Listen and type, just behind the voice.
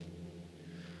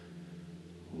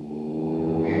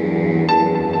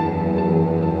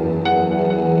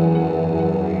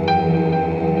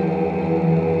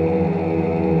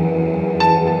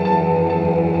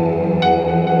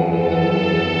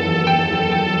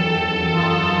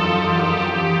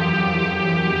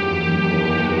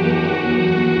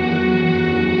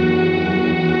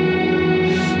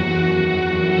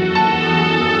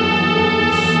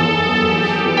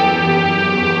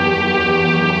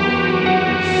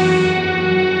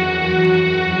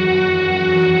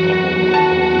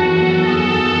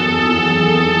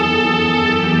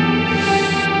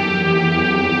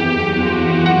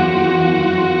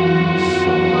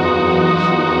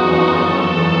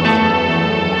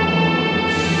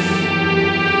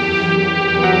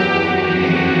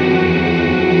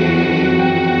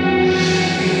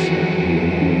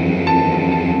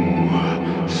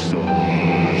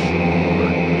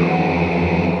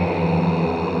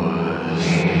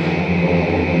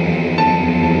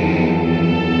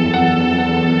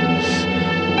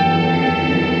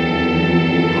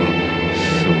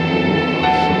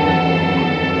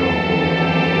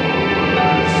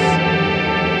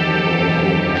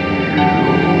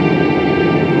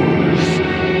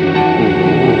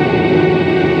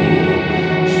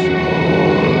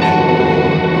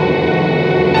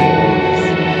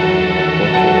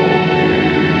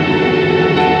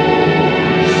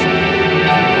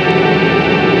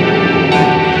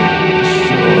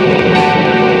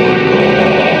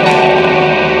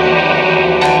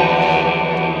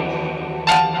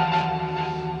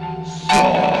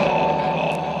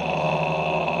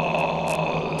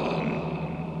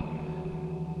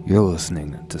You're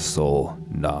listening to Soul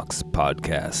Knox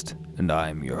Podcast, and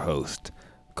I'm your host,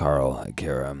 Carl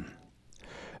Ikera.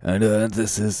 And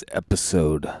this is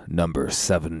episode number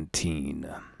 17.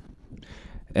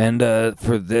 And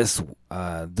for this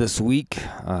week,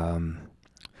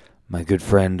 my good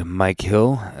friend Mike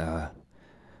Hill,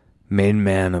 main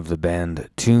man of the band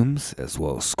Tombs, as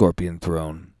well as Scorpion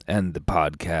Throne, and the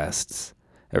podcasts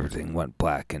Everything Went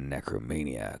Black and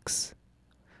Necromaniacs.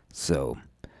 So,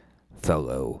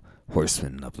 fellow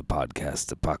horsemen of the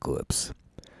podcast Apocalypse.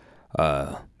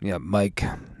 Mike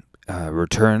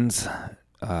returns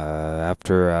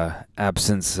after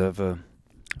absence of a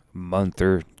month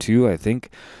or two, I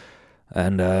think.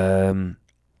 And,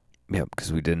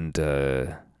 because we didn't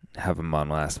have him on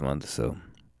last month, so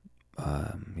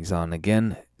he's on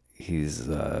again.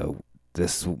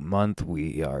 This month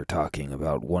we are talking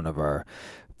about one of our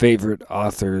favorite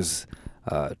authors,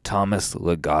 Thomas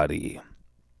Ligotti.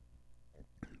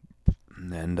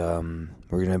 And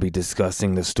we're going to be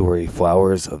discussing the story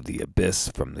Flowers of the Abyss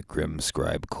from the Grim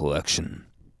Scribe collection.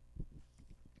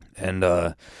 And,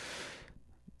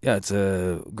 it's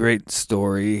a great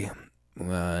story,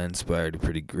 inspired a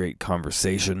pretty great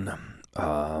conversation.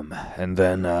 And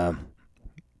then,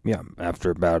 after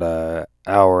about an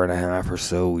hour and a half or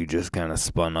so, we just kind of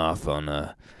spun off on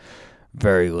a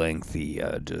very lengthy,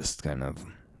 just kind of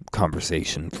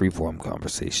freeform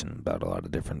conversation about a lot of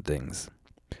different things.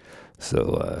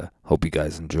 So, hope you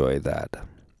guys enjoy that.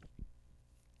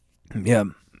 Yeah,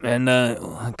 and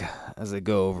as I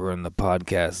go over in the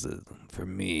podcast, for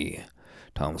me,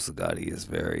 Thomas Ligotti is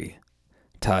very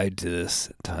tied to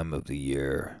this time of the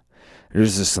year.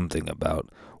 There's just something about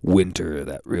winter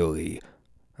that really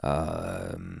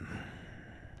has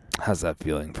that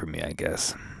feeling for me, I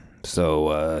guess.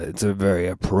 So, it's a very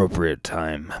appropriate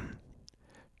time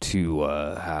to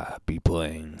be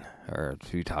playing or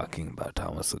to be talking about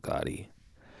Thomas Ligotti.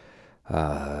 It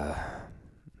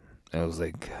was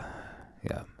like,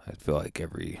 I feel like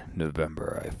every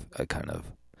November I kind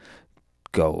of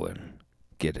go and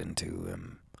get into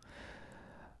him.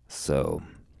 So,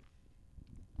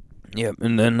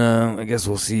 and then I guess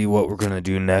we'll see what we're going to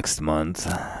do next month.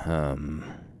 Don't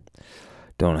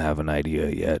have an idea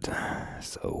yet,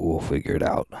 so we'll figure it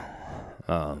out.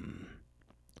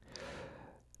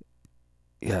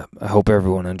 I hope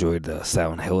everyone enjoyed the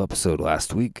Silent Hill episode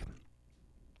last week.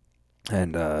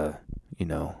 And,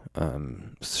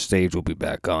 Stage will be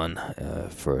back on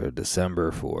for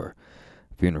December for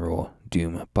Funeral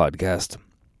Doom podcast.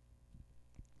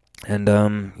 And,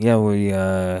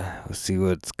 we'll see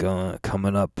what's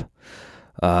coming up.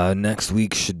 Next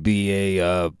week should be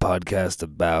a podcast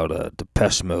about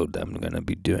Depeche Mode that I'm going to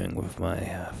be doing with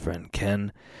my friend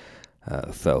Ken.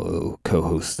 Fellow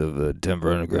co-host of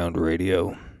Denver Underground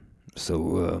Radio.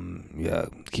 So,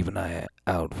 keep an eye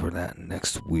out for that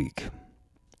next week.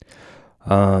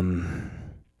 What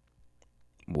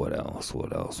else?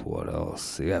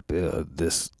 Yep,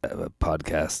 this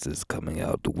podcast is coming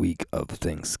out the week of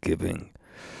Thanksgiving.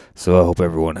 So I hope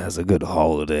everyone has a good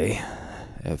holiday.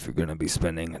 If you're going to be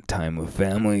spending time with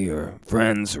family or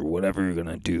friends or whatever you're going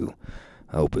to do,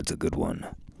 I hope it's a good one.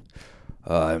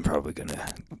 I'm probably going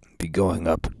to be going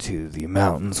up to the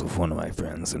mountains with one of my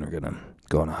friends, and we're going to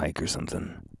go on a hike or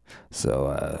something.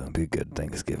 So, it'll be a good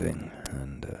Thanksgiving.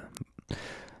 And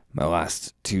my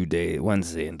last 2 days,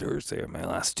 Wednesday and Thursday, are my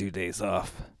last 2 days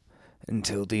off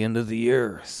until the end of the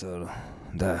year. So,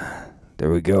 there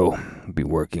we go. I'll be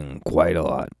working quite a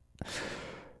lot.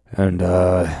 And,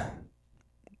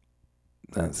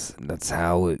 that's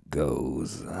how it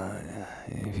goes,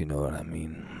 if you know what I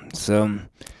mean. So,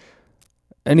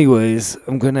 anyways,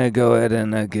 I'm going to go ahead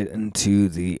and get into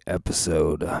the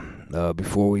episode.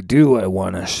 Before we do, I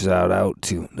want to shout out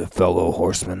to the fellow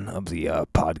horsemen of the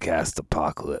podcast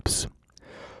Apocalypse.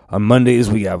 On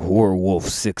Mondays, we have Horror Wolf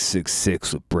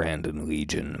 666 with Brandon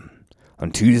Legion.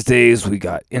 On Tuesdays, we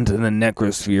got Into the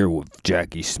Necrosphere with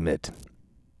Jackie Schmidt.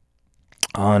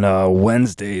 On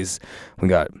Wednesdays, we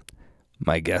got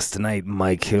my guest tonight,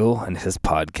 Mike Hill, and his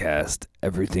podcast,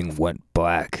 Everything Went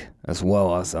Black, as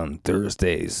well as on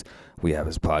Thursdays, we have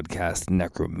his podcast,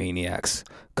 Necromaniacs,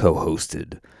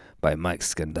 co-hosted by Mike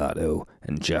Scandato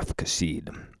and Jeff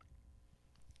Kashid.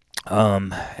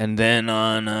 And then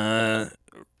on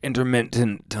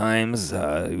intermittent times,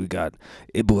 we got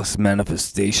Iblis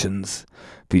Manifestations,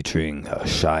 featuring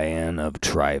Cheyenne of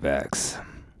Trivax.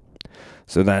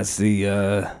 So that's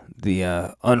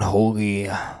the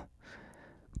unholy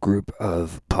group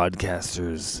of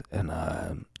podcasters, and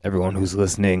everyone who's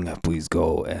listening, please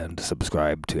go and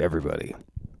subscribe to everybody.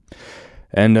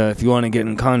 And if you want to get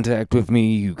in contact with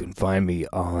me, you can find me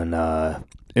on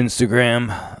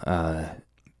Instagram,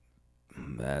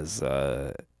 as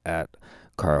at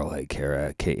Carl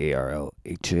Haikara, KarlHaikara.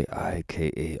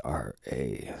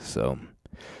 So,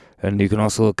 and you can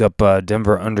also look up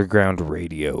Denver Underground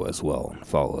Radio as well and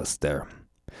follow us there.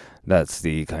 That's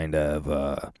the kind of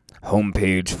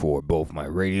homepage for both my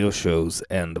radio shows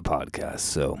and the podcast.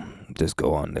 So just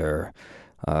go on there.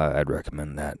 I'd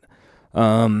recommend that.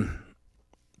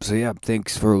 So yeah,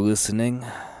 thanks for listening,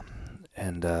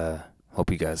 and hope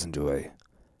you guys enjoy.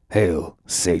 Hail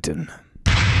Satan.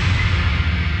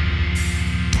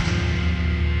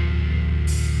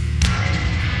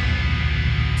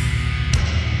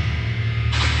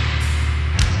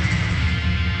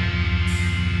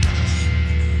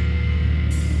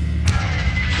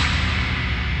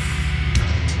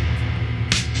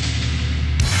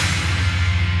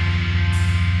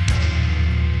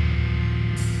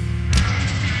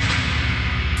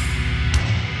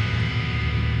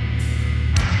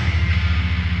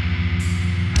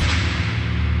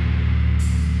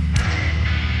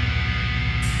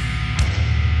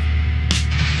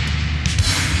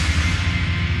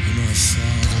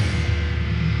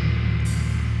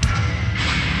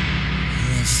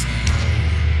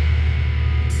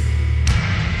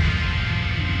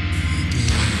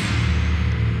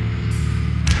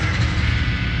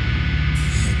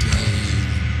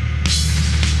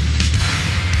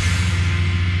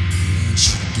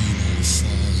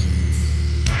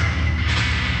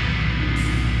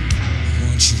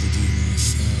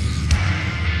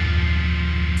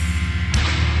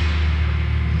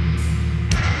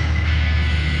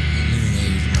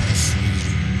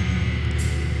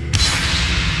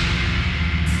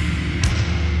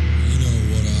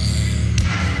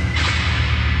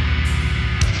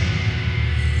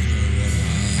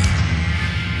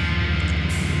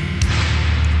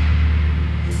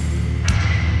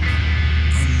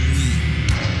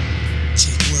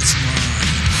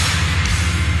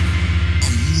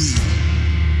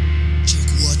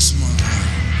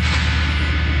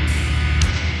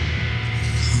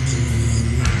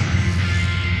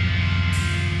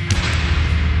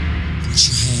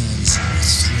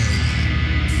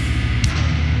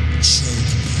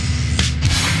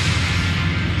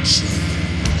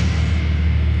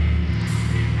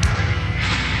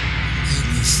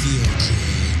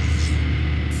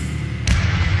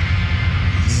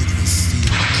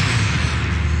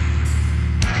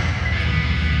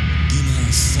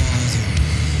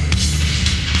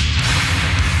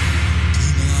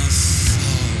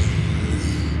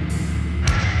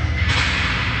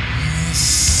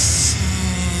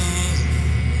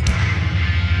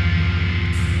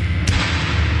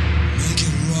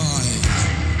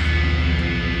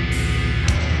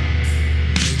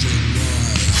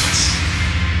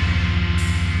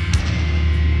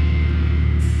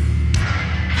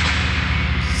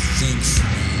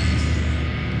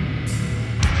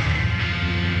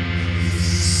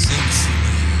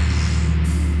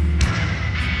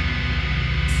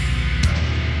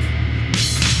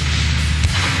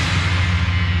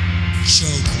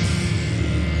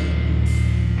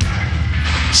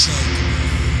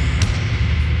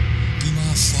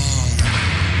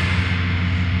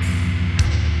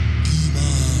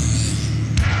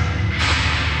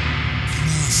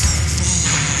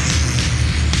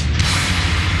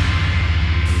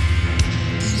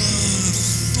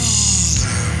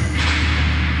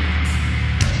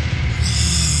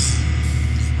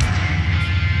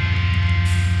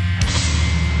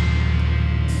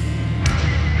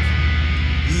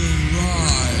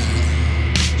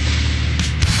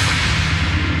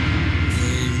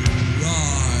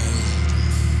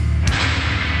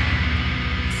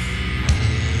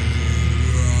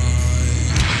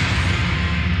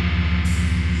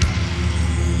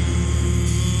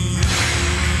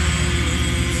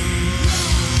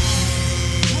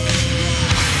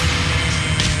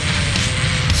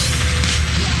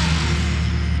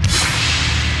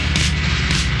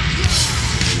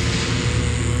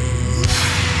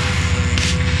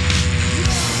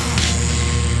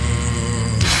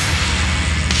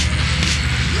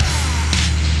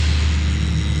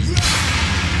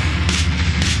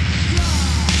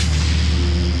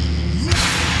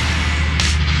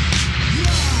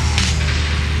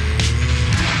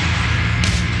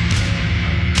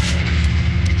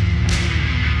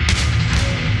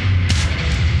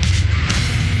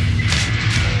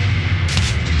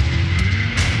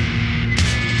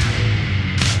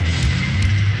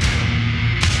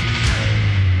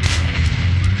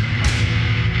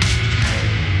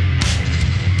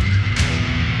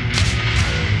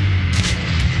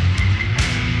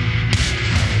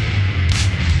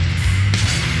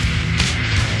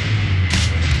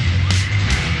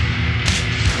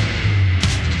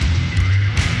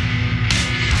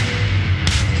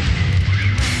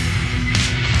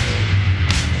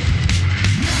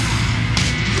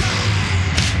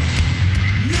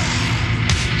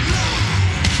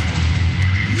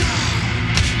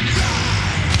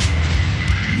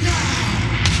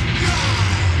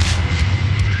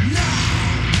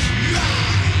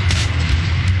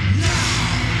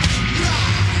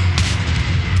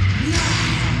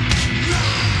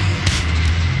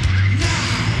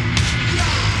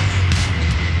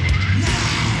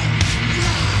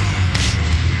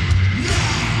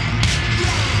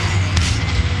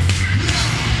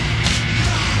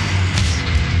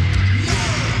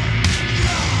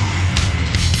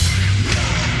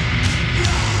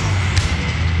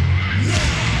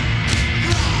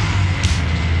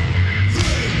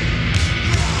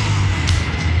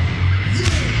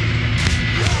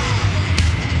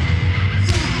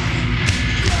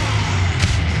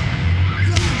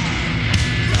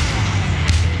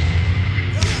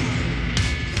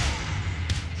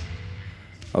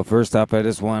 Well, first off, I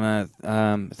just want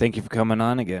to thank you for coming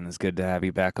on again. It's good to have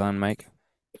you back on, Mike.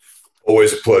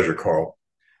 Always a pleasure, Carl.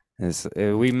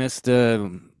 We missed,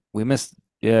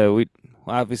 yeah, we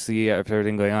well, obviously after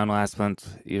everything going on last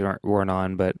month, weren't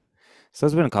on, but so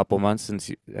it's been a couple months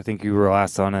since I think you were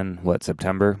last on in what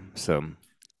September. So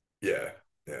Yeah,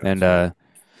 yeah, and it's been.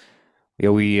 yeah,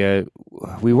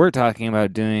 we were talking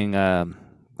about doing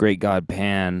Great God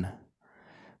Pan,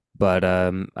 but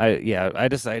I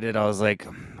decided I was like,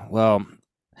 well,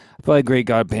 I feel like Great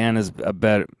God Pan is a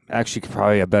better, actually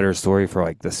probably a better story for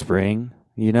like the spring,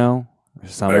 or I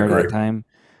summer that agree. time,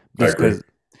 I just agree. because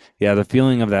yeah, the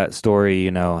feeling of that story,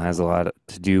 has a lot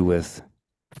to do with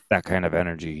that kind of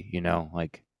energy,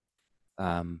 like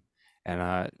um,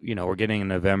 and we're getting in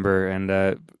November, and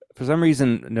for some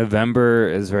reason, November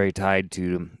is very tied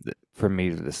to for me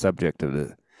to the subject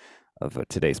of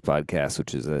today's podcast,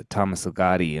 which is Thomas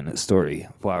Ligotti and his story,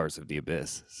 Flowers of the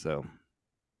Abyss. So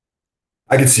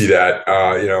I can see that.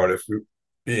 And if we,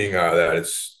 being that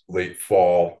it's late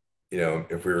fall,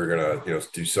 if we were gonna,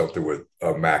 do something with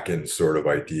a Mackin sort of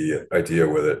idea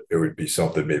with it, it would be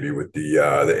something maybe with the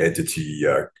entity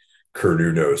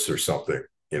Cernunnos or something,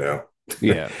 you know.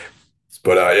 yeah.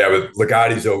 But yeah, but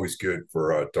Ligotti's always good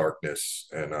for darkness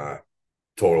and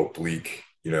total bleak,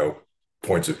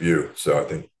 points of view. So I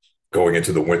think going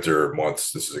into the winter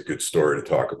months, this is a good story to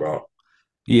talk about.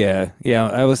 Yeah, yeah.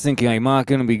 I was thinking like not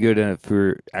gonna be good if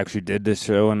we actually did this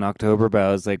show in October, but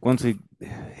I was like, once we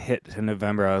hit to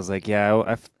November, I was like,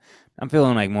 yeah, I'm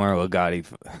feeling like more Ligotti,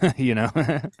 you know,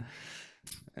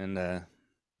 and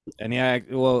and yeah,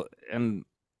 well, and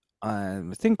I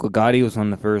think Ligotti was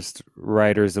one of the first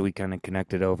writers that we kind of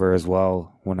connected over as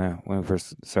well when I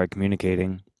first started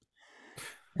communicating,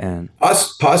 and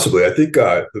Possibly, I think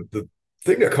the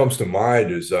thing that comes to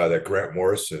mind is that Grant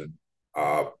Morrison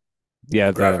uh,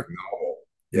 yeah, the graphic novel.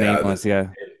 Yeah, the Nameless, yeah.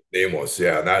 Nameless.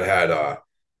 Yeah, and that had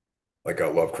like a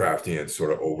Lovecraftian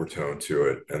sort of overtone to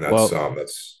it, and Well,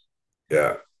 that's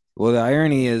yeah, Well, the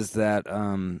irony is that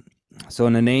so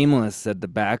in the Nameless at the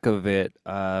back of it,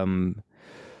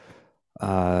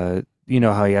 you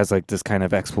know how he has like this kind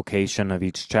of explication of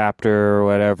each chapter or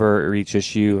whatever, or each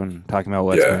issue, and talking about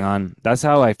what's going yeah, on. That's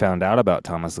how I found out about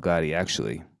Thomas Ligotti,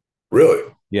 actually. really.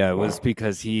 Yeah, it was Wow.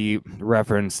 because he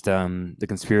referenced the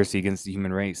conspiracy against the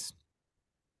human race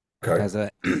Okay. as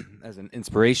a as an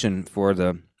inspiration for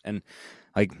the and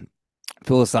like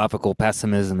philosophical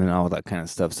pessimism and all that kind of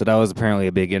stuff. So that was apparently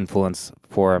a big influence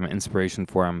for him, inspiration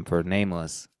for him for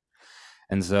Nameless.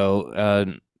 And so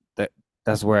that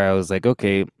that's where I was like,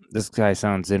 okay, this guy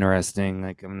sounds interesting.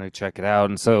 Like I'm gonna check it out.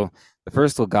 And so the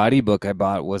first Ligotti book I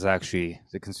bought was actually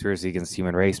The Conspiracy Against the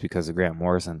Human Race because of Grant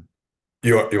Morrison.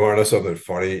 You want to know something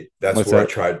funny? That's What's where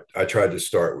that? I tried to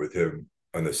start with him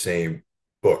on the same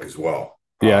book as well.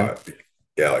 Yeah,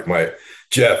 Yeah, like my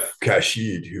Jeff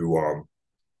Kashid, who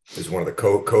is one of the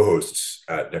co-hosts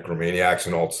at Necromaniacs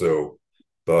and also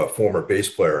the former bass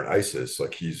player in ISIS.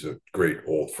 Like he's a great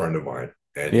old friend of mine,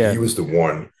 and yeah, he was the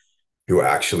one who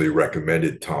actually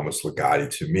recommended Thomas Ligotti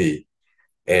to me.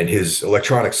 And his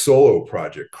electronic solo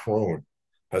project, Crone,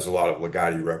 has a lot of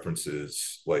Ligotti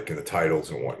references, like in the titles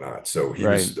and whatnot. So he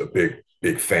right. was a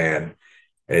big fan,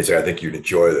 and he's like, I think you'd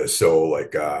enjoy this. So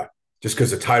like, just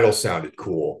because the title sounded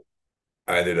cool,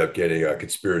 I ended up getting a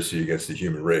conspiracy against the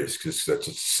human race because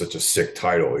that's such a sick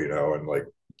title, and like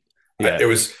Yeah, it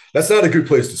was. That's not a good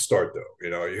place to start, though.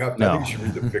 You have. I think you no. should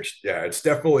read the fiction. Yeah, it's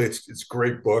definitely it's a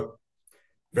great book.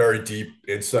 Very deep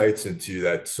insights into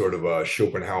that sort of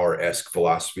Schopenhauer esque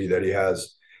philosophy that he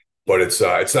has, but it's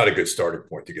not a good starting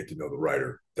point to get to know the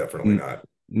writer. Definitely N- not.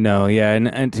 no, yeah,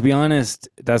 and to be honest,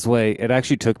 that's why it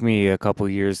actually took me a couple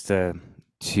years to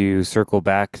circle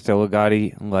back to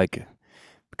Ligotti, like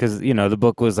because the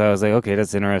book was I was like, okay,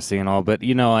 that's interesting and all, but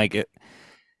like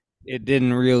it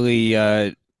didn't really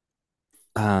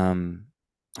um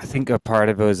I think a part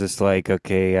of it was just like,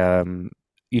 okay,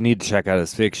 you need to check out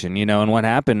his fiction, and what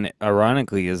happened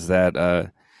ironically is that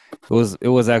it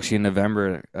was actually in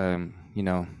November,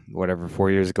 whatever,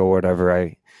 4 years ago or whatever,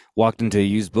 I walked into a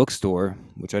used bookstore,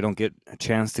 which I don't get a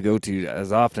chance to go to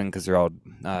as often because they're all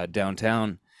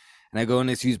downtown. And I go in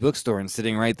this used bookstore, and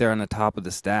sitting right there on the top of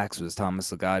the stacks was Thomas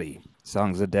Ligotti,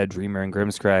 Songs of the Dead, Dreamer, and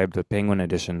Grimscribe, the Penguin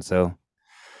edition. So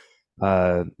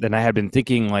then I had been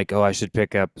thinking like, oh, I should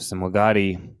pick up some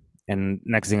Ligotti, and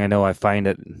next thing I know, I find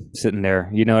it sitting there.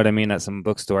 You know what I mean? At some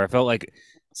bookstore. I felt like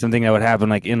something that would happen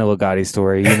like in a Ligotti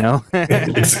story. You know?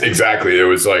 Exactly. It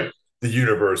was like the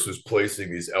universe was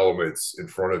placing these elements in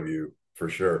front of you for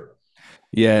sure.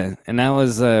 Yeah, and that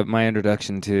was my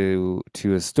introduction to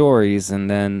his stories, and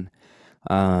then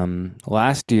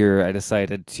Last year I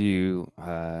decided to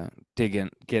dig in,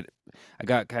 get. I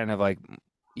got kind of like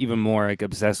even more like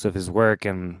obsessed with his work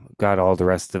and got all the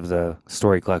rest of the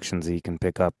story collections that you can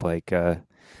pick up, like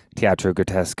Teatro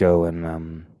Grotesco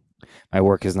and My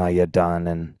Work Is Not Yet Done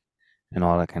and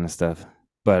all that kind of stuff.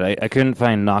 But I couldn't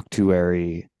find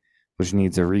Noctuary, which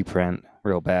needs a reprint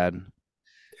real bad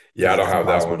Yeah, because I don't it's have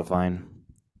that impossible to one. find.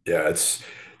 Yeah, it's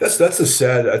that's a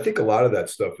sad. I think a lot of that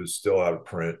stuff is still out of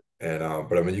print, and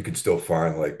but I mean, you can still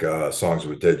find like songs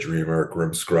of a Dead Dreamer,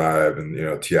 Grim Scribe,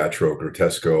 and Teatro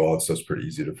Grotesco. All that stuff's pretty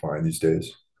easy to find these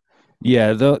days.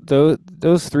 Yeah,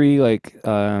 those three like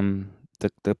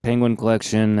the Penguin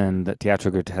Collection and the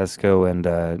Teatro Grotesco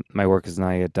and My Work Is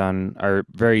Not Yet Done are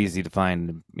very easy to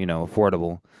find,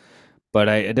 affordable. But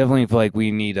I definitely feel like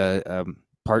we need a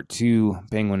part two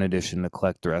Penguin edition to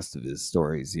collect the rest of his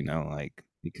stories, like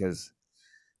because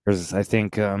there's I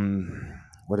think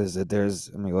what is it?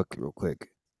 Let me look real quick.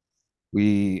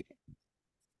 We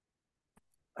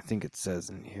I think it says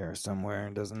in here somewhere,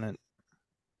 doesn't it?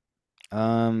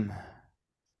 I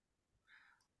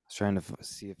was trying to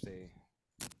see if they.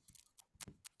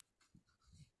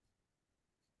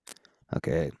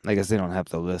 Okay, I guess they don't have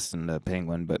the list in the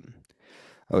Penguin, but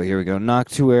oh, here we go.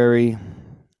 Noctuary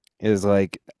is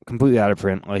like completely out of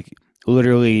print. Like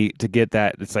literally to get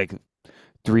that, it's like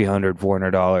 $300,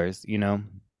 $400.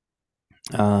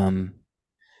 Um,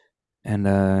 and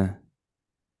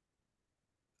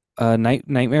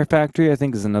Nightmare Factory, I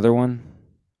think, is another one.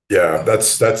 Yeah,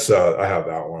 that's I have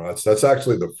that one. That's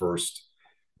actually the first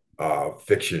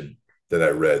fiction that I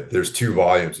read. There's two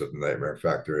volumes of the Nightmare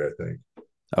Factory, I think.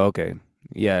 Okay,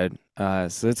 yeah.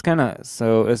 So it's kind of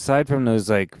so aside from those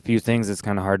like few things, it's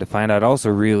kind of hard to find. I'd also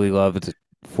really love it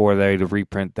for they to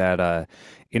reprint that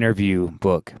interview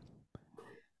book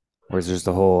where it's just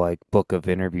a whole like book of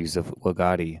interviews of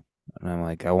Ligotti. And I'm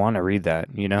like, I want to read that.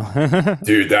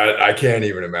 Dude, that I can't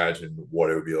even imagine what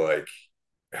it would be like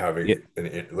Yeah,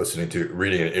 having listening to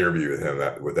reading an interview with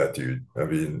him with that dude.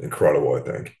 That'd be incredible, I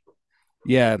think.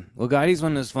 yeah. Ligotti's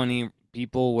one of those funny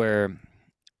people where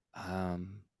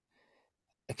um,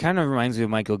 it kind of reminds me of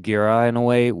Michael Gira in a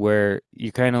way, where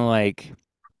you kind of like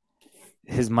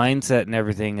his mindset and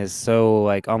everything is so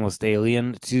like almost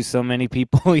alien to so many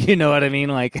people. You know what I mean?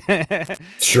 Like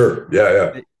Sure. Yeah,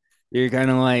 yeah. you're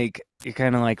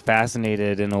kind of like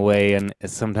fascinated in a way, and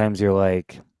sometimes you're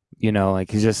like,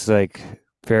 like he's just like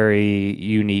very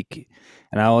unique.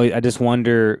 And I just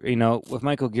wonder, with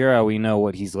Michael Gira, we know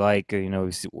what he's like. You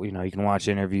can watch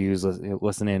interviews,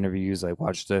 listen to interviews, like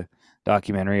watch the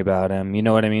documentary about him. You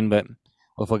know what I mean? But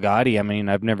with Ligotti, I mean,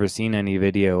 I've never seen any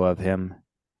video of him,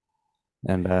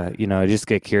 and I just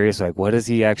get curious, like, what is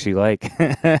he actually like?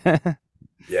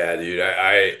 Yeah, dude.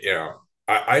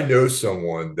 I know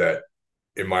someone that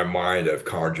in my mind I've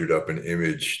conjured up an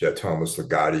image that Thomas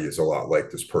Ligotti is a lot like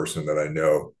this person that I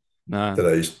know Nah, that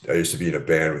I used to be in a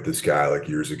band with this guy like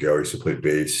years ago. I used to play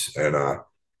bass and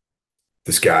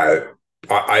this guy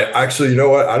I actually, you know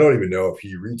what? I don't even know if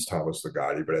he reads Thomas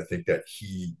Ligotti, but I think that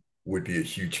he would be a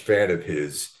huge fan of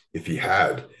his if he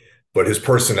had. But his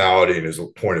personality and his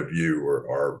point of view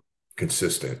are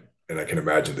consistent, and I can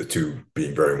imagine the two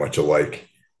being very much alike.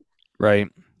 right.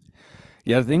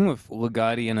 Yeah, the thing with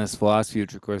Ligotti and his philosophy,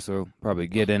 which of course we'll probably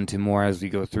get into more as we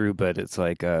go through, but it's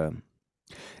like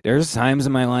there's times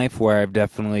in my life where I've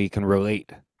definitely can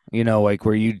relate. Like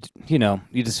where you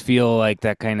just feel like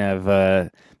that kind of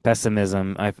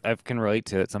pessimism. I can relate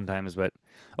to it sometimes, but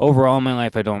overall in my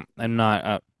life, I don't. I'm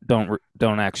not.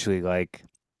 Don't actually like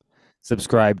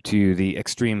subscribe to the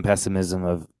extreme pessimism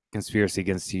of conspiracy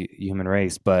against the human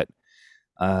race, but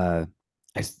uh,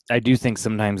 I do think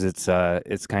sometimes it's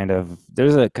kind of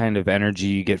there's a kind of energy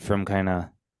you get from kind of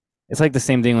it's like the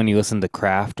same thing when you listen to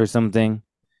Kraft or something.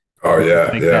 Oh It's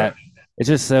yeah, like yeah. that. It's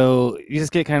just so you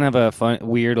just get kind of a fun,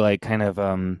 weird, like kind of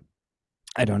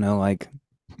I don't know, like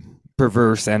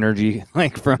perverse energy,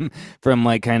 like from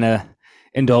like kind of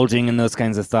indulging in those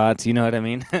kinds of thoughts. You know what I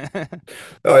mean?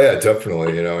 Oh yeah,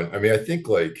 definitely. And I mean, I think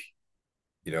like,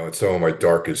 in some of my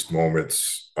darkest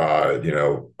moments,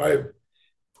 I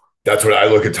that's what I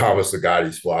look at Thomas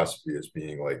Ligotti's philosophy as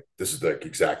being like, this is like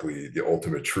exactly the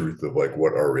ultimate truth of like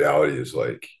what our reality is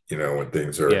like, when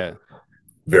things are Yeah,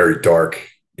 very dark,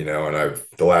 and I've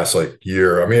the last like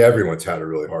year, I mean, everyone's had a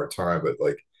really hard time, but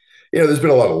like, there's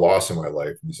been a lot of loss in my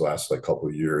life these last like couple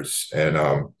of years. And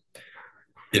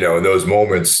in those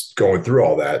moments going through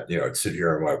all that, I'd sit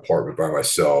here in my apartment by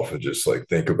myself and just like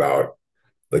think about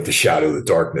like the shadow of the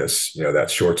darkness,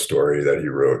 that short story that he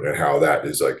wrote and how that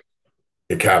is like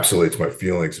encapsulates my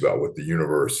feelings about what the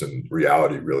universe and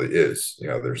reality really is.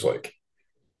 There's like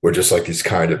we're just like these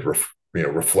kind of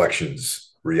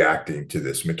reflections reacting to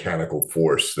this mechanical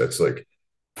force that's like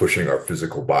pushing our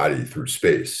physical body through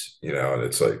space, and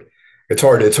it's like it's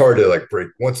hard to like break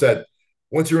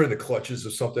once you're in the clutches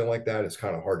of something like that, it's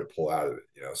kind of hard to pull out of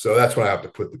it. So that's when I have to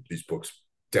put these books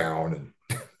down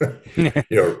and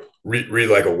read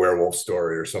like a werewolf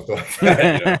story or something like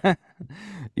that.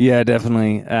 Yeah,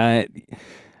 definitely. I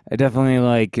definitely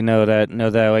like know that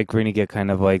like when you get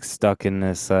kind of like stuck in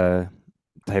this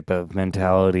type of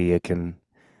mentality, it can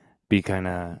be kind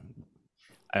of,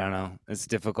 I don't know, it's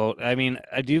difficult. I mean,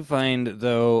 I do find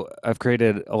though I've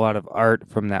created a lot of art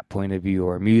from that point of view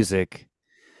or music,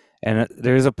 and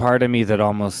there's a part of me that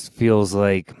almost feels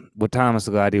like what Thomas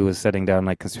Ligotti was setting down,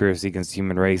 like conspiracy against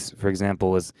human race, for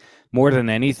example, was more than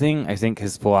anything, I think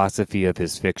his philosophy of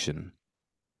his fiction.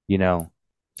 You know,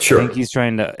 I think Sure. he's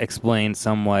trying to explain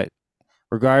somewhat,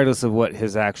 regardless of what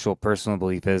his actual personal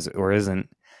belief is or isn't.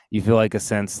 You feel like a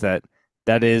sense that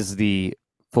that is the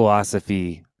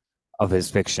philosophy of his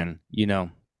fiction.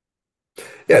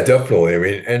 Yeah, definitely. I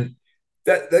mean, and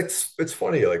that's it's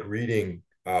funny, like reading,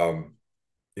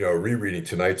 rereading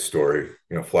tonight's story,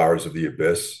 Flowers of the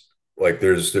Abyss. Like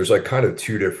there's like kind of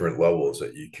two different levels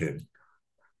that you can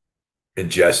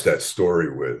ingest that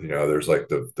story with. There's like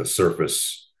the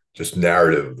surface, just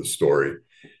narrative of the story.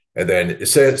 And then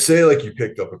say like you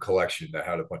picked up a collection that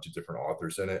had a bunch of different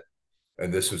authors in it,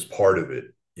 and this was part of it,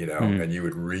 Mm. and you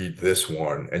would read this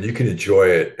one and you can enjoy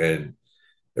it and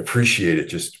appreciate it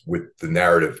just with the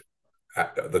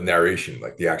narration,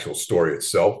 like the actual story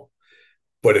itself.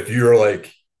 But if you're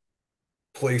like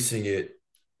placing it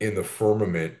in the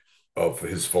firmament of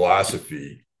his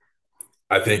philosophy,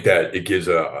 I think that it gives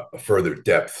a further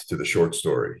depth to the short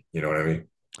story. You know what I mean?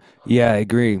 Yeah, I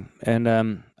agree. And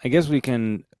I guess we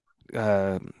can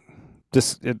uh,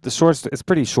 just the short. It's a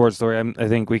pretty short story. I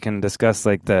think we can discuss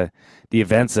like the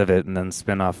events of it and then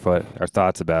spin off what our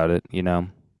thoughts about it.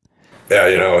 Yeah,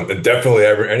 and definitely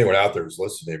anyone out there who's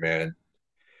listening, man,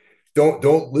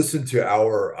 don't listen to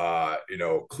our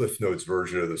Cliff Notes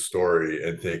version of the story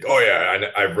and think, oh yeah,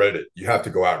 I've read it. You have to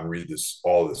go out and read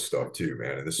all this stuff too,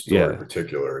 man. And this story in Yeah.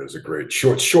 particular is a great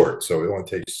short, so it only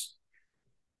takes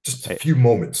just a I, few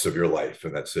moments of your life,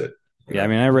 and that's it. You yeah, I know.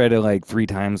 mean, I read it like 3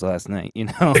 times last night,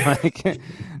 like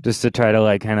just to try to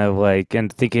like kind of like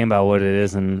and thinking about what it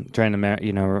is and trying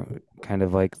to, kind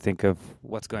of like think of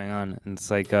what's going on. And it's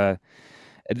like,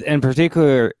 in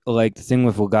particular, like the thing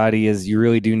with Bugatti is you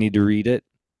really do need to read it.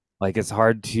 Like it's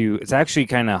actually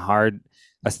kind of hard.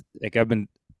 Like I've been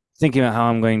thinking about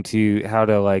how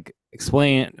to like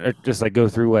explain it or just like go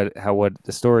through what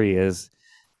the story is.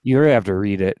 You really have to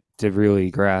read it to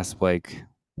really grasp like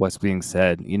what's being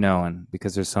said, and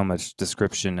because there's so much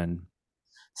description and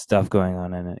stuff going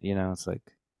on in it, it's like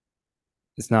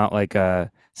it's not like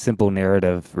a simple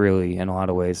narrative really in a lot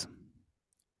of ways.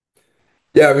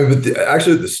 Yeah, I mean, but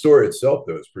actually, the story itself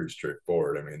though is pretty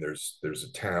straightforward. I mean, there's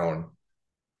a town,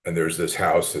 and there's this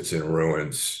house that's in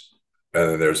ruins, and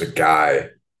then there's a guy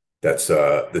that's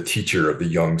the teacher of the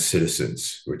young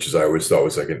citizens, which is I always thought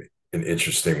was like an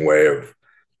interesting way of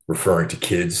referring to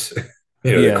kids.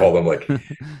 They Yeah. call them like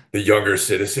the younger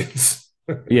citizens.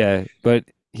 Yeah, but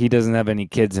he doesn't have any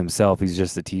kids himself. He's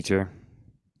just a teacher.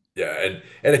 Yeah,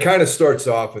 and it kind of starts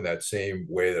off in that same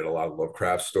way that a lot of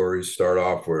Lovecraft stories start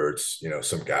off, where it's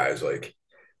some guys like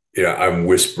I'm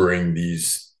whispering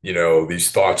these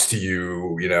thoughts to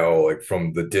you, like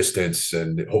from the distance,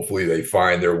 and hopefully they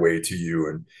find their way to you,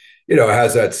 and it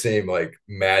has that same like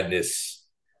madness.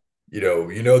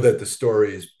 That the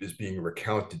story is being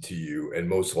recounted to you, and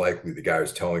most likely the guy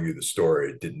who's telling you the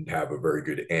story didn't have a very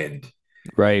good end.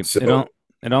 Right. So,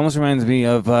 It almost reminds me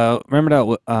of remember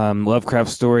that Lovecraft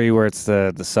story where it's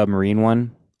the submarine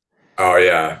one oh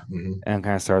yeah, mhm. and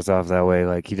kind of starts off that way.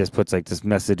 Like he just puts like this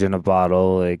message in a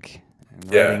bottle, like I'm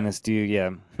writing Yeah. this to you.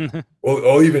 Yeah.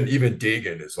 Well, even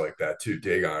Dagon is like that too.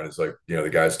 Dagon is like, the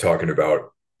guy's talking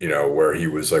about, where he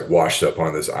was like washed up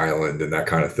on this island and that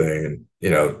kind of thing. And,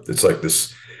 it's like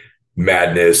this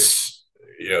madness.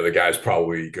 The guy's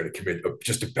probably going to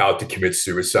just about to commit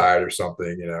suicide or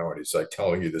something, and he's like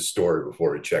telling you the story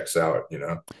before he checks out.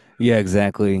 Yeah,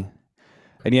 exactly.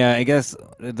 And yeah, I guess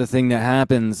the thing that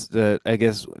happens, that I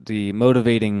guess the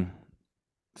motivating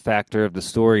factor of the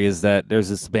story is that there's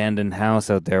this abandoned house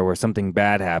out there where something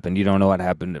bad happened. You don't know what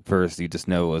happened at first. You just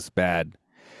know it was bad.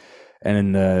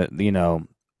 And in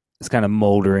it's kind of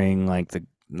moldering, like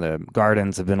the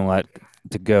gardens have been let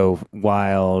to go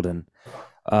wild, and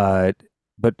uh,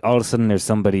 but all of a sudden there's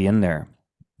somebody in there,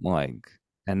 like,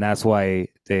 and that's why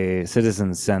the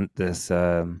citizens sent this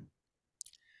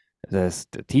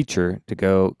teacher to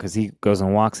go because he goes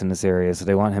and walks in this area, so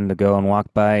they want him to go and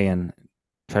walk by and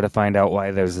try to find out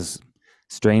why there's this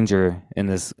stranger in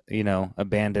this,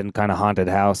 abandoned kind of haunted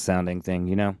house sounding thing,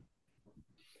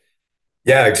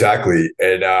 Yeah, exactly.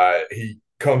 And he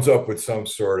comes up with some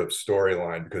sort of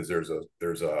storyline because there's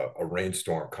a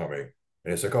rainstorm coming,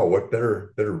 and it's like, oh, what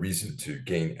better reason to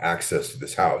gain access to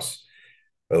this house?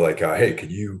 But like, hey, can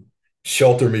you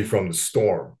shelter me from the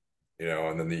storm?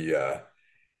 And then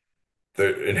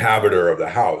the inhabitor of the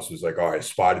house was like, oh, I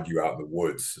spotted you out in the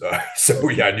woods, so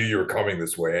yeah, I knew you were coming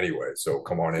this way anyway. So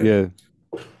come on in. Yeah.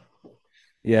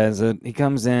 Yeah, so he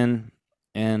comes in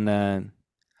and a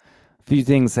few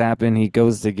things happen. He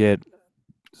goes to get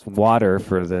water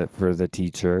for the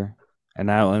teacher. And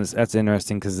that's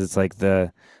interesting because it's like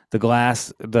the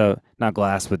glass, the not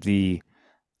glass, but the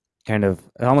kind of,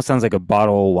 it almost sounds like a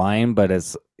bottle of wine, but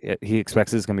he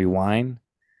expects it's gonna be wine,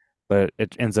 but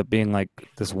it ends up being like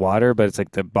this water, but it's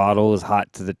like the bottle is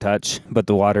hot to the touch, but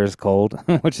the water is cold,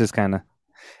 which is kind of.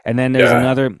 And then there's Yeah,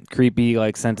 another creepy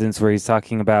like sentence where he's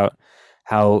talking about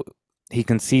how he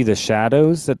can see the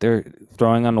shadows that they're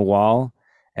throwing on the wall,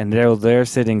 and they're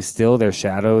sitting still. Their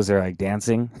shadows are like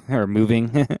dancing or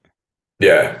moving.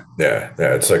 yeah.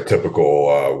 It's like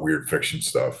typical weird fiction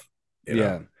stuff, you know.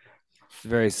 Yeah, it's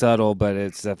very subtle, but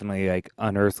it's definitely like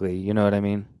unearthly. You know what I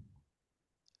mean?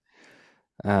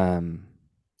 Um,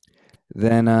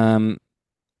 then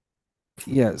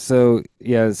Yeah, so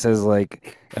yeah, it says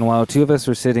like, and while two of us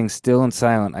were sitting still and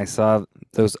silent, I saw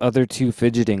those other two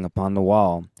fidgeting upon the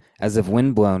wall, as if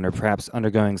windblown or perhaps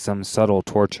undergoing some subtle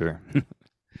torture.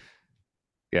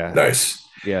 Yeah, Nice.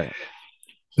 yeah,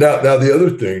 Now the other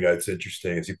thing that's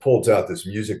interesting is he pulls out this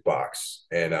music box,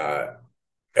 and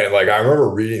like I remember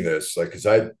reading this, like because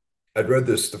I'd read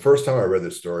this the first time I read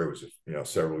this story was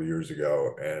several years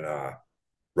ago, and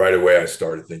right away I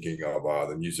started thinking of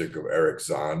the music of Eric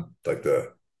Zahn, like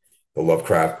the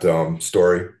Lovecraft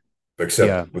story,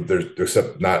 yeah.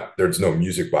 there's no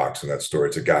music box in that story.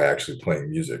 It's a guy actually playing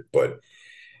music, but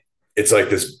it's like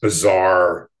this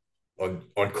bizarre,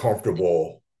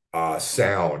 uncomfortable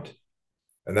sound,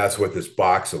 and that's what this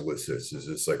box elicits is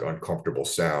this like uncomfortable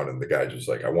sound, and the guy just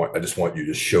like I just want you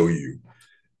to show you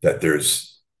that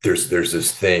there's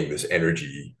this thing, this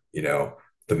energy,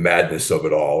 the madness of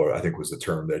it all, or I think was the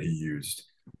term that he used.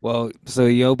 Well, so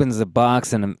he opens the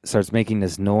box and starts making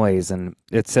this noise, and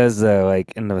it says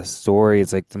like in the story,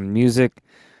 it's like the music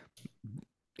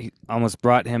almost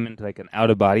brought him into like an out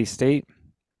of body state,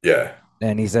 Yeah,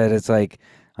 and he said it's like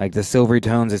the silvery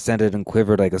tones ascended and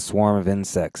quivered like a swarm of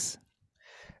insects.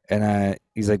 And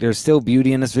he's like, there's still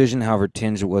beauty in this vision, however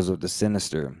tinged it was with the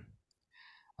sinister.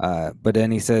 But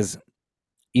then he says,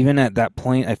 even at that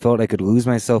point, I felt I could lose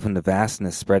myself in the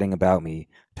vastness spreading about me,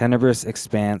 tenebrous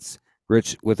expanse,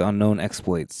 rich with unknown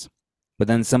exploits. But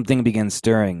then something began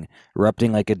stirring,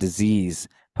 erupting like a disease,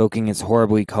 poking its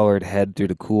horribly colored head through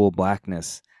the cool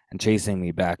blackness and chasing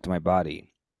me back to my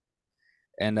body.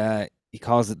 And he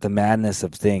calls it the madness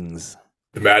of things.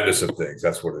 the madness of things.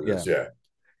 That's what it Yeah. is. Yeah,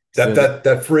 that So,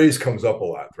 that phrase comes up a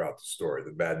lot throughout the story.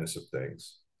 The madness of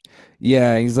things.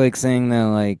 yeah, he's like saying that,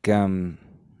 like,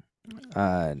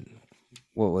 uh,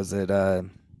 what was it?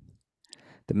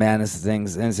 The madness of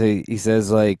things. And so he says,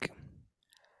 like,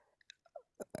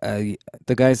 uh,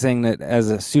 the guy saying that as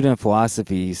a student of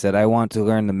philosophy, he said, I want to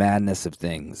learn the madness of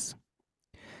things.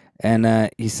 And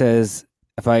he says,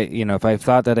 if I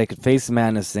thought that I could face the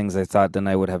madness of things, I thought then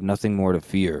I would have nothing more to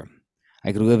fear.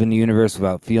 I could live in the universe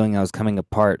without feeling I was coming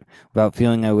apart, without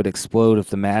feeling I would explode if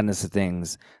the madness of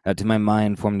things that to my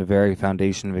mind formed the very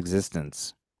foundation of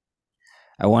existence.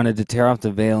 I wanted to tear off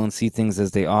the veil and see things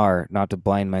as they are, not to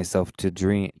blind myself to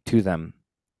them.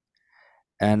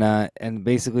 And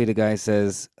basically the guy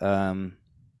says, where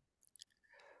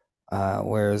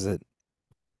is it?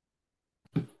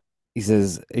 He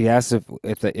says he asks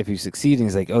if you succeed, and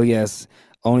he's like, oh yes,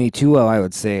 only too well I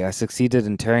would say I succeeded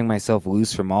in tearing myself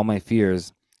loose from all my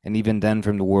fears, and even then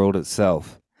from the world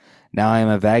itself. Now I am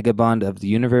a vagabond of the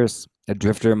universe, a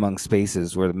drifter among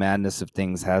spaces where the madness of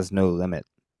things has no limit.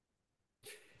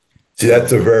 See,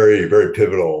 that's So a very, very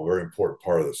pivotal, very important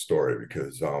part of the story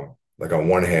because, like, on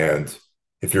one hand,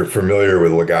 if you're familiar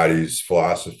with Ligotti's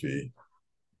philosophy,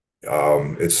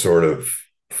 it sort of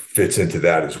fits into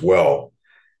that as well,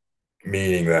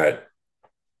 meaning that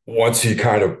once he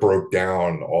kind of broke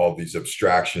down all these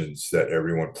abstractions that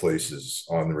everyone places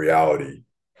on the reality,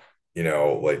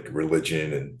 like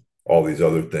religion and all these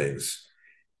other things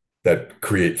that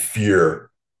create fear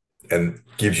and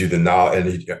gives you the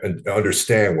knowledge and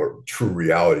understand what true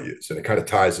reality is. And it kind of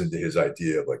ties into his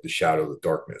idea of like the shadow of the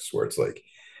darkness, where it's like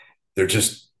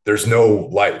there's no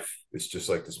life. It's just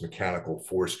like this mechanical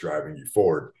force driving you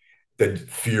forward. then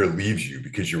fear leaves you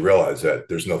because you realize that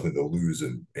there's nothing to lose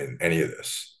in any of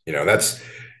this.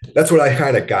 That's what I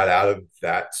kind of got out of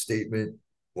that statement.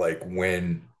 Like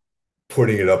when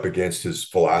putting it up against his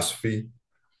philosophy.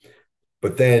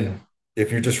 But then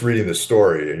if you're just reading the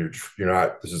story and you're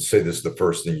not, this is say this is the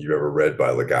first thing you've ever read by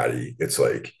Ligotti, it's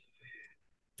like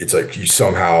you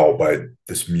somehow by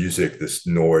this music, this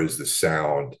noise, this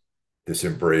sound, this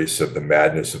embrace of the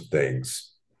madness of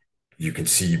things, you can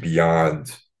see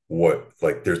beyond what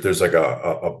like there's like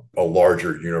a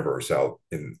larger universe out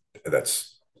in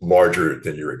that's larger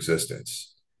than your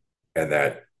existence, and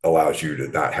that allows you to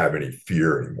not have any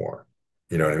fear anymore.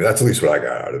 You know what I mean? That's at least what I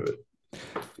got out of it.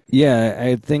 Yeah,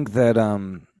 I think that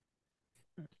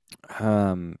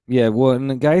yeah, well, and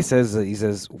the guy says that he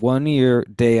says 1 year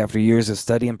day after years of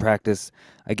study and practice,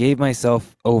 I gave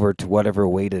myself over to whatever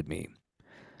awaited me.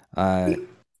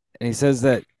 And he says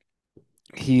that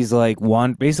he's like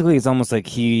one basically it's almost like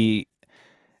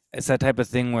it's that type of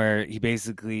thing where he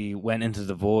basically went into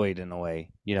the void in a way,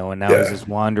 and now he's Yeah. just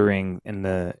wandering in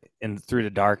through the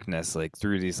darkness, like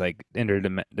through these like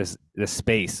this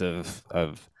space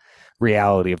of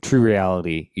reality, of true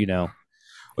reality,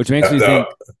 which makes me Now, think,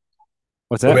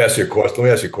 what's let that? me ask you a question. Let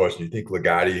me ask you a question. You think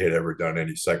Ligotti had ever done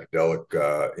any psychedelic,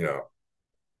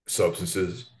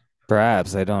 substances?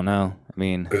 Perhaps, I don't know. I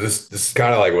mean, Because this is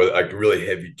kind of like what like really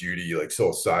heavy duty like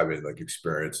psilocybin like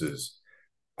experiences.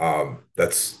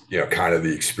 That's kind of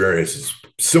the experience is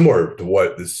similar to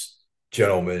what this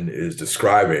gentleman is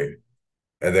describing.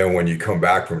 And then when you come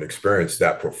back from an experience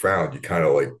that profound, you kind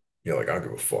of like like I don't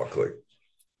give a fuck. Like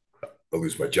I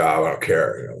lose my job, I don't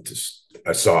care. Just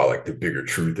I saw like the bigger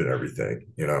truth and everything.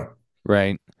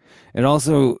 right. It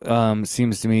also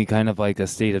seems to me kind of like a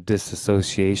state of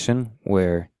disassociation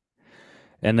where,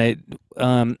 and I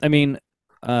mean,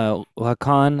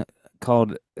 Lacan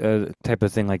called a type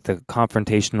of thing like the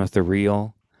confrontation with the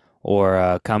real,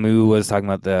 or Camus was talking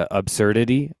about the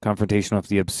absurdity, confrontation with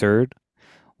the absurd,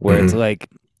 where it's Mm-hmm. like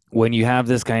when you have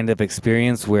this kind of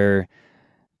experience where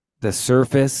the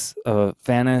surface of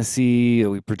fantasy that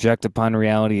we project upon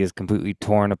reality is completely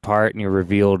torn apart, and you're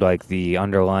revealed like the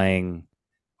underlying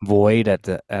void at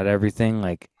everything,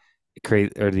 like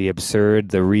create or the absurd,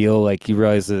 the real, like you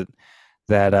realize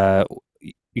that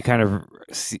you kind of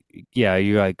see, yeah,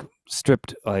 you like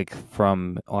stripped like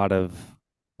from a lot of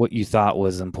what you thought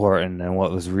was important and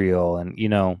what was real, and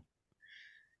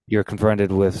you're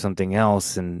confronted with something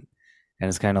else, and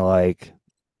it's kind of like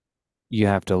you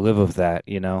have to live with that.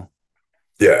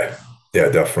 Yeah, yeah,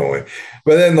 definitely.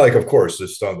 But then, like, of course,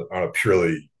 just on a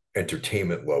purely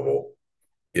entertainment level,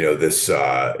 this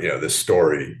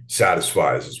story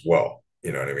satisfies as well.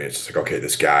 You know what I mean? It's just like, okay,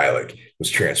 this guy like was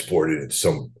transported in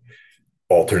some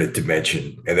alternate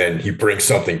dimension, and then he brings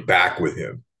something back with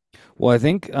him. Well, I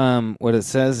think what it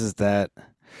says is that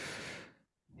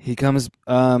he comes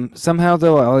somehow,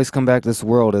 though I always come back to this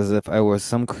world as if I was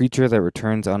some creature that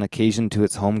returns on occasion to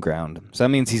its home ground. So that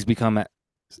means he's become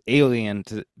alien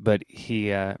but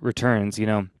he returns.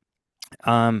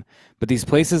 Um, but these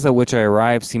places at which I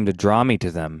arrive seem to draw me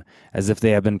to them, as if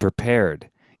they have been prepared,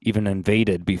 even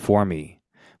invaded before me.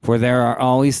 For there are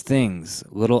always things,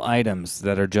 little items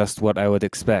that are just what I would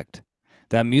expect.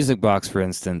 That music box, for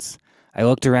instance. I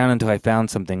looked around until I found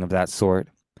something of that sort.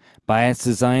 By its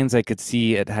designs, I could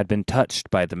see it had been touched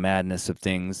by the madness of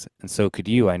things, and so could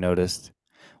you, I noticed.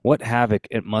 What havoc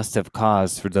it must have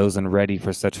caused for those unready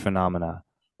for such phenomena.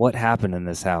 What happened in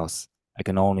this house? I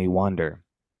can only wonder.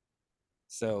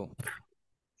 So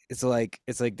it's like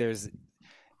he's in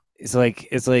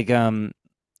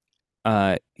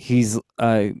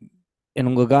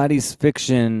Ligotti's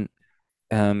fiction.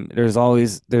 There's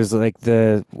like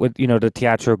the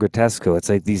teatro grotesco. It's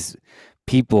like these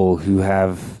people who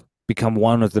have become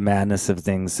one with the madness of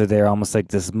things, so they're almost like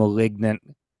this malignant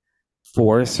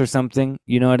force or something.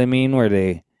 You know what I mean? Where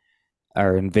they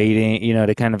are invading.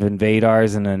 They kind of invade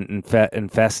ours and then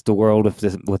infest the world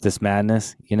with this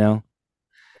madness.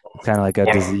 It's kind of like a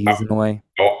I, disease in a way.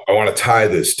 I want to tie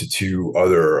this to two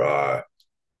other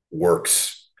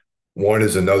works. One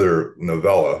is another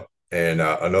novella, and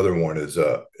another one is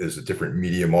a different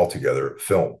medium altogether,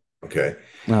 film. Okay,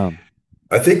 Oh,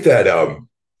 I think that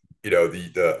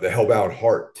the Hellbound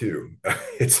Heart too.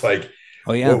 It's like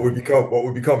oh yeah, what would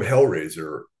become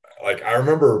Hellraiser. Like I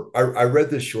remember, I read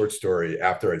this short story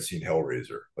after I'd seen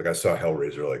Hellraiser. Like I saw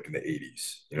Hellraiser like in the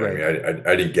 '80s. You know what I right. mean?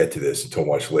 I didn't get to this until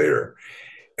much later.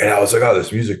 And I was like, oh,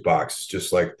 this music box is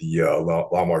just like the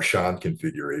La Marchand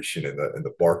configuration in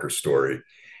the Barker story.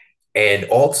 And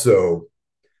also,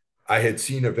 I had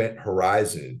seen Event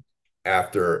Horizon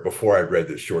before I read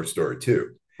this short story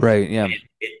too. Right, yeah.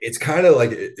 It's kind of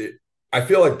like it. I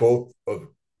feel like both of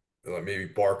maybe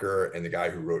Barker and the guy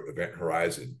who wrote Event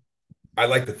Horizon, I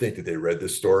like to think that they read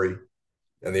this story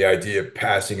and the idea of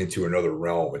passing into another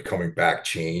realm and coming back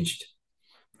changed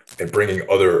and bringing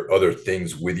other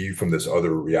things with you from this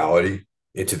other reality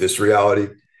into this reality.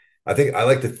 I think I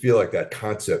like to feel like that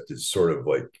concept is sort of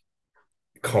like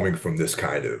coming from this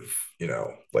kind of,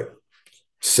 like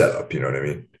setup, you know what I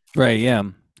mean? Right, yeah.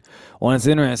 Well, it's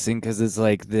interesting because it's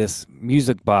like this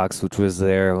music box, which was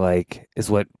there, like, is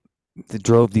what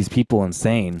drove these people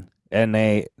insane. And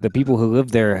the people who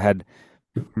lived there had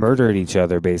murdered each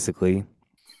other, basically.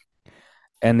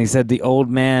 And they said the old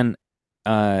man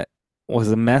uh,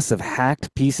 was a mess of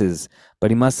hacked pieces, but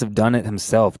he must have done it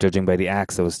himself, judging by the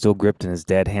axe that was still gripped in his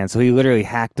dead hand. So he literally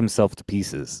hacked himself to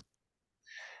pieces.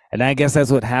 And I guess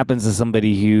that's what happens to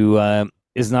somebody who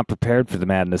is not prepared for the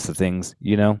madness of things,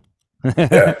 you know?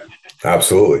 Yeah,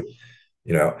 absolutely.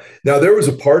 Now there was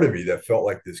a part of me that felt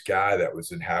like this guy that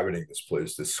was inhabiting this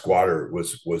place, this squatter,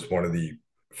 was one of the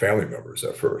family members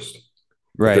at first. Like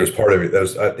Right. there's part of me that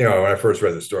was, when I first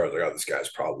read the story, I was like, oh, this guy's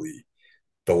probably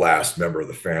the last member of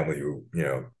the family who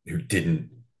didn't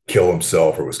kill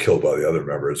himself or was killed by the other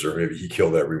members, or maybe he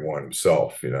killed everyone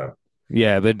himself.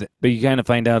 Yeah, but you kind of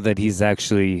find out that he's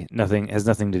actually nothing has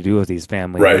nothing to do with his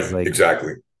family. Right,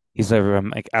 exactly. He's like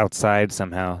from like outside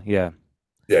somehow. Yeah.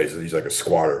 Yeah, he's like a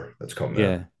squatter that's come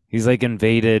there. Yeah. He's like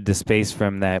invaded the space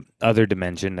from that other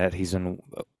dimension that he's been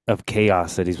of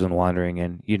chaos that he's been wandering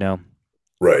in, you know.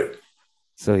 Right.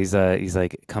 So he's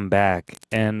like come back.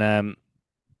 And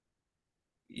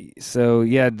so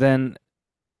yeah, then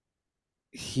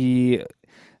he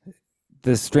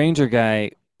the stranger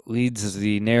guy leads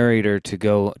the narrator to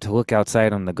go to look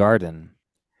outside on the garden.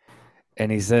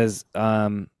 And he said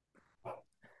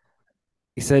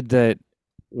that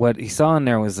what he saw in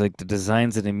there was like the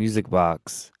designs in a music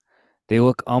box. They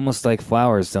look almost like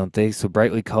flowers, don't they? So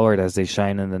brightly colored as they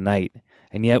shine in the night.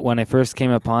 And yet, when I first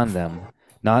came upon them,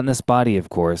 not in this body, of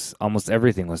course, almost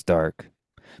everything was dark.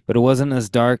 But it wasn't as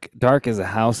dark as a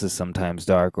house is sometimes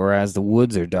dark, or as the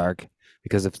woods are dark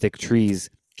because of thick trees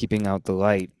keeping out the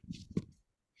light.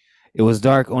 It was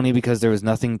dark only because there was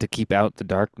nothing to keep out the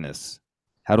darkness.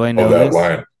 How do I Oh, know that this?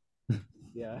 line.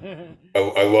 Yeah.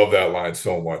 I love that line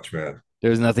so much, man.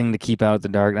 There's nothing to keep out the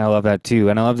dark. And I love that too.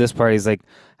 And I love this part. He's like,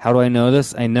 how do I know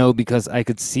this? I know because I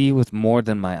could see with more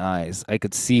than my eyes. I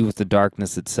could see with the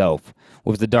darkness itself.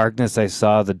 With the darkness, I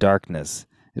saw the darkness.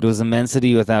 It was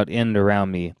immensity without end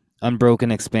around me,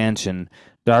 unbroken expansion,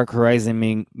 dark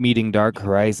horizon meeting dark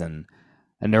horizon.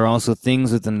 And there are also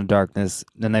things within the darkness,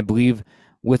 and I believe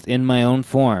within my own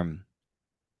form,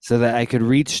 so that I could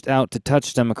reach out to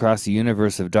touch them across the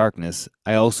universe of darkness.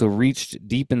 I also reached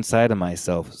deep inside of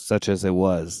myself, such as I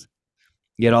was.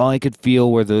 Yet all I could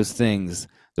feel were those things,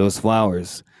 those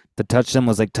flowers. To touch them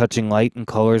was like touching light and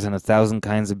colors and a thousand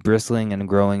kinds of bristling and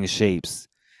growing shapes.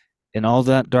 In all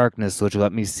that darkness which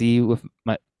let me see with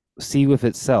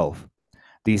itself,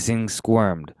 these things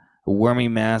squirmed, a wormy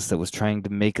mass that was trying to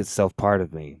make itself part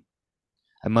of me.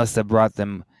 I must have brought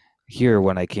them here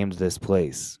when I came to this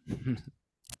place.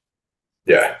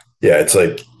 Yeah. Yeah. It's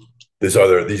like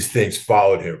these things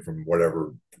followed him from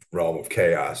whatever realm of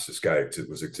chaos this guy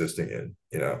was existing in.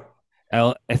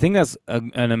 I think that's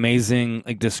an amazing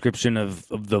like description of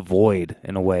the void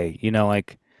in a way.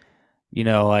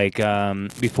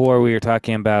 Before we were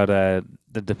talking about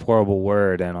the deplorable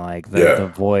word and like the Yeah.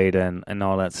 void and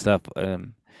all that stuff.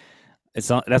 It's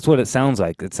not, that's what it sounds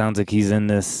like. It sounds like he's in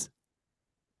this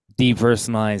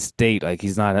depersonalized state. Like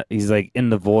he's like in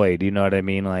the void. You know what I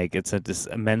mean? Like it's this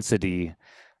immensity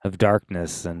of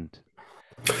darkness and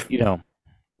you know.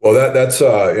 Well,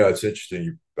 it's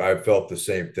interesting. I felt the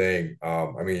same thing.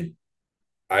 I mean,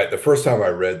 the first time I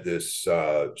read this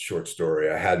short story,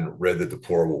 I hadn't read The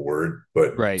Deplorable Word,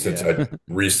 but Right. since Yeah. I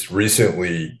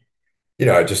recently,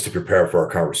 just to prepare for our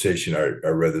conversation, I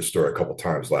read this story a couple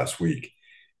times last week,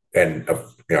 and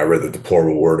I read The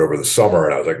Deplorable Word over the summer,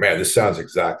 and I was like, man, this sounds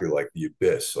exactly like The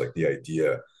Abyss, like the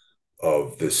idea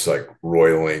of this like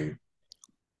roiling,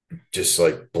 just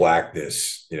like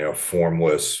blackness,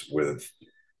 formless with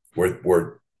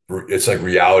where it's like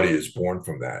reality is born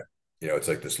from that. It's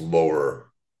like this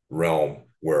lower realm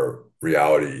where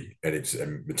reality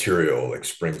and material like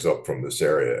springs up from this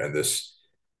area, and this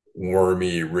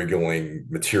wormy, wriggling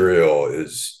material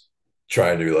is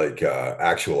trying to like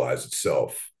actualize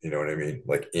itself. You know what I mean?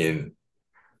 Like in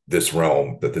this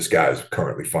realm that this guy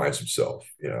currently finds himself.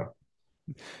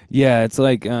 Yeah. It's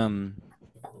like I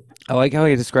like how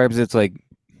he describes it's like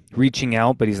reaching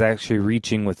out, but he's actually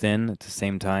reaching within at the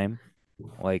same time.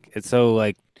 Like it's so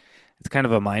like it's kind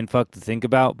of a mind fuck to think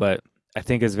about, but I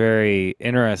think is very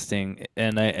interesting,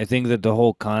 and I think that the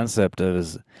whole concept of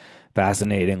is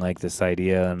fascinating, like this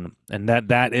idea, and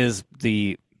that is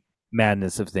the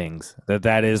madness of things.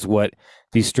 That is what,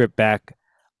 if you strip back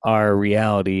our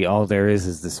reality, all there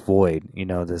is this void,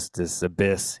 this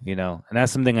abyss, and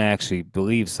that's something I actually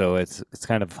believe. So it's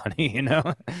kind of funny,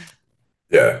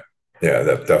 Yeah, yeah,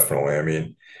 that definitely. I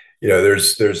mean,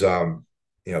 there's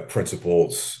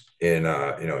principles in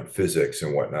in physics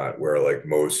and whatnot where like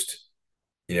most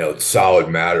solid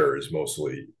matter is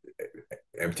mostly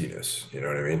emptiness. You know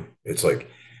what I mean? It's like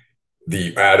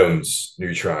the atoms,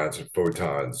 neutrons, and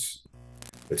photons.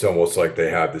 It's almost like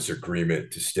they have this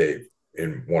agreement to stay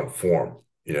in one form.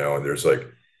 And there's like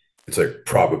it's like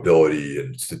probability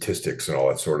and statistics and all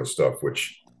that sort of stuff,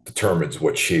 which determines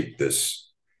what shape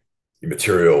this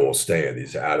material will stay in.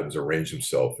 These atoms arrange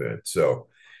themselves in. So,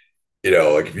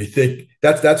 like if you think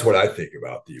that's what I think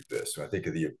about the abyss. When I think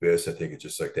of the abyss, I think it's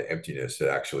just like the emptiness that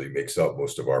actually makes up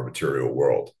most of our material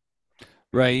world.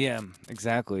 Right, yeah,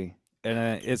 exactly.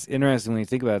 And it's interesting when you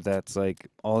think about that. It's like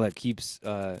all that keeps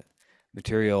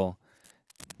material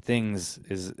things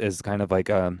is kind of like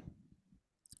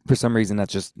for some reason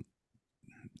that's just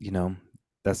you know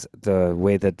that's the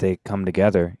way that they come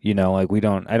together. Like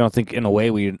I don't think in a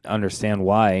way we understand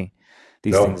why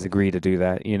these things No, agree to do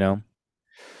that.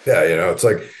 yeah, it's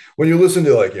like when you listen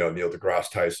to like Neil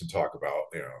deGrasse Tyson talk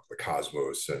about the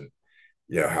cosmos and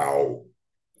how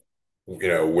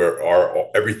where our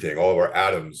everything, all of our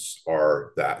atoms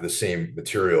are that the same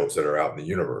materials that are out in the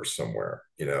universe somewhere,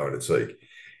 and it's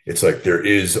like there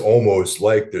is almost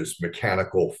like this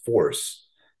mechanical force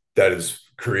that is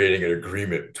creating an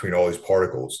agreement between all these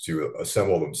particles to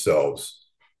assemble themselves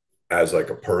as like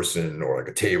a person or like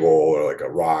a table or like a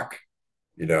rock,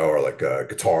 or like a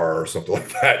guitar or something like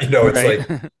that. It's Right.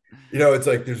 like, it's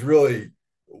like there's really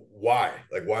why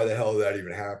the hell did that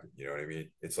even happen? You know what I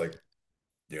mean? It's like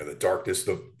the darkness,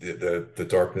 the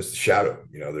darkness, the shadow.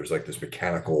 There's like this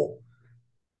mechanical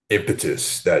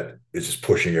impetus that is just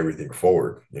pushing everything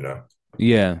forward.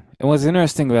 Yeah. And what's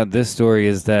interesting about this story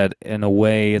is that in a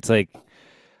way it's like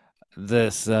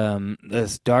this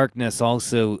darkness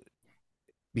also,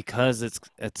 because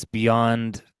it's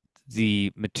beyond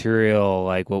the material,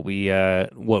 like what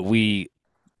we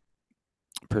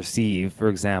perceive, for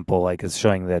example, like is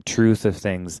showing the truth of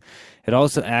things. It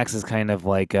also acts as kind of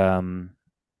like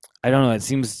I don't know, it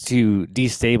seems to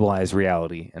destabilize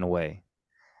reality in a way.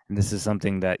 And this is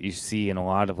something that you see in a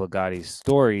lot of Ligotti's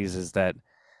stories, is that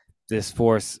this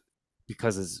force,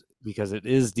 because it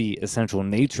is the essential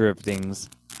nature of things,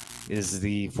 is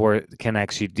the for can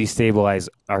actually destabilize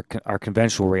our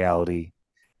conventional reality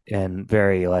in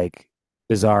very like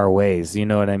bizarre ways. You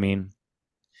know what I mean?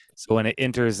 So when it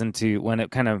enters into when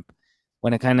it kind of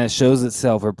shows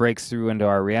itself or breaks through into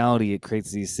our reality, it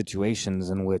creates these situations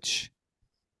in which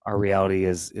our reality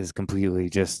is completely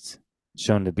just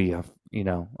shown to be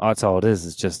that's all it is.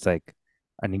 It's just like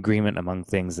an agreement among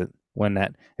things that when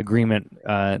that agreement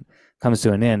comes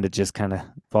to an end, it just kind of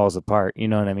falls apart. You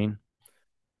know what I mean?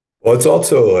 Well, it's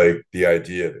also like the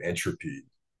idea of entropy.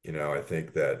 I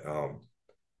think that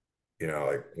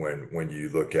like when you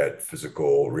look at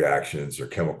physical reactions or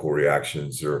chemical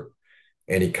reactions or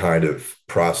any kind of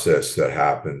process that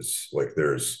happens, like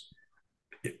there's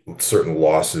certain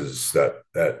losses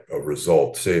that a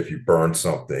result. Say if you burn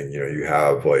something, you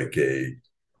have like a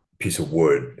piece of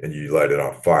wood and you light it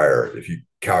on fire. If you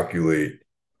calculate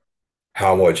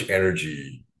how much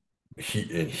energy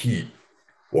heat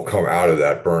will come out of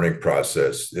that burning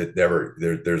process,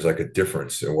 there's like a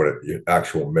difference in what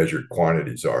actual measured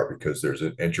quantities are because there's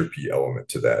an entropy element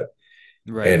to that.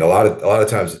 Right. And a lot of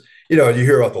times, you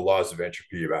hear about the laws of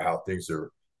entropy, about how things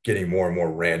are getting more and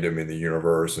more random in the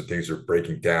universe and things are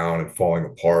breaking down and falling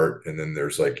apart. And then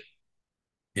there's like,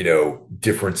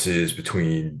 differences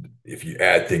between if you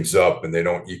add things up and they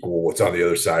don't equal what's on the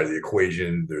other side of the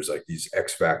equation. There's like these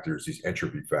X factors, these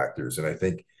entropy factors. And I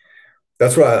think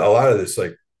that's why a lot of this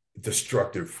like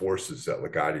destructive forces that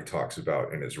Ligotti talks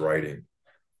about in his writing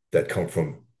that come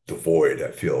from the void.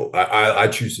 I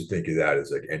choose to think of that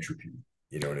as like entropy.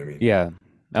 You know what I mean? Yeah,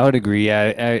 I would agree.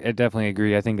 Yeah, I definitely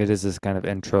agree. I think it is this kind of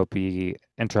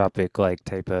entropic like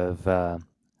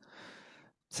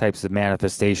types of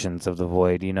manifestations of the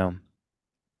void. Yeah.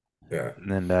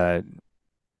 And it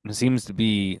seems to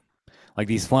be like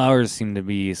these flowers seem to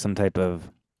be some type of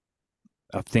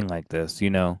thing like this.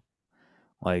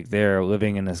 Like they're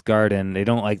living in this garden. They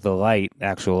don't like the light,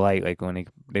 actual light. Like when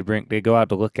they go out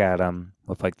to look at them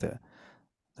with like the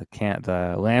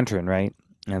lantern, right?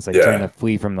 And it's like trying to Yeah.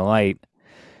 flee from the light.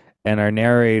 And our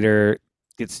narrator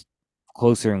gets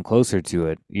closer and closer to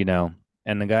it.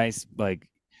 And the guy's like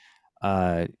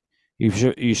uh,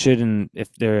 you shouldn't,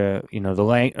 if the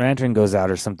lantern goes out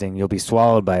or something, you'll be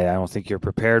swallowed by it. I don't think you're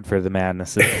prepared for the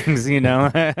madness of things, you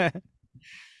know. And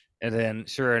then,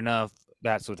 sure enough,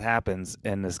 that's what happens.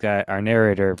 And this guy, our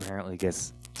narrator, apparently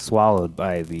gets swallowed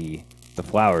by the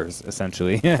flowers,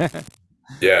 essentially.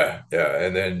 Yeah, yeah.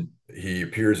 And then he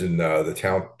appears in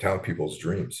the town people's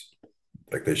dreams.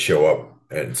 Like they show up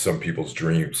and some people's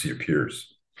dreams he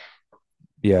appears.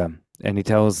 Yeah, and he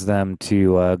tells them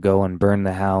to go and burn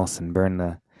the house and burn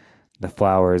the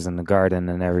flowers and the garden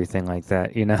and everything like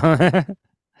that. You know,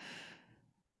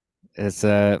 it's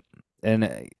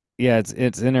and yeah,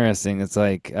 it's interesting. It's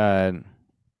like I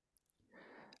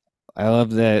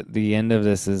love that the end of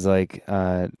this is like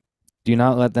do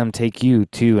not let them take you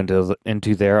too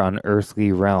into their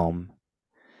unearthly realm.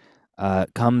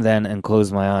 Come then and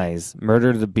close my eyes.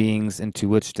 Murder the beings into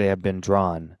which they have been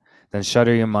drawn. Then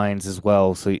shutter your minds as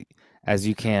well as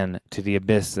you can to the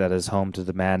abyss that is home to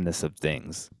the madness of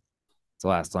things. It's the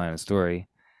last line of the story.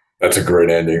 That's a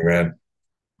great ending, man.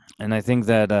 And I think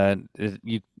that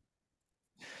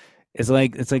it's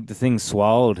like the thing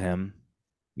swallowed him,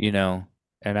 you know.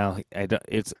 And now I don't,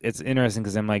 it's interesting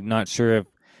because I'm like not sure if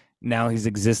now he's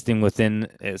existing within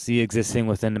is he existing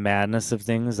within the madness of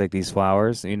things like these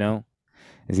flowers, you know?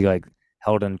 Is he like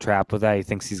held and trapped with that? He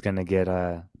thinks he's gonna get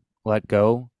let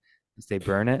go as they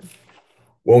burn it.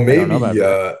 Well, I don't know about maybe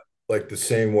that. like the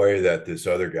same way that this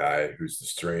other guy who's the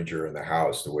stranger in the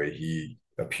house, the way he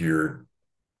appeared,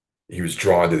 he was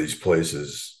drawn to these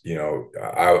places.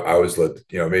 I was led,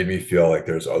 it made me feel like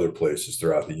there's other places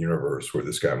throughout the universe where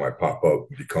this guy might pop up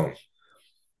and become,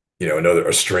 another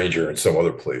a stranger in some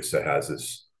other place that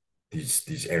has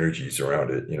these energies around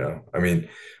it. I mean,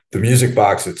 the music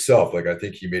box itself, like I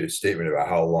think he made a statement about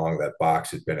how long that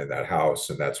box had been in that house,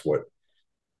 and that's what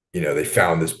they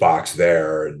found this box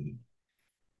there, and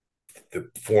the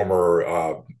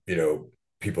former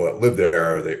people that lived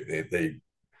there, they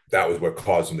that was what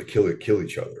caused them to kill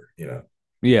each other.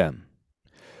 Yeah.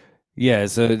 Yeah,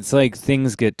 so it's like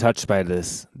things get touched by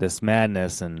this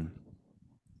madness and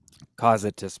cause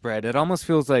it to spread. It almost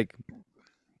feels like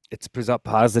it's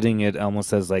positing it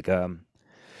almost as like a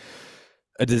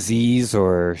disease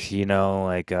or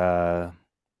like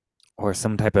or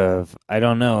some type of I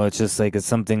don't know. It's just like it's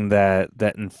something that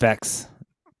infects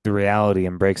the reality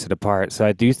and breaks it apart. So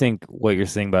I do think what you're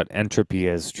saying about entropy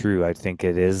is true. I think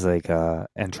it is like a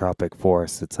entropic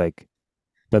force. It's like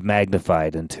but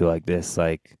magnified into like this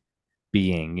like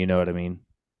being. You know what I mean?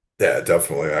 Yeah,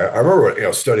 definitely. I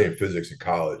remember studying physics in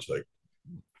college, like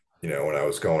when I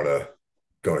was going to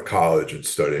college and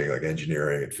studying like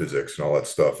engineering and physics and all that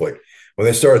stuff. Like when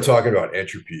they started talking about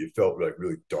entropy, it felt like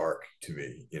really dark to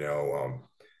me.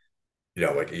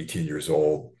 Like 18 years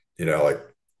old, like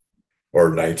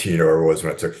or 19 or it was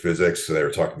when I took physics. So they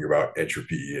were talking about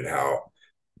entropy and how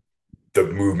the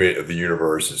movement of the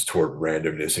universe is toward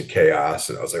randomness and chaos.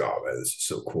 And I was like, oh man, this is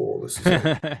so cool. This is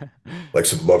like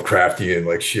some Lovecraftian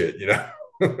like shit.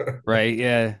 Right,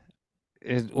 yeah.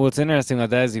 What's interesting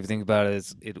about that is if you think about it,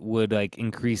 is it would like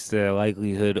increase the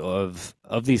likelihood of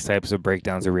these types of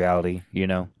breakdowns of reality,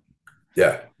 Yeah,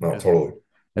 no, as we totally.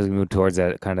 as we move towards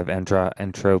that kind of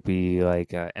entropy, like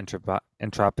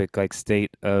entropic like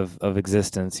state of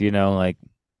existence, like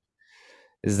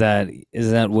is that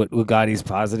what Ligotti's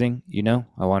positing?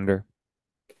 I wonder.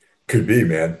 Could be,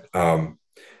 man.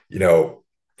 You know,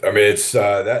 I mean, it's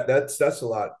that's a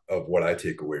lot of what I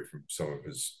take away from some of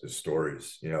his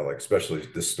stories. Like especially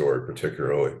this story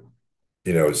particularly.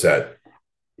 Is that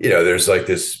there's like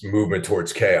this movement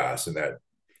towards chaos, and that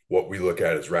what we look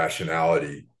at as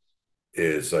rationality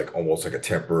is like almost like a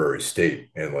temporary state,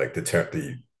 and like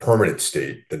the permanent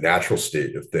state, the natural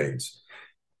state of things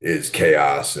is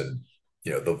chaos and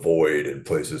the void and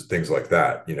places, things like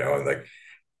that. And like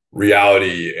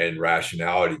reality and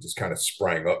rationality just kind of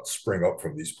spring up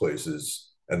from these places,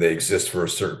 and they exist for a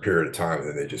certain period of time, and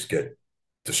then they just get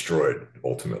destroyed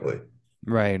ultimately.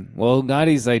 Right. Well,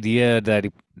 Gotti's idea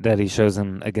that he shows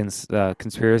him against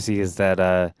conspiracy is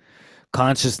that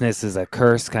consciousness is a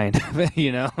curse, kind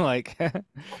of. Like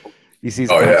he sees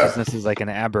Oh yeah. consciousness as like an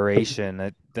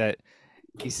aberration that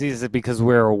he sees it because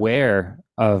we're aware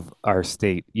of our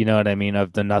state. You know what I mean?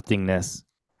 Of the nothingness,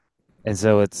 and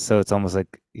so it's almost like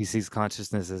he sees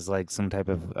consciousness as like some type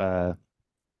of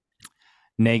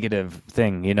negative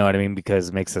thing. You know what I mean? Because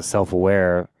it makes us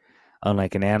self-aware,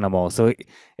 unlike an animal. So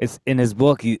it's in his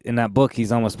book. In that book,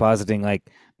 he's almost positing like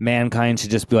mankind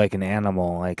should just be like an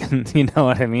animal. Like you know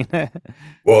what I mean?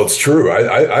 Well, it's true.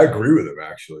 I agree with him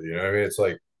actually. I mean, it's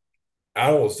like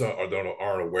animals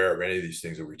aren't aware of any of these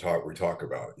things that we talk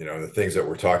about. The things that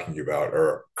we're talking about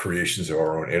are creations of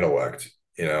our own intellect.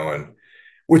 and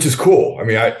which is cool. I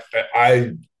mean,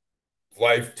 I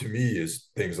life to me is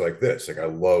things like this. Like I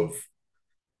love,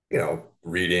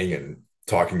 reading and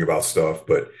talking about stuff,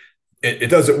 but it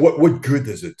doesn't. What good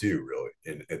does it do really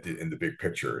in the big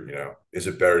picture? Is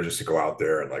it better just to go out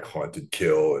there and like hunt and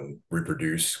kill and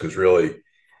reproduce? Because really,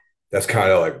 that's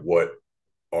kind of like what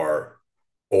our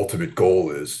ultimate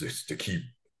goal is to keep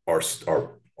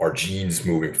our genes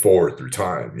moving forward through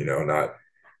time. Not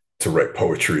to write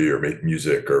poetry or make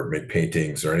music or make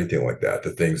paintings or anything like that.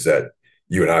 The things that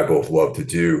you and I both love to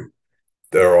do,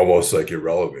 they're almost like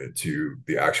irrelevant to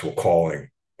the actual calling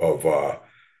of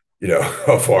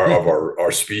of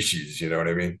our species. You know what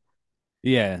I mean?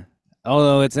 Yeah.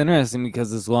 Although it's interesting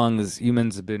because as long as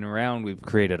humans have been around, we've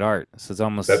created art. So it's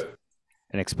almost That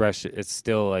an expression. It's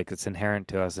still like it's inherent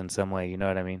to us in some way. You know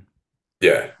what I mean?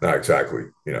 Yeah, not exactly.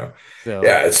 So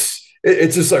Yeah,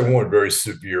 it's just like one very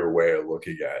severe way of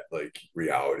looking at like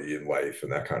reality and life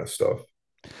and that kind of stuff.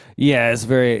 yeah, it's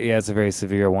a very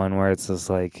severe one where it's just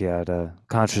like yeah, the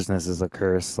consciousness is a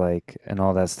curse, like and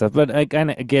all that stuff. But I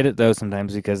kind of get it though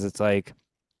sometimes because it's like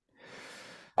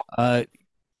uh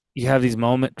you have these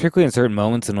moments, particularly in certain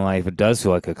moments in life, it does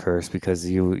feel like a curse because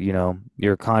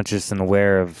you're conscious and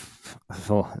aware of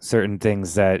certain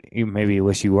things that you maybe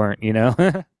wish you weren't, you know?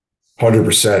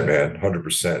 100%, man.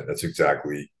 100%. That's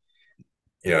exactly.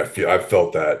 I've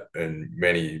felt that in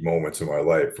many moments in my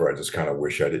life where I just kind of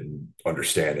wish I didn't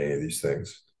understand any of these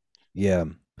things. Yeah.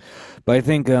 But I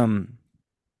think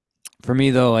for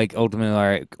me though, like ultimately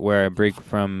like where I break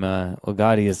from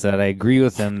Ligotti is that I agree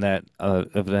with him that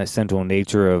of the essential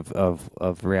nature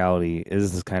of reality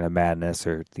is this kind of madness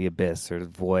or the abyss or the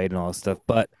void and all this stuff.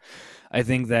 But I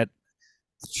think that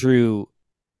it's true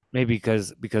maybe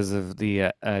because of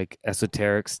the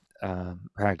esoteric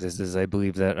practices. I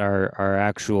believe that our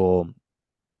actual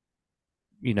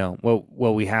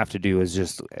what we have to do is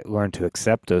just learn to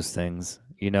accept those things.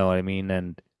 You know what I mean?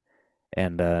 And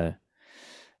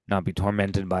not be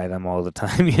tormented by them all the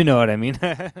time. You know what I mean?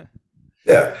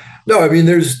 Yeah. No, I mean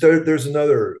there's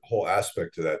another whole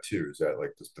aspect to that too, is that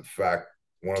like just the fact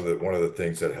one of the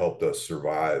things that helped us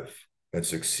survive and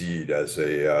succeed as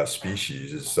a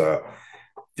species is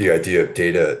the idea of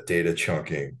data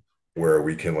chunking, where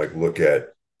we can like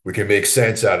we can make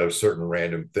sense out of certain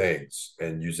random things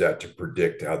and use that to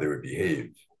predict how they would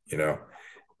behave, you know.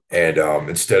 And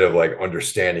instead of like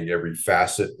understanding every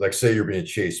facet, like say you're being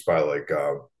chased by like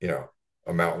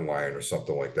a mountain lion or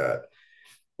something like that,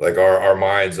 like our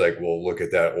minds like will look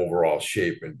at that overall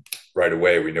shape and right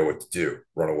away we know what to do,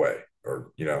 run away,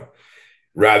 or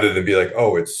rather than be like,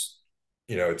 oh, it's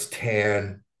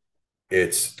tan,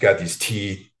 it's got these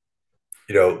teeth,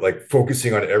 like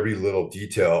focusing on every little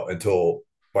detail until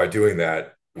by doing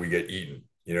that we get eaten.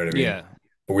 You know what I mean? Yeah.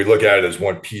 But we look at it as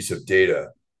one piece of data,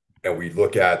 and we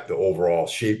look at the overall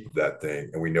shape of that thing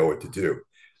and we know what to do.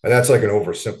 And that's like an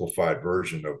oversimplified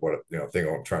version of what thing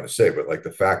I'm trying to say. But like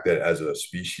the fact that as a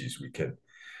species we can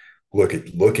look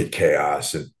at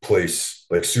chaos and place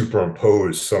like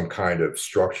superimpose some kind of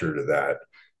structure to that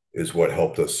is what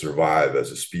helped us survive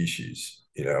as a species,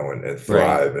 and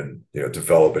Right. thrive and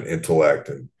develop an intellect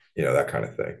and that kind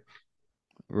of thing.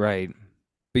 Right.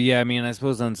 But yeah, I mean, I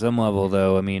suppose on some level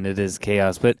though, I mean, it is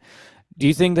chaos. But do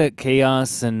you think that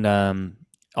chaos and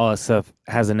all that stuff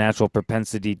has a natural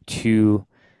propensity to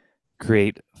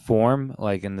create form,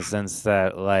 like in the sense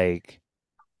that like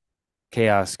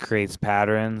chaos creates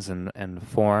patterns and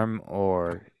form,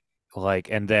 or like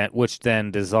and then which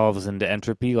then dissolves into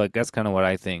entropy? Like that's kind of what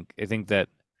I think. I think that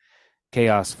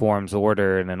chaos forms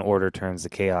order and then order turns to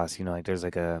chaos. Like there's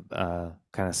like a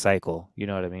kind of cycle. You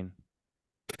know what I mean?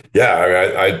 Yeah,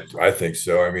 I mean, I think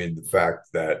so. I mean, the fact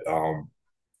that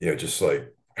just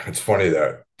like it's funny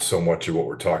that so much of what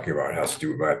we're talking about has to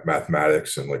do with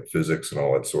mathematics and like physics and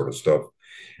all that sort of stuff.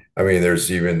 I mean,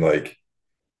 there's even like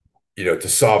to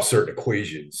solve certain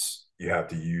equations, you have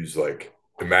to use like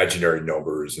imaginary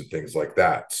numbers and things like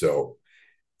that. So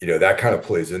that kind of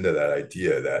plays into that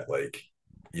idea that like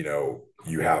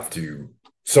you have to,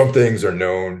 some things are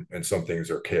known and some things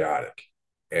are chaotic,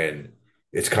 and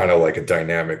it's kind of like a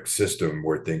dynamic system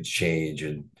where things change,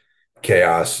 and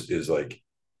chaos is like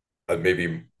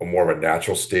maybe a more of a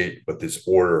natural state, but this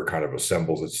order kind of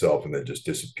assembles itself and then just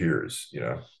disappears.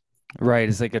 Right.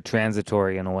 It's like a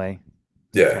transitory in a way.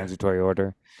 It's a Yeah. transitory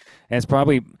order. And it's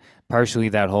probably partially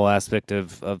that whole aspect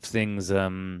of things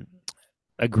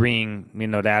agreeing,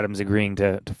 the atoms agreeing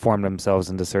to form themselves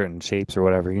into certain shapes or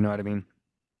whatever. You know what I mean?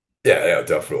 Yeah,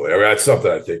 definitely. I mean, that's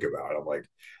something I think about. I'm like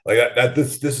that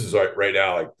this is like right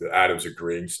now, like the atoms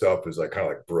agreeing stuff is like kind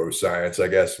of like bro science, I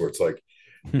guess, where it's like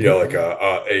like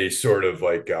a sort of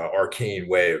like arcane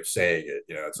way of saying it.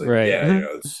 It's like, Right. yeah,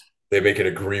 they make an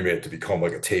agreement to become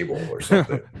like a table or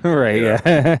something. Right, You know,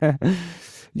 yeah.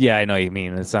 Yeah, I know what you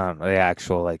mean. It's not the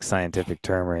actual like scientific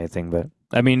term or anything, but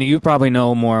I mean, you probably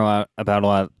know more about a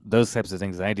lot of those types of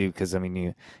things than I do because I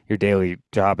mean, your daily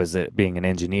job is it being an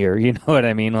engineer. You know what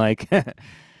I mean? Like,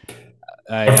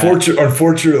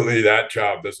 unfortunately, that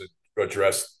job doesn't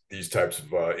address these types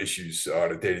of issues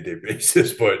on a day-to-day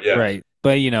basis. But yeah, right.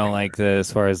 But like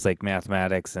as far as like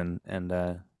mathematics and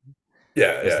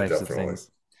yeah, those yeah, types of definitely,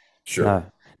 things. sure. Uh,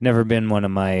 Never been one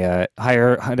of my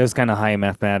higher. Those kind of high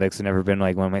mathematics, and never been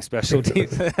like one of my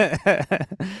specialties.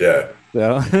 Yeah.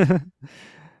 So,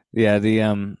 yeah,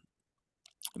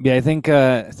 yeah, I think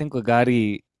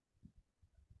Ligotti.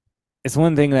 It's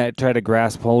one thing that I try to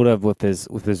grasp hold of with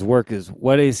his work is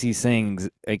what is he saying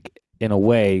like in a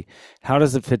way, how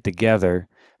does it fit together?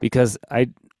 Because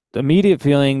the immediate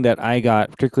feeling that I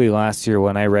got, particularly last year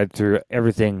when I read through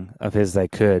everything of his I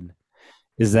could,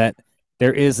 is that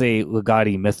there is a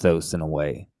Ligotti mythos in a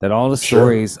way that all the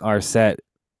Sure. stories are set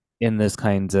in this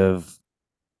kind of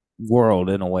world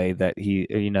in a way that he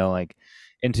like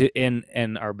into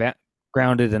in are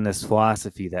grounded in this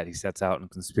philosophy that he sets out in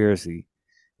conspiracy,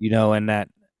 and that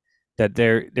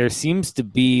there seems to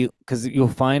be because you'll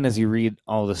find as you read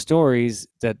all the stories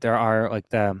that there are like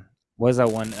the what is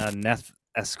that one Neth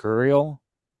Escurial,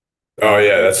 Oh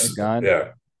yeah, the that's god,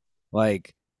 yeah,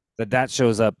 like that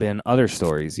shows up in other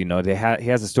stories. He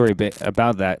has a story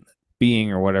about that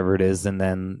being or whatever it is, and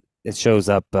then it shows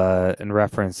up in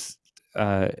reference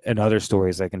in other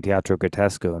stories like in Teatro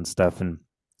Grotesco and stuff. And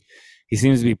he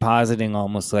seems to be positing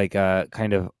almost like a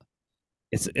kind of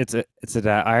it's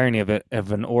that irony of it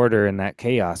of an order in that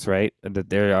chaos, right? That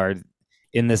there are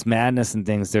in this madness and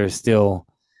things, there's still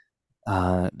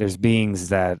there's beings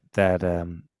that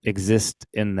exist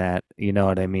in that, you know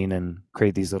what I mean, and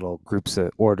create these little groups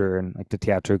of order. And like the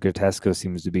Teatro Grotesco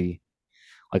seems to be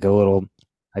like a little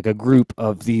like a group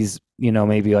of these,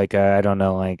 maybe like I don't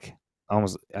know, like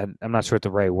almost I'm not sure what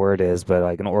the right word is, but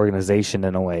like an organization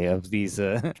in a way of these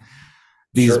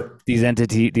these sure.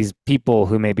 these people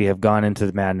who maybe have gone into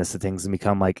the madness of things and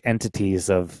become like entities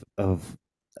of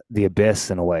the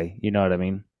abyss in a way. You know what I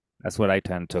mean? That's what I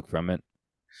kind of took from it.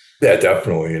 Yeah,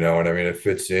 definitely. And I mean, it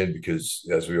fits in because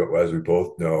as we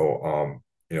both know,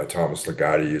 Thomas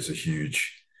Ligotti is a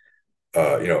huge,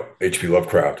 H.P.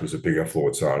 Lovecraft was a big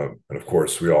influence on him, and of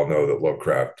course, we all know that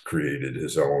Lovecraft created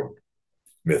his own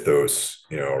mythos,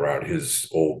 around his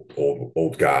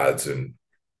old gods and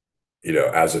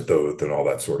Azathoth and all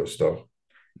that sort of stuff.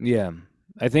 Yeah.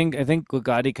 I think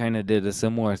Ligotti kind of did a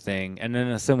similar thing, and in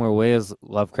a similar way as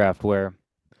Lovecraft, where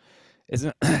it's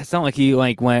not like he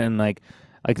like went and like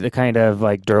the kind of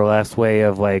like Durlesque way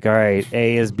of like, all right,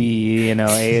 A is B,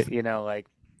 like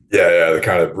Yeah, yeah, the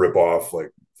kind of rip off,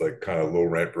 like kind of low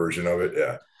rent version of it.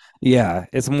 Yeah, yeah,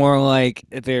 it's more like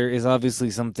there is obviously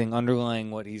something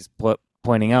underlying what he's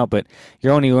pointing out, but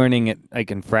you're only learning it like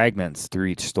in fragments through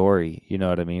each story. You know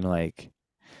what I mean? Like,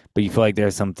 but you feel like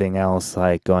there's something else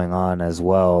like going on as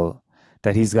well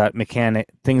that he's got mechanic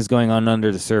things going on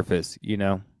under the surface.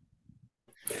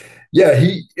 yeah.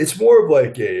 It's more of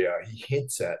like he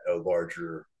hints at a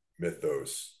larger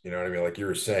mythos. You know what I mean? Like you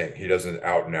were saying, he doesn't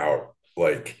out and out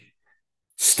like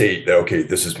state that, okay,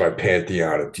 this is my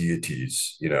pantheon of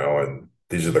deities, and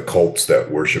these are the cults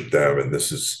that worship them, and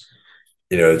this is,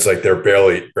 it's like they're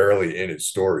barely in his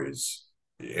stories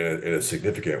in a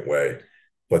significant way,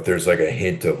 but there's like a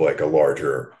hint of like a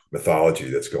larger mythology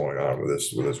that's going on with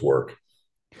his work.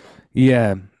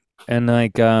 Yeah, and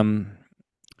like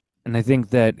and I think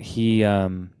that he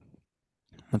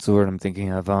what's the word I'm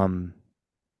thinking of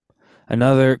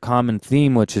another common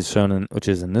theme which is shown in which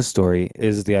is in this story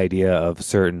is the idea of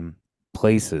certain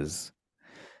places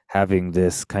having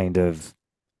this kind of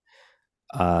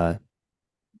uh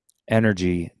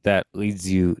energy that leads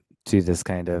you to this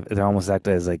kind of they almost act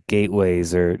as like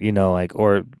gateways or like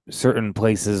or certain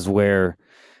places where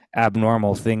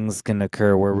abnormal things can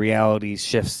occur where reality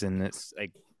shifts and it's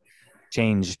like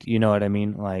changed, you know what I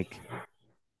mean, like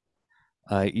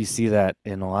you see that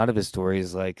in a lot of his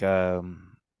stories like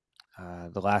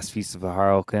the last feast of a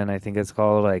Harlequin, I think it's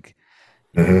called, like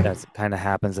Mm-hmm. that's kind of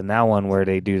happens in that one where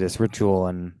they do this ritual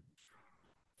and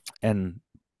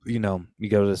you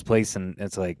go to this place and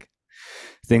it's like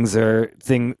things are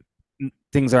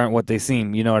things aren't what they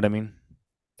seem, you know what I mean.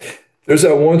 There's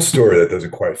that one story that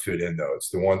doesn't quite fit in though.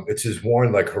 It's his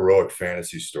one like heroic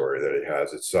fantasy story that he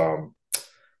has. It's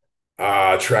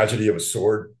Tragedy of a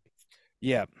Sword.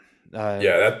 Yeah. uh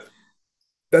Yeah,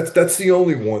 that's the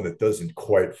only one that doesn't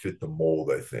quite fit the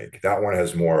mold, I think. That one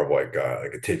has more of like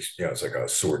it takes, it's like a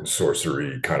sword and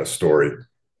sorcery kind of story,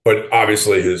 but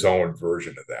obviously his own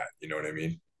version of that. You know what I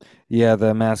mean? Yeah,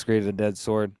 the Masquerade of the Dead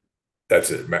Sword. That's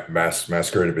it.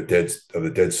 Masquerade of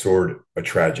the Dead Sword, a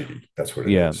tragedy. That's what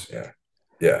it Yeah. is. Yeah,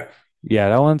 yeah, Yeah,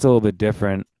 that one's a little bit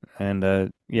different.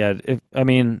 And yeah, I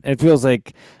mean, it feels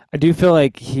like I do feel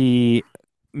like he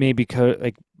maybe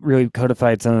like really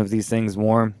codified some of these things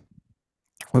more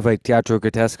with like Teatro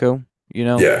Grotesco, you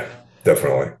know? yeah,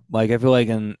 definitely. Like I feel like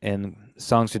in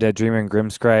Songs for Dead Dreamer and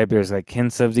Grimscribe, there's like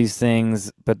hints of these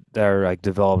things, but they're like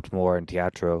developed more in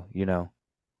Teatro, you know?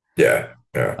 Yeah,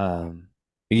 yeah. Um,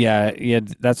 yeah, yeah,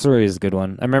 that story is a good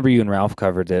one. I remember you and Ralph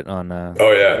covered it on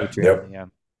Oh yeah, Patreon. yep. Yeah.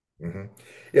 Hmm.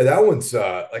 Yeah, that one's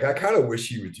like I kind of wish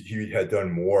he had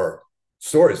done more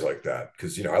stories like that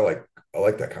because I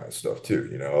like that kind of stuff too.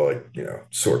 Like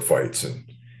sword fights and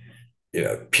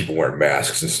people wearing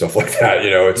masks and stuff like that.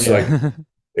 It's like Yeah.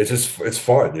 it's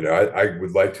fun. I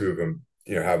would like to have him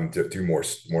have him do more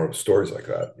stories like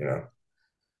that.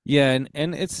 Yeah,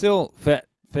 and it still fit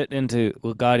into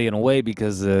Ligotti in a way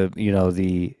because you know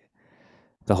the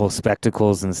whole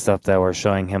spectacles and stuff that were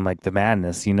showing him like the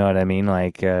madness, you know what I mean?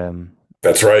 Like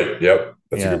That's right. Yep,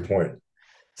 that's a yeah. good point.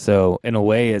 So in a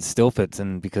way it still fits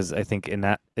in because I think in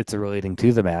that it's relating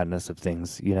to the madness of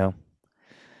things, you know?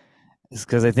 It's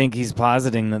because I think he's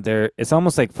positing that there it's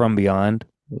almost like From Beyond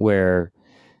where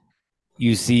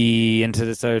you see into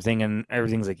this other thing and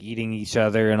everything's like eating each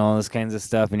other and all this kinds of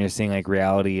stuff and you're seeing like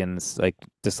reality and it's like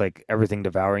just like everything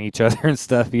devouring each other and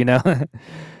stuff, you know.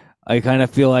 I kind of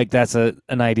feel like that's an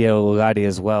idea of Ligotti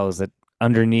as well, is that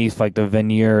underneath like the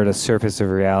veneer, the surface of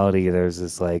reality, there's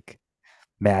this like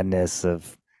madness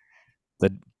of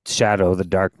the shadow, the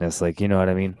darkness, like you know what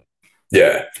I mean.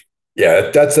 Yeah,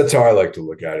 yeah. That's how I like to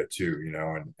look at it too.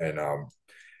 And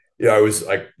yeah, it was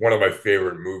like one of my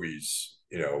favorite movies.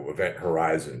 Event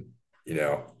Horizon. You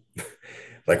know,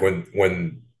 like when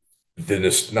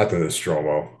not the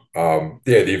Nostromo.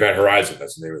 Yeah, the Event Horizon.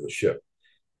 That's the name of the ship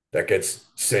that gets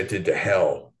sent into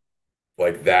hell.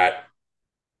 Like that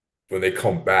when they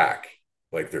come back,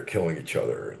 like they're killing each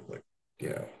other, like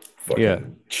Yeah.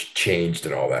 fucking changed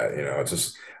and all that. It's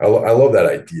just I love that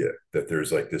idea that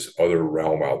there's like this other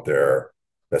realm out there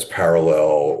that's parallel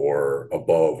or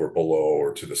above or below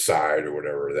or to the side or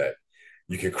whatever that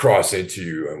you can cross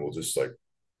into and will just like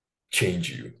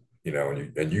change you.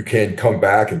 And you can come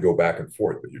back and go back and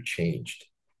forth, but you're changed.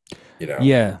 You know.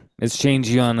 Yeah. It's changed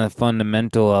you on a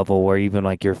fundamental level where even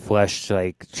like your flesh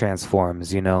like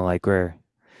transforms, you know, like where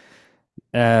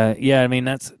yeah, I mean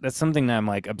that's something that I'm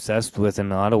like obsessed with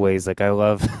in a lot of ways. Like I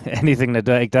love anything that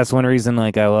like that's one reason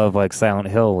like I love like Silent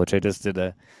Hill, which I just did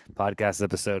a podcast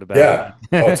episode about. Yeah.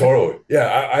 Oh, Like totally. Yeah.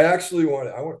 I actually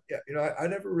yeah, I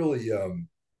never really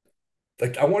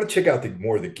like I want to check out the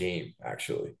more of the game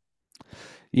actually.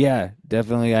 yeah,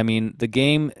 definitely. I mean,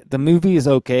 the movie is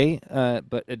okay,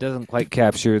 but it doesn't quite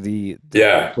capture the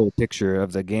Yeah. full picture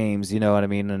of the games. You know what I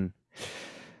mean? And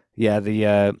yeah,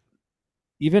 the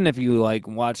even if you like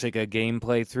watch like a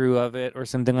gameplay through of it or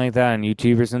something like that on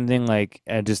YouTube or something, like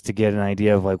just to get an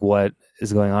idea of like what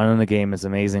is going on in the game is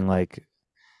amazing. Like,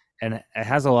 and it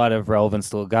has a lot of relevance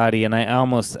to Ligotti.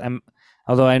 And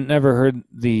although I never heard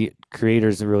the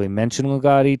creators really mention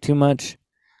Ligotti too much,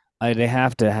 they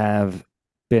have to have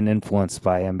been influenced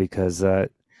by him because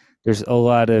there's a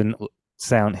lot of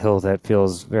Silent Hill that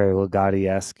feels very Ligotti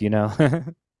esque, you know?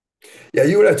 Yeah,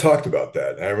 you and I talked about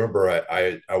that. And I remember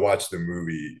I watched the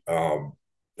movie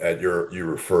at you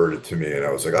referred it to me and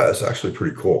I was like, oh, that's actually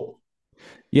pretty cool.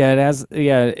 Yeah, it has.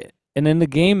 Yeah, and in the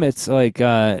game, it's like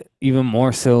even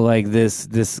more so like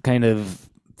this kind of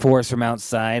force from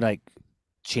outside, like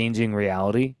changing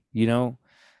reality. You know,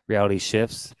 reality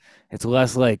shifts. It's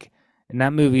less like in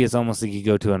that movie. It's almost like you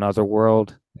go to another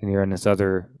world and you're in this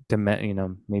other dimension. You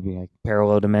know, maybe like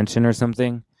parallel dimension or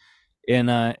something. In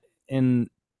in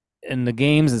in the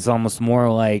games, it's almost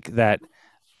more like that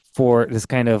for this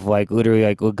kind of like literally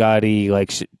like Ligotti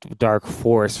like dark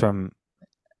force from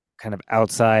kind of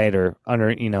outside or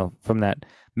under, you know, from that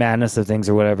madness of things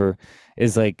or whatever,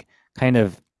 is like kind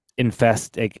of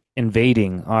like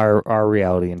invading our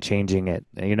reality and changing it.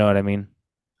 You know what I mean?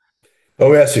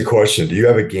 Let me ask you a question. Do you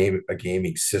have a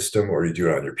gaming system or do you do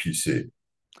it on your PC?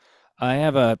 I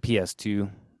have a PS2,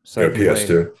 so You I know, can play.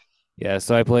 PS2? Yeah,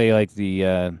 so I play like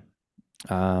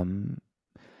um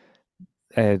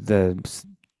the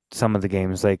some of the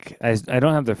games. Like I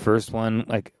don't have the first one.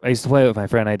 Like I used to play it with my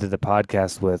friend I did the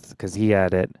podcast with because he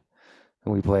had it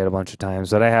and we played a bunch of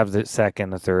times. But I have the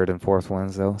second, the third, and fourth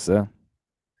ones though. So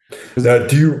 'Cause- Now,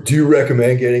 do you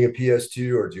recommend getting a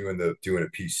PS2 or doing a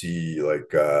PC like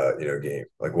game?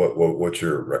 Like what's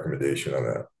your recommendation on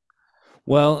that?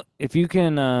 well, if you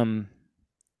can,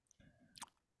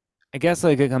 I guess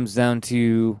like it comes down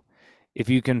to if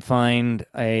you can find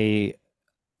a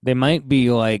they might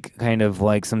be like kind of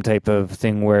like some type of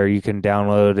thing where you can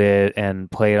download it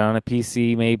and play it on a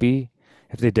PC maybe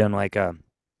if they've done like a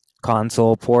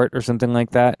console port or something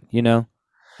like that, you know.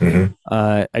 Hmm.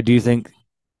 I do think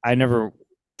I never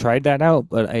tried that out,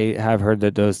 but I have heard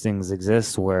that those things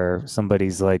exist where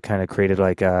somebody's like kind of created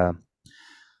like a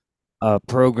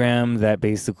program that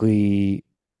basically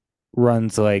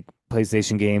runs like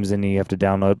PlayStation games and you have to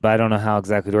download, but I don't know how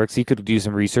exactly it works. You could do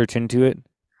some research into it.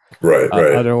 Right,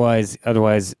 right. Otherwise,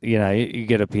 you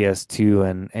get a PS2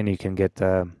 and you can get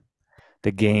the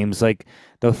games. Like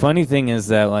the funny thing is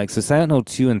that like so Silent Hill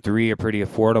 2 and 3 are pretty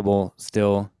affordable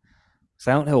still.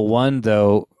 Silent Hill 1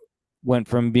 though went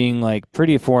from being like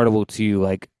pretty affordable to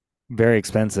like very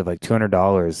expensive, like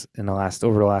 $200 in the last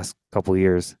couple of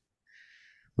years,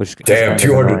 which is Damn, kind of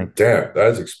annoying. 200. Damn, that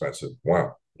is expensive.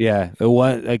 Wow. Yeah, it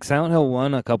was like Silent Hill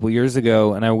 1 a couple years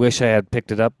ago, and I wish I had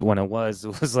picked it up when it was.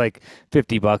 It was like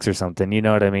 $50 or something, you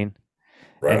know what I mean?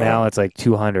 Right And now on. it's like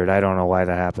 200. I don't know why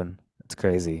that happened. It's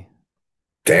crazy.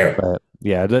 Damn. But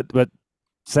yeah, but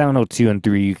Silent Hill 2 and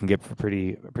 3 you can get for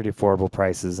pretty affordable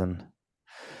prices, and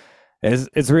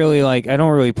it's really like I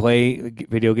don't really play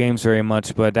video games very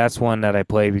much, but that's one that I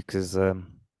play because they're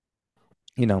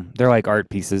like art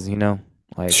pieces, like in a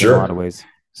lot of Sure. ways.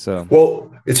 So,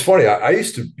 Well, it's funny.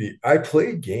 I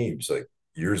played games like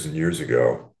years and years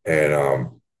ago, and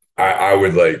I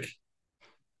would like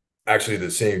actually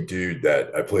the same dude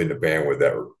that I played in the band with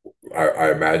that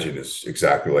I imagine is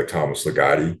exactly like Thomas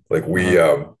Ligotti. Like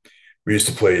uh-huh. we used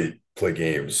to play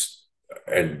games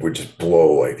and would just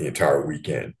blow like the entire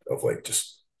weekend of like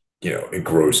just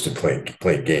engrossed in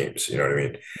playing games. You know what I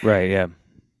mean? Right, yeah.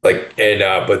 Like and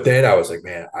but then I was like,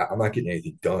 man, I'm not getting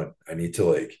anything done. I need to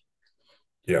like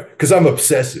because I'm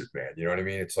obsessive, man. You know what I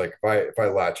mean? It's like if I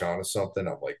latch on to something,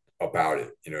 I'm like about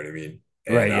it. You know what I mean?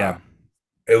 And Right, yeah.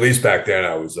 at least back then,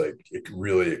 I was like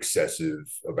really excessive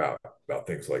about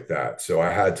things like that. So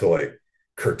I had to like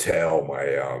curtail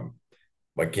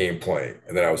my game playing,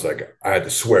 and then I was like, I had to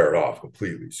swear it off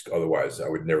completely, otherwise I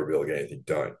would never be able to get anything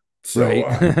done. So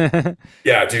Right.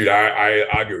 yeah, dude,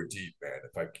 I go deep, man.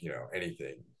 If I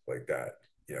anything like that,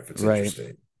 if it's Right.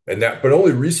 interesting, but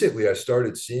only recently I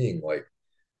started seeing like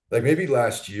maybe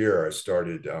last year I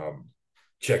started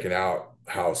checking out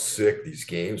how sick these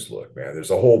games look, man.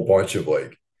 There's a whole bunch of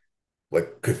like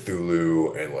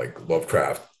Cthulhu and like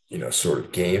Lovecraft, sort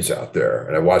of games out there.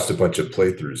 And I watched a bunch of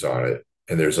playthroughs on it.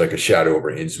 And there's like a Shadow over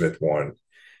Innsmouth one.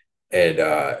 And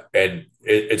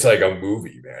it's like a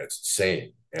movie, man. It's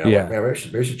insane. And I'm like, Yeah. man,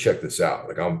 maybe I should check this out.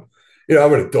 Like I'm an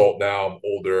adult now, I'm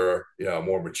older, I'm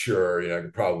more mature, I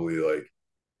can probably like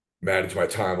manage my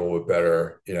time a little bit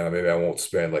better. Maybe I won't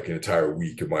spend like an entire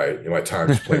week of my time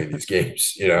just playing these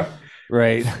games.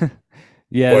 Right.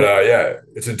 Yeah. But yeah,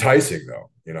 it's enticing though.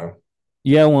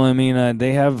 Yeah, well, I mean,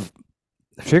 they have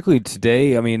particularly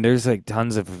today, I mean, there's like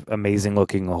tons of amazing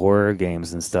looking horror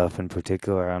games and stuff in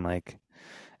particular on like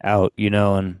out,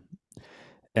 and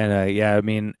yeah, I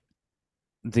mean,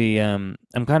 the I'm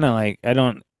kind of like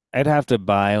I'd have to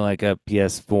buy like a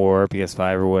PS4,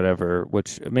 PS5 or whatever,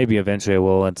 which maybe eventually I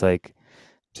will. It's like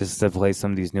just to play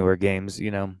some of these newer games,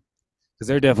 because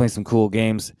there are definitely some cool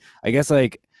games. I guess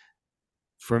like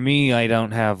for me, I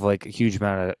don't have like a huge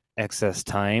amount of excess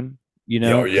time,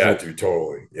 Oh because yeah, dude,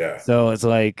 totally. Yeah. so it's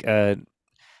like I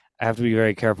have to be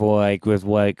very careful, like with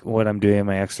like what I'm doing,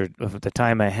 my extra with the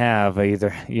time I have. I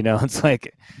either, it's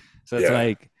like, so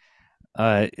Yeah.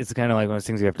 it's kind of like one of those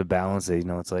things you have to balance it.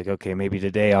 It's like okay, maybe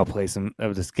today I'll play some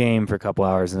of this game for a couple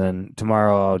hours, and then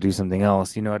tomorrow I'll do something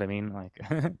else. You know what I mean? Like,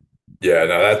 Yeah,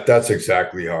 no, that's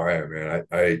exactly how I am, man.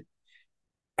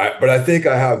 But I think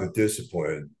I have the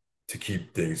discipline to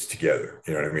keep things together.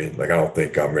 You know what I mean? Like, I don't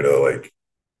think I'm gonna like.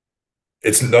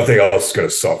 It's nothing else is gonna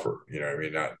suffer. You know what I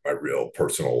mean? Not my real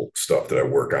personal stuff that I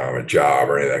work on, a job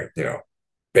or anything.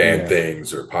 Band yeah,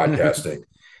 things or podcasting.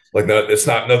 Like, it's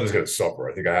not nothing's gonna suffer.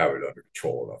 I think I have it under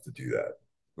control enough to do that.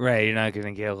 right. You're not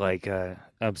gonna get like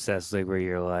obsessed, like where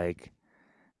you're like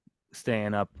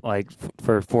staying up like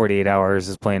for 48 hours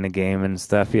just playing the game and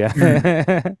stuff. Dude,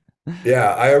 Yeah.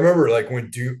 yeah, I remember like when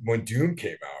Doom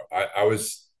came out, I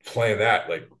was playing that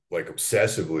like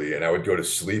obsessively, and I would go to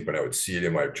sleep and I would see it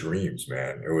in my dreams,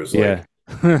 man. It was Yeah.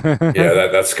 like, yeah,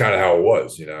 that's kind of how it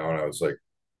was. And I was like,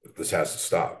 this has to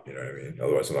stop, you know what I mean?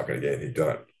 Otherwise, I'm not going to get anything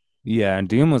done. Yeah, and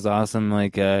Doom was awesome.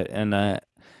 Like, and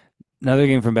another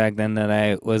game from back then that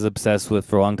I was obsessed with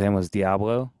for a long time was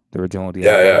Diablo. the original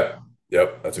Yeah, Diablo. yeah.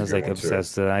 Yep, that's I a was good like one too.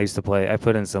 obsessed. I used to play. I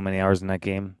put in so many hours in that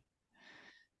game.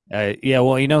 Yeah,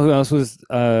 well, you know who else was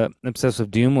obsessed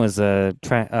with Doom was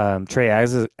Trey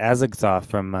Azagthoth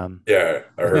from Yeah,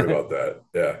 I heard about that.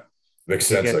 Yeah. Makes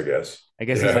I sense, guess I guess. I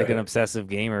guess he's like an Yeah. obsessive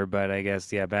gamer, but I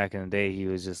guess yeah, back in the day he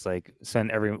was just like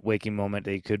spent every waking moment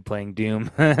that he could playing Doom.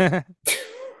 To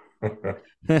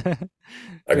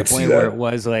I the could see point where it that.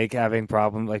 was like having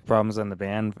problems on the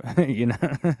band, you know.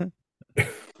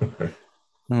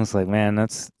 I was like, man,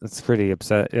 that's pretty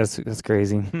upset. That's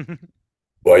crazy.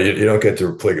 Well, you don't get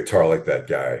to play guitar like that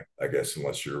guy, I guess,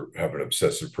 unless you have an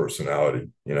obsessive personality,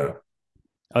 you know?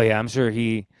 Oh yeah, I'm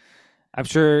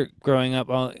sure growing up,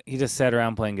 well, he just sat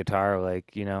around playing guitar.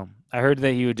 Like, you know, I heard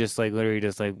that he would just like literally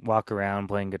just like walk around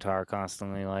playing guitar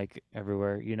constantly, like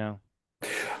everywhere, you know?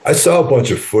 I saw a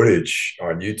bunch of footage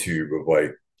on YouTube of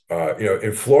like,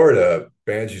 in Florida,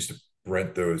 bands used to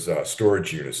rent those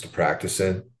storage units to practice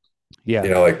in. Yeah.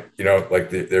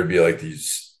 There'd be like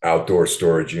these outdoor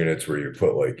storage units where you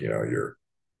put like,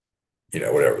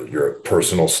 whatever, your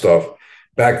personal stuff.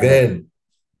 Back Right. then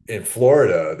in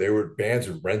Florida, bands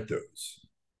would rent those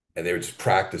and they would just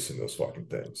practice in those fucking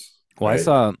things, Well, I right?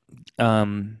 saw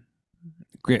um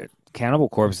Cannibal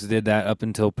Corpse did that up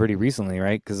until pretty recently,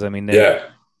 right? Because I mean, they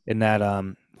Yeah, in that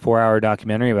 4 hour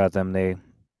documentary about them,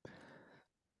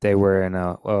 they were in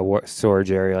a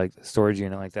storage area, like storage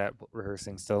unit like that,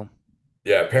 rehearsing still.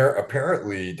 yeah.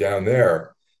 Apparently down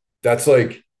there, that's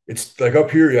like it's like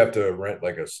up here. You have to rent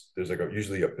there's like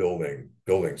usually a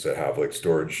buildings that have like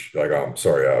storage, like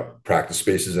sorry, practice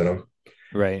spaces in them.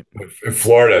 Right. In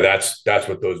Florida, that's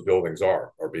what those buildings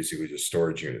are basically just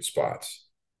storage unit spots.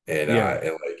 Yeah.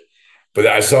 And like, but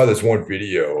I saw this one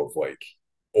video of like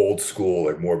old school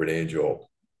like Morbid Angel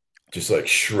just like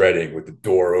shredding with the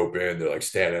door open. They're like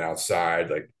standing outside,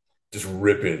 like just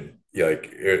ripping. Yeah, like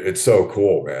it's so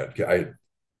cool, man.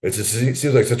 It just seems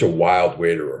like such a wild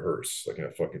way to rehearse, like in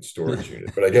a fucking storage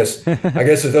unit. But I guess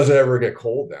it doesn't ever get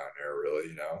cold down there,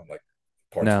 really. Like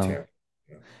parts of No. Tampa.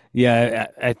 You know? Yeah,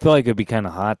 I feel like it'd be kind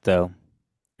of hot though.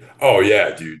 Oh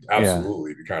yeah, dude, Yeah,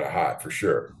 absolutely. Be kind of hot for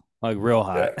sure. like real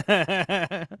hot.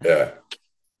 Yeah, yeah.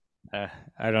 Uh,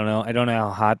 I don't know. I don't know how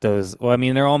hot those. Well, I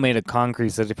mean, they're all made of concrete,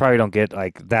 so they probably don't get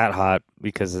like that hot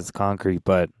because it's concrete.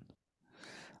 But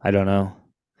I don't know.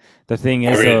 The thing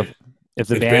I is, though, mean, if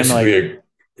the it's band like,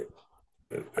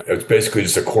 it's basically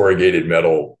just a corrugated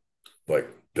metal like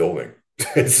building.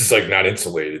 It's just like not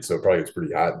insulated, so it probably gets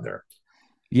pretty hot in there.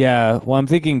 yeah. Well, I'm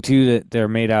thinking too that they're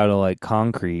made out of like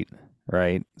concrete,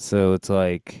 right? So it's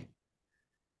like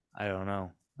I don't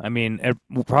know. I mean,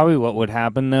 probably what would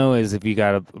happen though is if you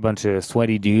got a bunch of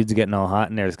sweaty dudes getting all hot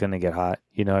in there, it's gonna get hot.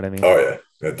 You know what I mean? Oh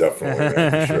yeah, definitely, man,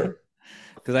 for sure.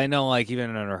 Because I know, like, even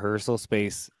in a rehearsal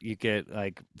space, you get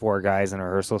like four guys in a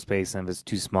rehearsal space, and if it's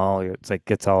too small, it's like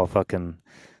gets all fucking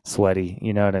sweaty.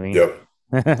 You know what I mean? Yep,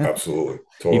 absolutely,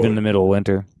 Even in totally. the middle of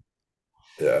winter.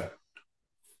 Yeah.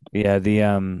 Yeah,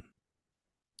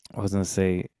 I was gonna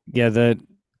say, yeah,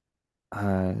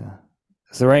 uh,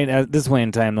 so right at this point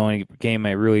in time, the only game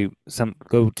I really some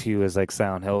go to is like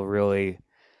Silent Hill, really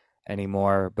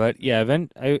anymore. But yeah,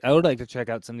 I would like to check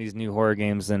out some of these new horror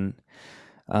games, and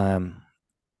um,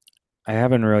 I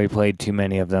haven't really played too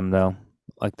many of them though,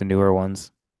 like the newer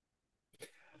ones.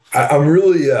 I'm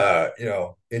really,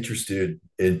 interested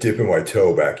in dipping my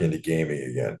toe back into gaming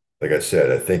again. Like I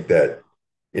said, I think that,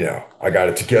 I got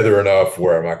it together enough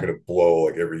where I'm not going to blow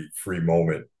like every free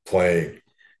moment playing,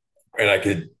 and I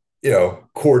could,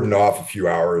 cordon off a few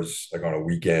hours like on a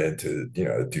weekend to,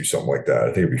 do something like that. I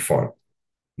think it'd be fun.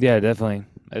 Yeah, definitely.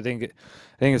 I think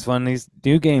it's fun. These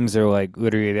new games are like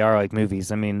literally they are like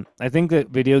movies. I mean, I think that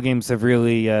video games have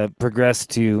really progressed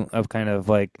to of kind of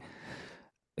like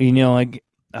like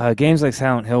games like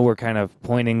Silent Hill were kind of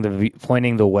pointing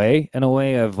the way in a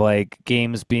way of like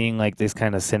games being like this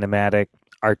kind of cinematic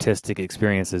artistic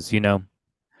experiences, you know.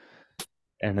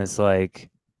 And it's like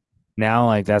now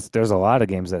like there's a lot of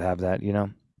games that have that, you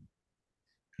know,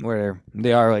 where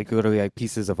they are like literally like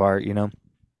pieces of art, you know.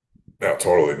 No,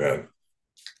 totally, man.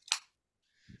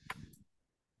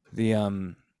 The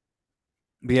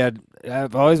But yeah,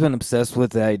 I've always been obsessed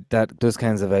with that those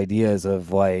kinds of ideas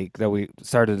of like that we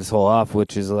started this whole off,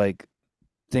 which is like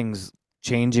things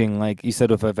changing. Like you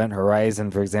said with Event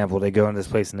Horizon, for example, they go in this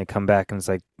place and they come back and it's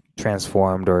like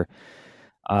transformed. Or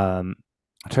um,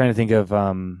 I'm trying to think of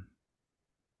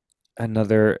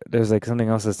another. There's like something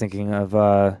else I was thinking of.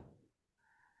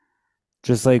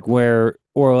 Just like where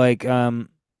or like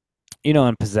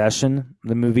in Possession,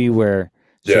 the movie where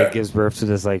she like Yeah. gives birth to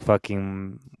this like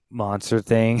fucking monster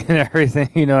thing and everything.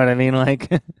 You know what I mean? Like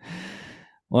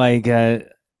like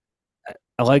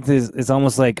I like this. It's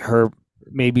almost like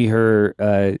maybe her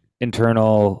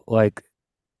internal like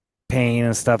pain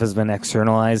and stuff has been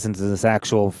externalized into this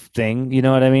actual thing. You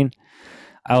know what I mean?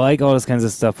 I like all this kinds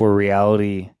of stuff where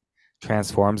reality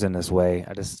transforms in this way.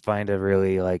 I just find it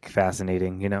really like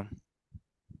fascinating. You know?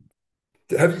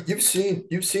 You've seen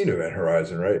Event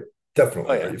Horizon, right? Oh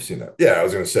Definitely, right? yeah, You've seen that. Yeah, I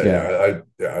was gonna say, yeah,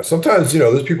 yeah. Sometimes,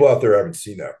 there's people out there who haven't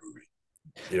seen that movie.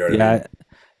 You know what I yeah, mean?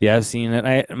 yeah. I've seen it.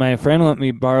 I my friend let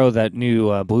me borrow that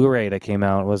new Blu-ray that came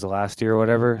out. Was it last year or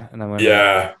whatever? And I'm gonna.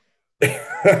 Yeah.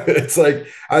 It's like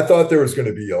I thought there was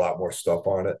gonna be a lot more stuff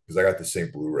on it because I got the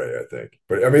same Blu-ray, I think.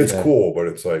 But I mean it's Yeah. cool, but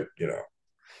it's like,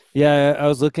 Yeah, I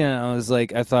was looking at it, I was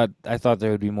like I thought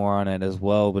there would be more on it as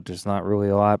well, but there's not really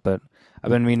a lot, but I've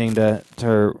been meaning to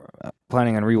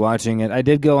planning on rewatching it. I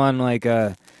did go on like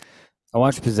I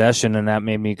watched Possession and that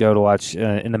made me go to watch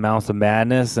In the Mouth of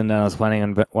Madness and then I was planning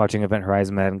on watching Event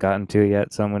Horizon. I hadn't gotten to it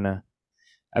yet, so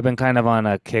I've been kind of on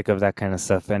a kick of that kind of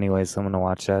stuff anyway, so I'm gonna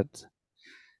watch that.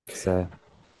 So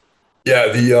yeah,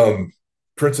 the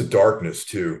Prince of Darkness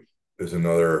too is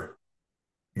another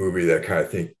movie that kind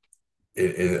of think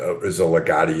is a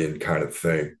Ligottian kind of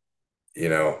thing, you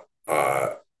know.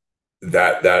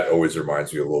 That always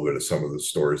reminds me a little bit of some of the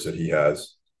stories that he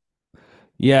has.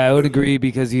 yeah, I would With agree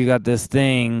because you got this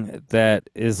thing that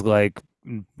is like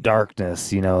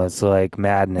darkness, it's like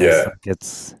madness. yeah, Like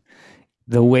it's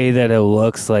the way that it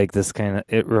looks like this kind of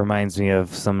it reminds me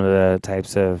of some of the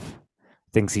types of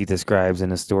things he describes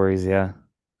in his stories. Yeah.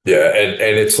 yeah, and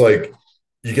it's like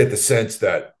you get the sense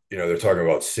that they're talking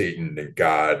about Satan and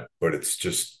God, but it's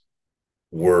just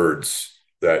words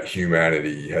that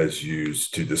humanity has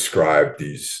used to describe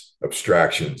these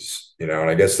abstractions. And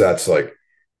I guess that's like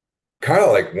kind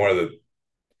of like one of the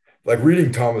like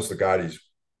reading Thomas Ligotti's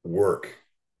work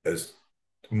has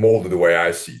molded the way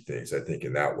I see things. I think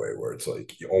in that way, where it's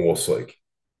like almost like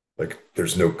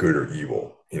there's no good or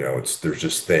evil. It's there's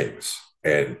just things,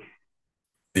 and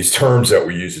these terms that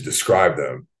we use to describe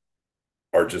them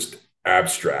are just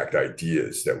abstract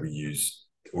ideas that we use.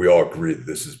 We all agree that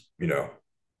this is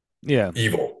Yeah.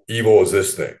 evil. Evil is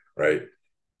this thing, right?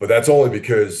 But that's only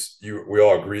because we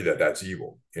all agree that that's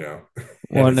evil, and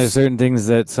Well, and there's certain things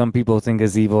that some people think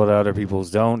is evil that other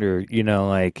people's don't, or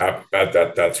like,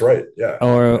 that's right. Yeah,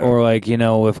 or like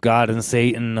with God and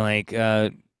Satan, like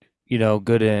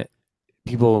good at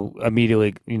people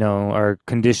immediately are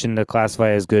conditioned to classify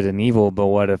as good and evil. But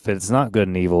what if it's not good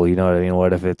and evil? You know what I mean?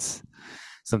 What if it's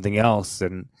something else?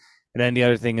 And then the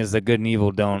other thing is that good and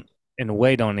evil don't, in a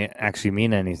way, don't actually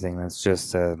mean anything. That's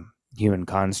just a human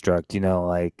construct.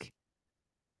 Like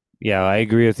yeah, I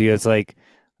agree with you. It's like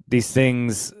these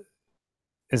things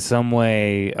in some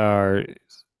way are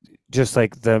just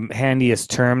like the handiest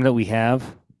term that we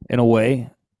have in a way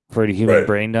for the human right.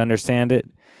 brain to understand it.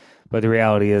 But the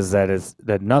reality is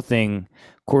that nothing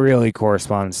really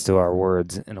corresponds to our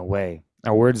words in a way.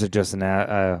 Our words are just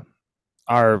our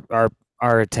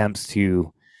our attempts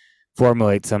to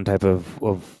formulate some type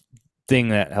of thing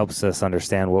that helps us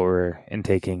understand what we're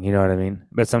intaking. You know what I mean?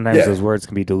 But sometimes Yeah, those words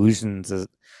can be delusions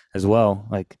as well.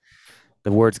 Like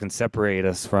the words can separate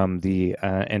us from the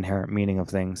inherent meaning of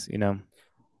things.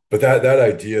 but that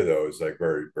idea though is like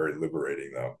very very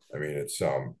liberating though. I mean, it's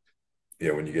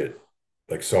when you get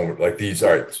like so like these.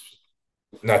 All right,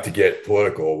 not to get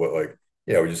political, but like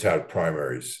we just had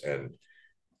primaries and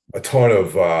a ton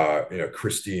of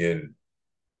Christian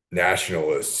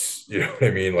nationalists. You know what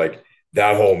I mean? Like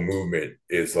that whole movement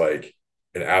is like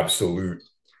an absolute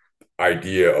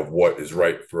idea of what is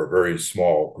right for a very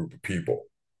small group of people.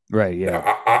 Right. Now,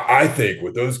 Yeah. I think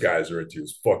what those guys are into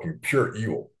is fucking pure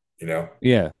evil,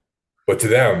 Yeah. But to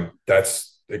them,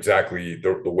 that's exactly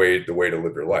the way to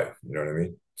live your life. You know what I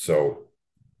mean? So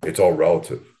it's all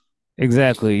relative.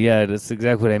 Exactly. Yeah. That's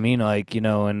exactly what I mean. Like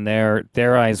in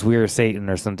their eyes, we're Satan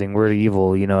or something. We're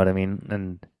evil. You know what I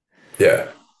mean? Yeah,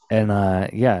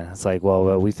 Yeah, it's like,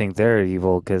 well, we think they're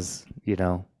evil because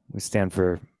we stand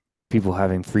for people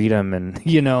having freedom and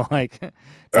like not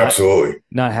absolutely.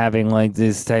 not having like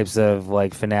these types of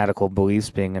like fanatical beliefs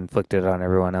being inflicted on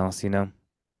everyone else.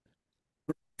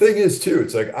 Thing is too,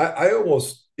 it's like I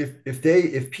almost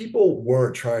if people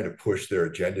weren't trying to push their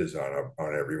agendas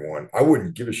on everyone, I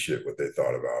wouldn't give a shit what they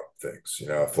thought about things.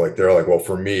 If like they're like, well,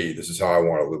 for me, this is how I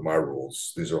want to live my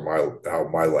rules. These are my how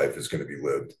my life is going to be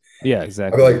lived. Yeah,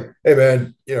 I'd be exactly. like, hey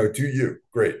man, do you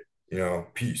great,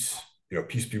 peace,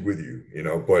 peace be with you,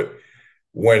 But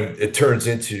when it turns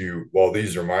into, well,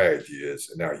 these are my ideas,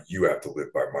 and now you have to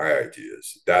live by my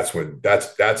ideas, that's when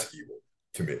that's evil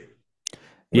to me.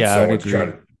 When Yeah, I would someone's agree.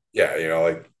 trying to, yeah,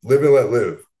 like live and let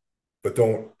live, but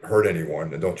don't hurt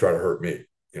anyone and don't try to hurt me.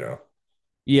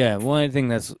 Yeah, one thing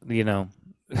that's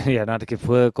yeah, not to get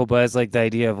political, but it's like the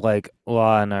idea of like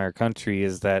law in our country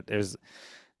is that there's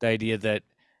the idea that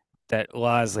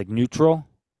law is like neutral,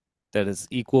 that it's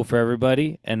equal for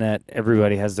everybody, and that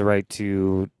everybody has the right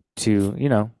to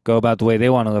go about the way they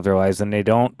want to live their lives, and they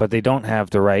don't have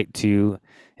the right to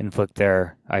inflict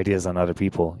their ideas on other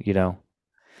people.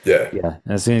 Yeah, Yeah.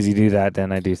 And as soon as you do that,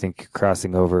 then I do think you're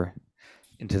crossing over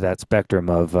into that spectrum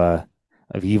of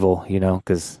evil.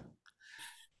 Because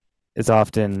it's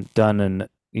often done and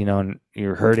and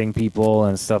you're hurting people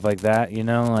and stuff like that.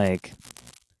 Like,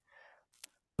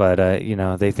 but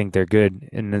they think they're good,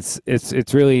 and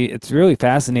it's really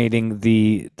fascinating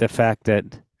the fact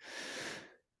that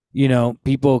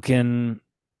people can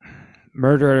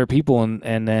murder other people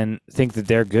and then think that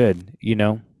they're good.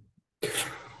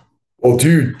 well,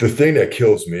 dude, the thing that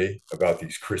kills me about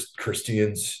these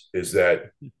Christians is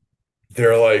that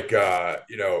they're like,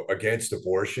 against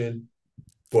abortion,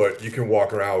 but you can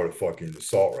walk around with a fucking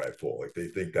assault rifle. Like they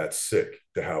think that's sick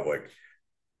to have like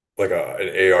an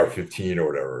AR-15 or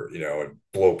whatever, and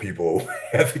blow people away.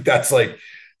 I think that's like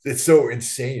it's so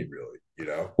insane, really.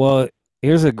 Well,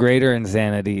 here's a greater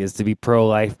insanity is to be pro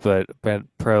life but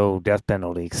pro death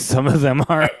penalty. 'Cause some of them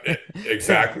aren't.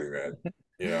 Exactly, man.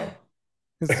 You know,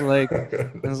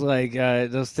 It's like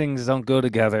those things don't go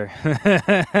together.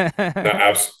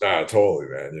 totally,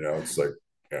 man. It's like,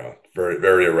 very,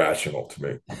 very irrational to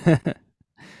me.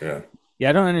 Yeah, Yeah,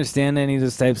 I don't understand any of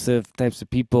those types of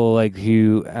people like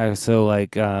who are so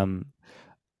like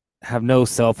have no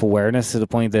self awareness to the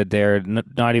point that they're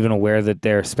not even aware that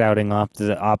they're spouting off to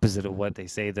the opposite of what they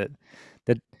say that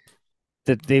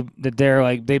that they're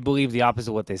like they believe the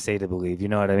opposite of what they say to believe. You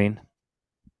know what I mean?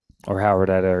 Or however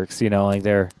that works. Like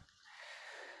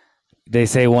they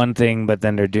say one thing but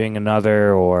then they're doing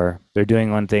another, or they're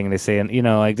doing one thing and they say, and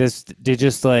like this, they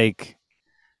just like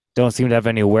don't seem to have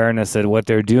any awareness that what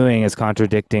they're doing is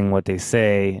contradicting what they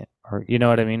say, or you know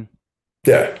what I mean?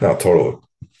 yeah, no, totally.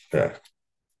 Yeah,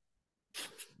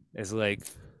 It's like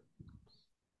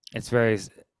it's very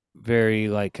very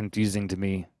like confusing to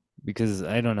me because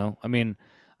I don't know. I mean,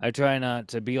 I try not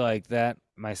to be like that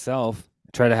myself. I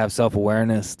try to have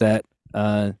self-awareness that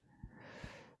uh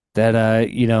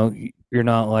you're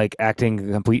not like acting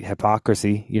complete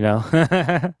hypocrisy.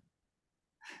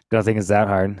 Don't think it's that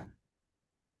hard.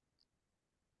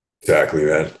 exactly,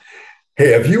 man.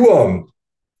 Hey, have you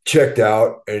checked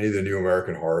out any of the new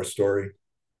American Horror Story?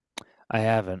 I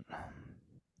haven't.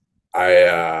 I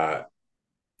uh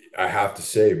I have to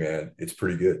say, man, it's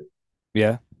pretty good.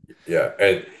 Yeah. Yeah,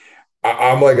 and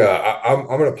I'm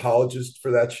an apologist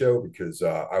for that show because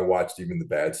I watched even the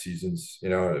bad seasons,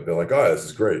 and I've been like, oh, this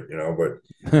is great,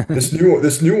 But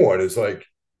this new one is like,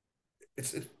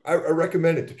 I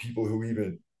recommend it to people who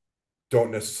even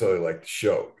don't necessarily like the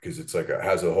show because it's like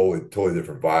has a wholly totally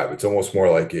different vibe. It's almost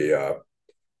more like a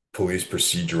police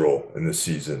procedural in this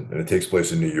season, and it takes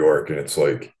place in New York, and it's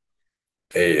like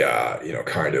a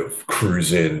kind of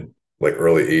cruising like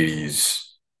early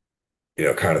 '80s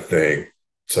kind of thing.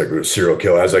 It's like a serial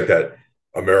killer it has like that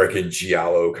American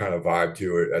Giallo kind of vibe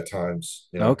to it at times.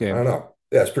 I Okay. don't know.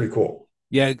 Yeah, it's pretty cool.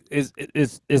 Yeah,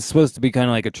 it's supposed to be kind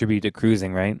of like a tribute to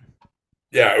cruising, right?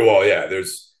 Yeah, well, yeah.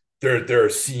 There are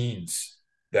scenes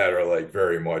that are like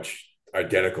very much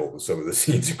identical to some of the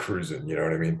scenes in Cruising. You know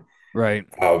what I mean? Right.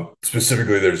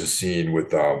 Specifically, there's a scene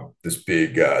with this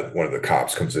big one of the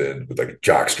cops comes in with like a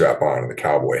jock strap on and the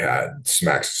cowboy hat and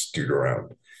smacks this dude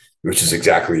around, which is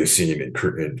exactly a scene in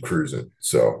Cruising.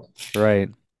 So Right.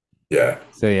 yeah,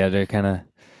 So yeah, they're kind of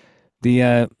the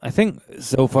I think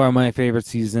so far my favorite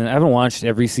season. I haven't watched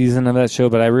every season of that show,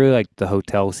 but I really like the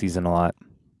hotel season a lot.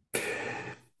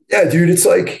 yeah, dude. It's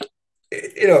like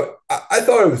I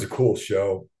thought it was a cool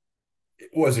show.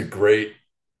 It wasn't great.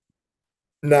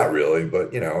 Not really,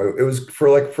 but it was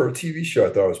for a TV show. I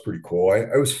thought it was pretty cool.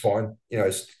 It was fun.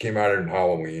 It came out in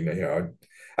Halloween.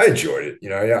 I enjoyed it.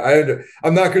 Yeah,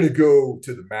 I'm not going to go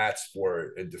to the mats for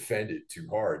it and defend it too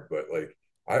hard, but like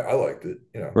I liked it.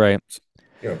 Right.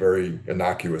 Very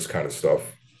innocuous kind of stuff.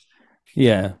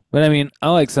 Yeah. But I mean, I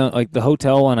like some like the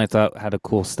hotel one I thought had a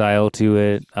cool style to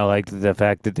it. I liked the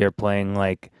fact that they're playing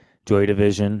like Joy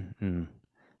Division and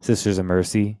Sisters of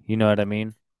Mercy. You know what I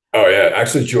mean? Oh yeah,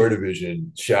 actually, Joy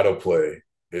Division Shadow Play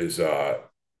is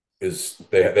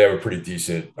they have a pretty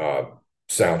decent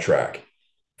soundtrack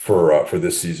for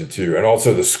this season too, and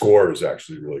also the score is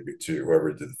actually really good too.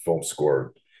 Whoever did the film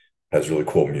score has really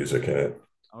cool music in it.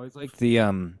 I always like the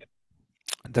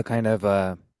kind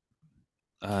of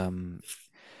um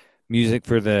music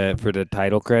for the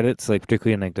title credits, like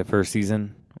particularly in like the first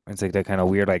season. It's like that kind of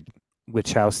weird like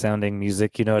witch house sounding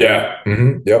music, you know what I mean?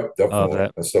 Yeah, yep, I love definitely.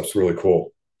 that. That stuff's really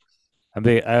cool. I'm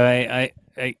big.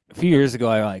 A few years ago,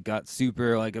 I like got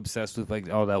super like obsessed with like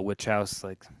all that witch house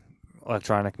like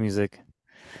electronic music.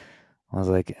 I was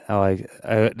like,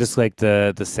 I just like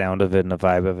the sound of it and the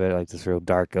vibe of it, like this real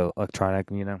dark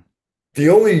electronic, you know. The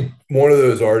only one of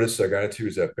those artists I got into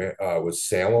is that band, was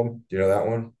Salem. Do you know that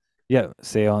one? Yeah,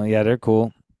 say on, yeah, they're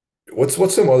cool. What's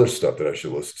some other stuff that I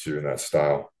should listen to in that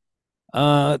style?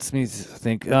 Let's me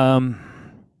think.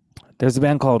 There's a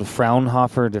band called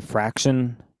Fraunhofer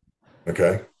Diffraction.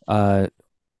 Okay. Uh,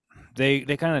 they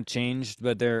kind of changed,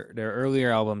 but their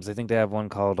earlier albums, I think they have one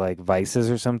called like Vices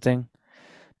or something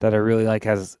that I really like.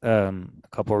 Has a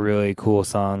couple really cool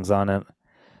songs on it.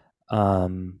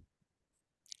 Um,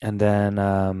 and then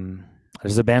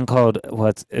there's a band called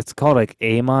it's called like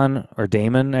Amon or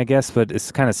Damon, I guess, but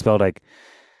it's kind of spelled like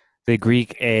the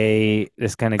Greek A,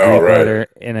 this kind of Oh, Greek right. letter,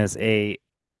 and it's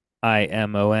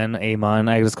Amon, Amon.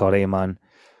 I just call it Amon.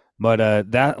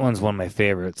 But that one's one of my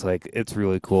favorites. Like it's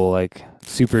really cool, like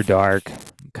super dark,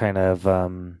 kind of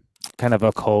kind of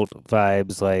occult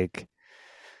vibes, like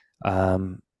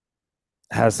um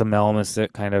has some elements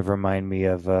that kind of remind me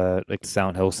of like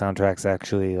Sound Hill soundtracks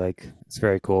actually. Like it's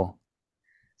very cool.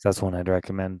 So that's one I'd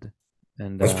recommend.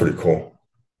 And That's pretty cool.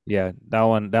 yeah, that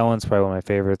one's probably one of my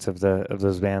favorites of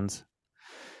those bands.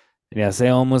 And yeah,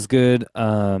 Salem was good.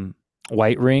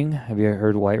 White Ring, have you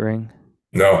heard White Ring?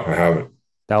 No, I haven't.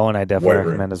 That one I definitely White Ring.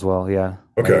 recommend as well. Yeah,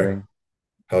 White Okay. Ring.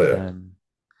 Hell yeah. And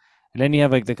and then you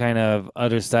have like the kind of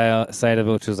other style side of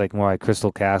it, which was like more like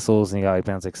Crystal Castles, and you got like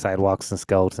bands like Sidewalks and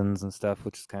Skeletons and stuff,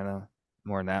 which is kind of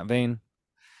more in that vein.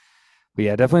 But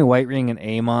yeah, definitely White Ring and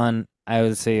Amon, I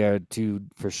would say are two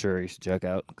for sure you should check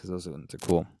out because those ones are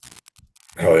cool.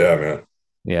 Hell yeah, man.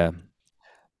 Yeah,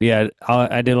 yeah.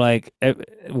 I did like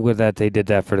with that they did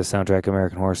that for the soundtrack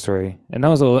American Horror Story, and that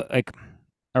was like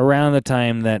around the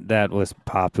time that that was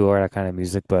popular that kind of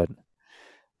music. But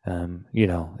you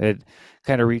know, it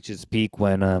kind of reached its peak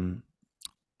when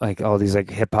like all these like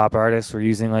hip hop artists were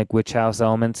using like witch house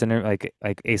elements in it, like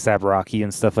ASAP Rocky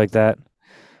and stuff like that.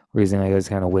 We're using like those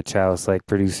kind of witch house like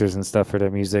producers and stuff for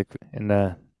their music. And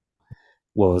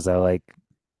what was that like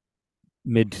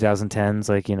mid 2010s,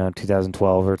 like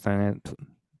 2012 or thing,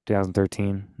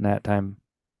 2013 that time,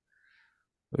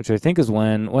 which I think is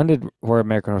when did Horror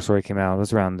American Horror Story came out? It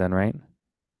was around then, right?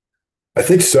 I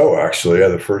think so, actually. Yeah,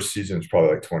 the first season was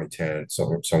probably like 2010,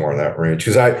 somewhere in that range.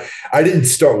 Because I didn't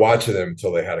start watching them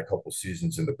until they had a couple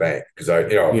seasons in the bank. Because of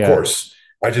Yeah, course,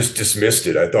 I just dismissed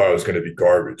it. I thought it was going to be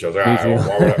garbage. I was like, me too.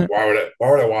 why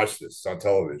would I watch this? It's on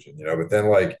television, you know? But then,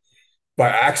 like by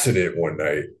accident, one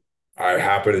night, I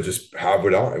happened to just have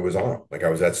it on. It was on. Like I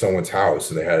was at someone's house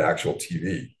and they had actual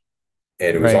TV,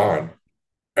 and it was Right. on.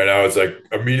 And I was like,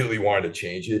 immediately wanted to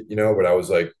change it, but I was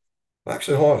like,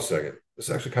 actually, hold on a second. This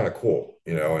is actually kind of cool,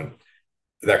 and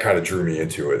that kind of drew me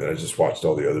into it. And I just watched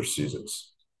all the other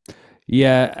seasons.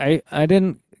 Yeah, I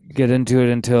didn't get into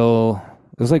it until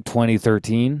it was like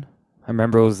 2013. I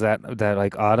remember it was that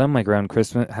like autumn, like around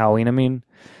Christmas, Halloween, I mean.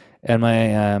 And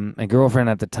my girlfriend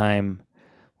at the time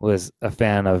was a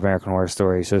fan of American Horror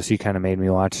Story, so she kind of made me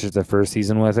watch the first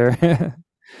season with her.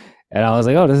 And I was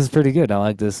like, "Oh, this is pretty good. I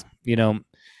like this."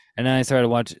 And then I started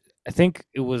watching. I think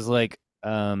it was like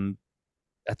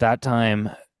at that time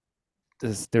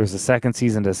there was a second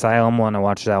season to Asylum one. I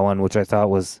watched that one, which I thought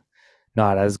was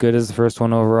not as good as the first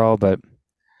one overall, but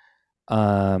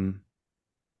um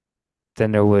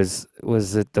then there was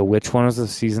it the Witch one was the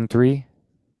season 3?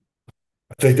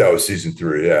 I think that was season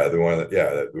three. Yeah, the one that,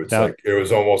 yeah, it's That like it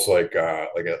was almost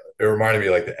it reminded me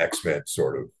like the X-Men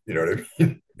sort of. You know what I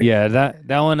mean? yeah,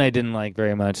 that one I didn't like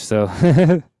very much. So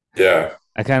Yeah.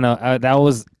 I kind of that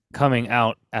was coming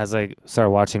out as I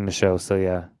started watching the show. So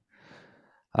yeah,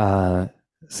 uh,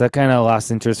 so I kind of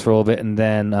lost interest for a little bit, and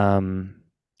then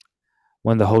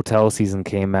when the hotel season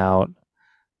came out,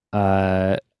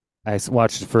 uh,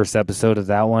 watched the first episode of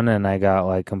that one, and I got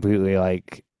like completely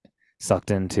like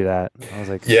sucked into that. I was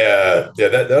like, Yeah.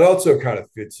 That also kind of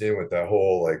fits in with that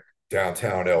whole like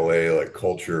downtown LA like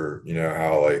culture,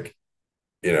 how like,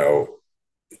 you know,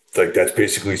 like that's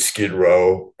basically Skid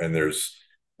Row, and there's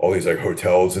all these like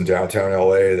hotels in downtown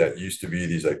LA that used to be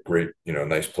these like great,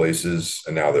 nice places,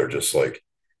 and now they're just like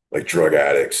drug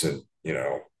addicts and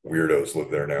weirdos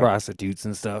live there now. prostitutes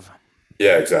and stuff.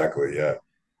 Yeah, exactly. Yeah,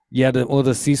 Yeah,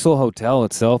 the Cecil Hotel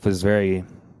itself is very,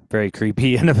 very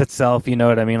creepy in of itself. You know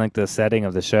what I mean? Like the setting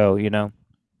of the show.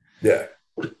 yeah.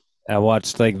 I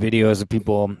watched like videos of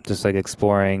people just like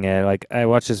exploring it. Like I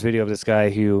watched this video of this guy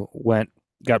who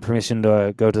got permission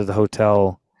to go to the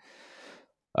hotel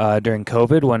during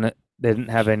COVID when they didn't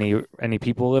have any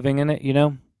people living in it.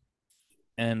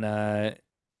 And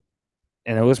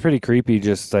And it was pretty creepy,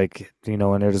 just like,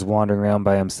 when they're just wandering around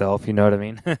by himself, you know what I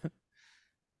mean?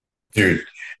 Dude,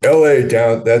 LA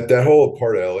down that whole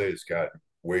part of LA has got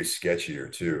way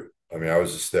sketchier too. I mean, I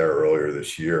was just there earlier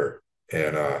this year,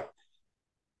 and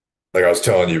like I was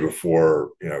telling you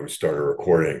before, we started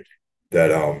recording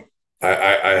that I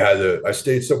had to I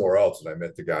stayed somewhere else and I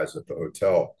met the guys at the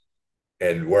hotel.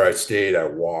 And where I stayed, I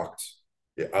walked.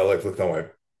 I like looked on my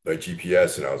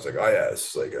GPS and I was like, oh yeah,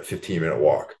 it's like a 15-minute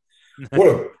walk. What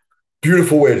a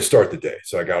beautiful way to start the day.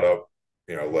 So I got up,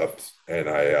 left and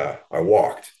I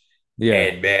walked.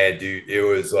 Yeah, And man, dude, it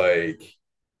was like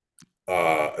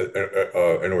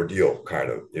an ordeal, kind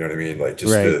of. You know what I mean? Like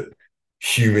just right. the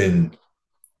human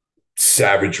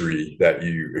savagery that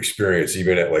you experience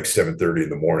even at like 7:30 in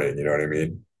the morning. You know what I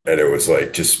mean? And it was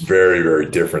like just very, very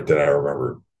different than I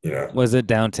remember. Was it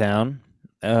downtown,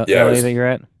 Yeah, it LA that was. you're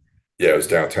at? Yeah, it was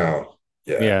downtown.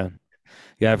 Yeah. Yeah.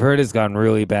 Yeah, I've heard it's gotten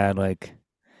really bad, like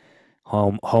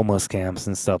homeless camps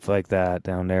and stuff like that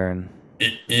down there. And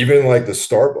Even like the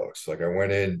Starbucks. Like I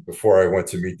went in before I went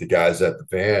to meet the guys at the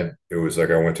van. It was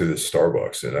like I went to the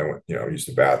Starbucks and I went, used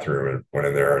the bathroom and went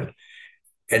in there and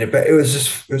it was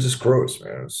just gross,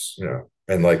 man. It was,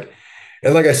 and like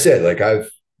I said, like I've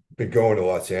been going to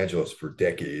Los Angeles for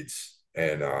decades,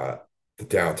 and the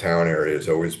downtown area has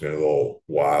always been a little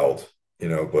wild,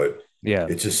 but yeah,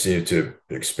 it just seemed to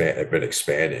have been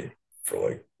expanding for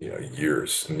like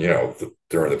years. And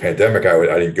during the pandemic,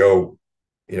 I didn't go,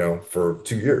 for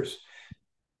 2 years,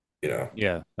 you know.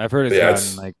 yeah, I've heard But it's yeah,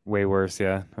 gotten it's like way worse.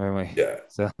 Yeah, anyway, yeah,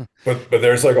 so but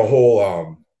there's like a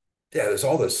whole yeah, there's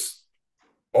all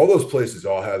those places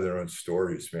all have their own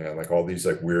stories, man. Like all these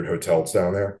like weird hotels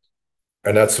down there.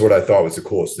 And that's what I thought was the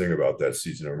coolest thing about that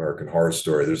season of American Horror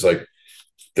Story. There's like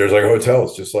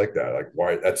hotels just like that. Like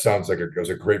why that sounds like it was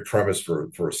a great premise for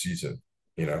a season,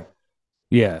 you know?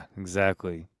 yeah,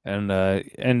 exactly. And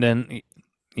then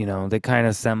they kind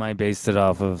of semi based it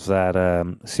off of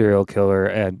that serial killer.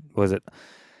 Ed, was it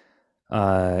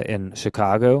in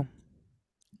Chicago,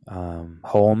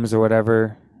 Holmes or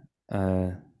whatever?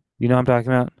 Uh, you know what I'm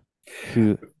talking about?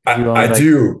 Who who I owned like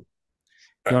do.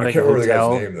 he owned I like a can't remember the guy's hotel,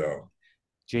 name though.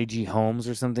 JG Holmes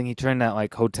or something. He turned that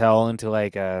like hotel into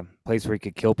like a place where he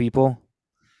could kill people.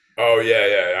 Oh yeah,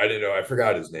 yeah. I didn't know. I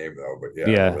forgot his name though, but yeah,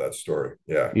 I Yeah, remember that story.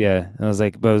 Yeah. yeah. I was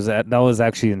like, but that was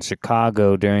actually in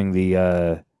Chicago during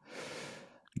the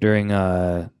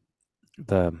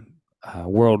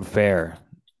World Fair,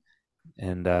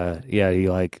 and yeah, he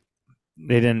like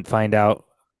they didn't find out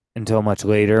until much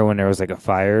later when there was like a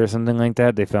fire or something like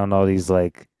that. They found all these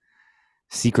like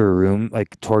secret room,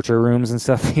 like torture rooms and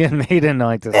stuff he had made in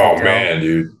like this Oh hotel. man,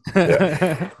 dude. Yeah.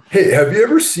 Hey, have you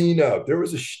ever seen there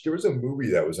was a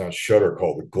movie that was on Shutter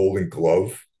called The Golden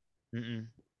Glove? Mm-mm.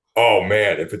 Oh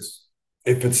man, if it's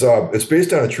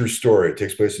based on a true story. It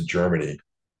takes place in Germany,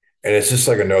 and it's just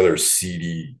like another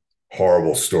seedy,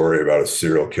 horrible story about a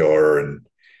serial killer, and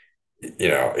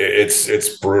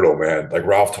it's brutal, man. Like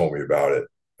Ralph told me about it.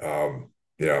 Um,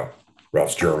 you know,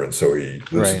 Ralph's German, so he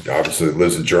Right. obviously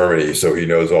lives in Germany, so he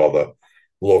knows all the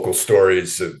local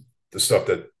stories and the stuff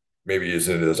that maybe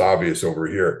isn't as obvious over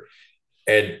here.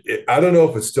 And I don't know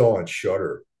if it's still on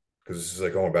Shutter because this is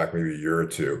like going back maybe a year or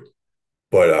two,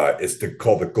 but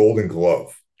called The Golden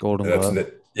Glove, Golden and Glove.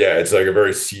 yeah, it's like a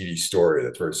very seedy story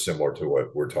that's very similar to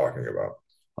what we're talking about.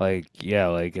 Like yeah,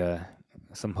 like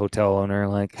some hotel owner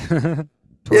like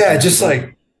Yeah, torturing just people.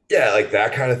 like yeah, like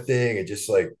that kind of thing, and just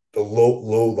like the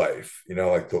low life,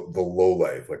 like the low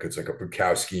life, like it's like a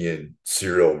Bukowskian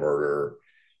serial murder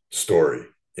story,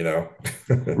 you know.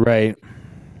 Right.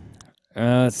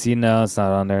 Let's see, no, it's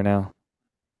not on there now.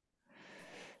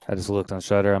 I just looked on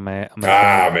Shutter on my phone.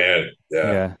 Ah, man,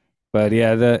 yeah. Yeah, but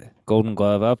yeah, the Golden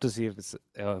Glove. I'll have to see if it's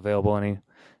available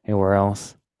anywhere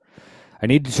else. I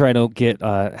need to try to get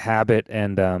Habit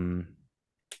and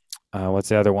what's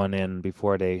the other one in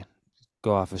before they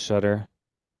go off of Shutter.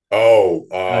 Oh,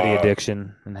 The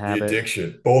Addiction and The Habit.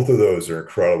 Addiction. Both of those are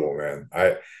incredible, man.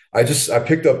 I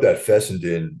picked up that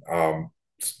Fessenden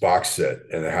box set,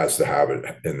 and it has The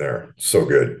Habit in there. So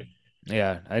good.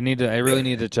 Yeah, I really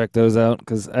need to check those out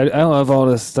because I love all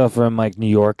this stuff from like New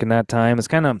York in that time. It's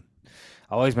kind of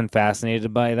always been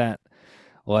fascinated by that,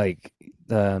 like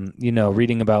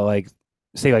reading about like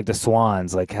say like the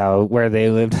Swans, like how where they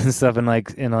lived and stuff in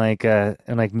like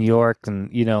New York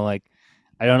and like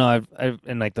I don't know I've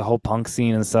and like the whole punk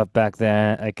scene and stuff back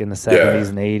then like in the 70s Yeah.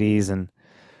 and 80s and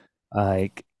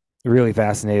like really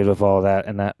fascinated with all that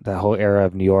and that whole era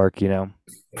of New York.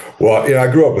 Well,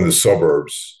 I grew up in the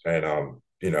suburbs, and I'm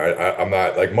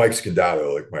not like Mike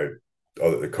Scandato, like my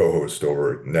other the co-host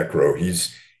over at Necro.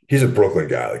 He's a Brooklyn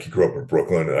guy. Like he grew up in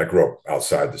Brooklyn, and I grew up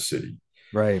outside the city.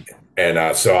 Right.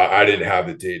 And so I didn't have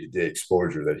the day to day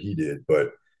exposure that he did.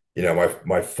 But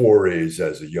my forays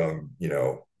as a young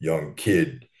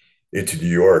kid into New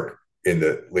York in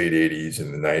the late '80s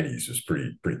and the '90s was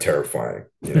pretty terrifying.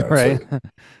 It's Right. like,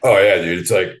 oh yeah, dude,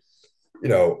 it's like you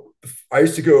know, I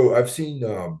used to go. I've seen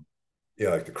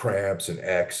like the Cramps and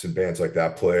X and bands like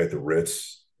that play at the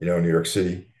Ritz, in New York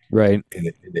City Right. in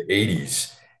the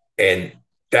 '80s, and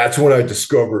that's when I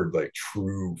discovered like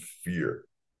true fear.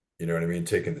 You know what I mean?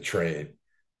 Taking the train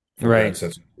from Grand Right.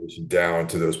 Central Station down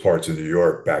to those parts of New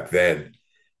York back then,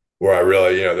 where I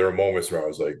really, there were moments where I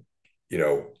was like, you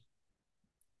know,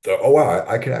 oh wow,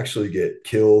 I could actually get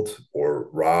killed or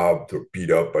robbed or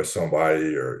beat up by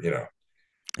somebody, or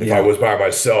if I Yeah. was by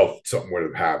myself, something would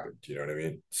have happened. You know what I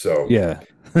mean? So, Yeah.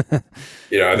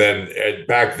 and then and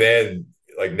back then,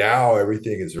 like now,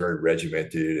 everything is very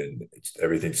regimented and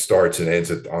everything starts and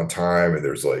ends on time. And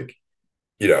there's like,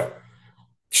 you know,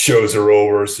 shows are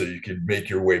over, so you can make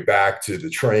your way back to the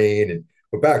train. And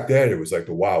but back then, it was like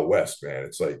the Wild West, man.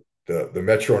 It's like the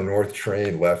Metro North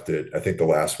train left at I think the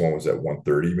last one was at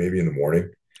 1:30 maybe in the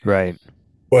morning. Right.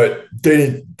 But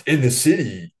they in the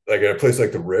city, like at a place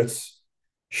like the Ritz,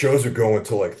 shows are going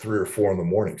till like 3 or 4 in the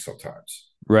morning sometimes.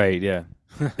 Right. Yeah.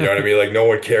 You know what I mean? Like no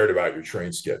one cared about your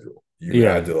train schedule. You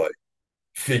Yeah. had to like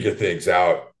figure things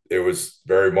out. It was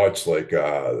very much like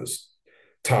this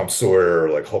Tom Sawyer or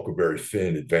like Huckleberry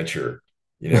Finn adventure.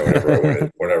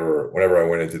 Whenever I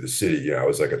went into the city, I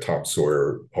was like a Tom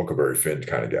Sawyer, Huckleberry Finn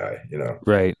kind of guy.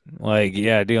 Right. Like,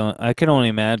 yeah, dude, I can only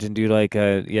imagine, dude, like,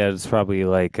 yeah, it's probably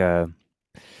like,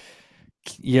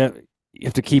 yeah, you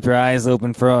have to keep your eyes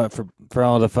open for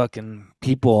all the fucking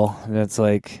people. That's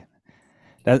like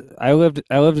that. I lived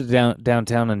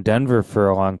downtown in Denver for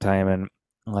a long time, and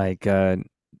like,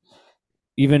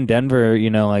 even Denver,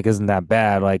 like, isn't that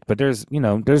bad. Like, but there's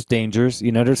dangers.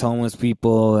 There's homeless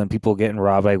people and people getting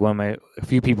robbed. Like, a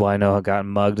few people I know have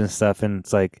gotten mugged and stuff, and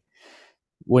it's like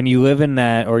when you live in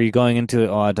that or you're going into it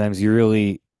a lot of times, you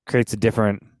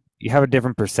have a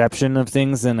different perception of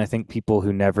things than I think people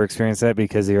who never experience that,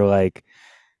 because you're like,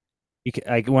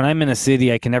 like when I'm in a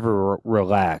city, I can never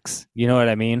relax. You know what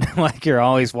I mean? Like you're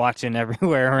always watching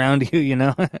everywhere around you.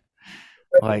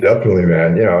 Like, Definitely,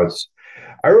 man.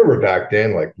 I remember back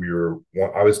then, like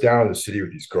I was down in the city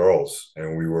with these girls,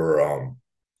 and we were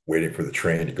waiting for the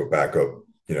train to go back up,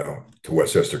 to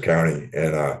Westchester County,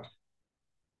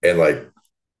 and like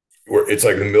it's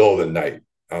like the middle of the night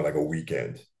on like a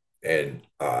weekend, and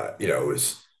it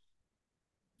was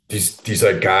these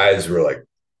like guys were like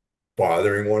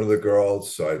bothering one of the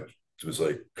girls, so I was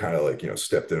like kind of like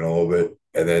stepped in a little bit,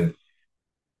 and then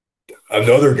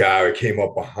another guy came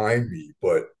up behind me,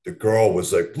 but the girl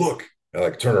was like, "Look," and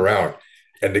like turn around,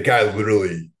 and the guy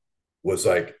literally was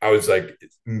like, I was like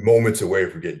moments away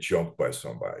from getting jumped by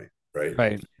somebody, right?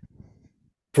 right,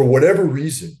 For whatever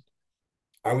reason,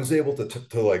 I was able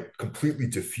to like completely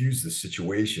diffuse the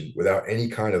situation without any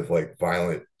kind of like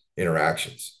violent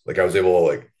interactions. Like I was able to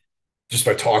like just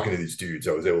by talking to these dudes,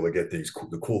 I was able to get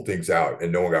the cool things out,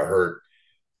 and no one got hurt,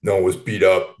 no one was beat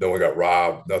up, no one got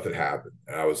robbed, nothing happened,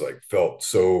 and I was like felt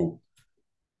so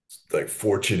like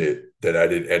fortunate that I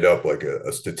didn't end up like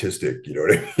a statistic. You know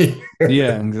what I mean?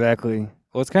 yeah, exactly.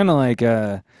 Well, it's kind of like,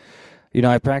 I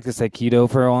practiced Aikido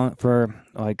for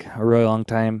like a really long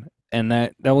time, and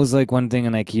that was like one thing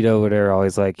in Aikido where they're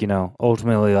always like,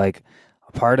 ultimately like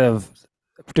a part of,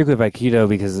 particularly of Aikido,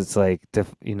 because it's like,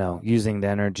 using the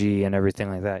energy and everything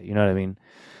like that. You know what I mean?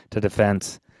 To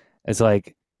defense, it's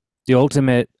like the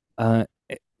ultimate uh,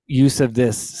 use of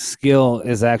this skill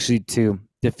is actually to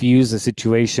diffuse a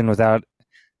situation without,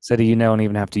 so that you don't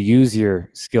even have to use your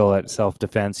skill at self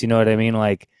defense. You know what I mean?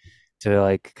 Like to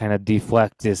like kind of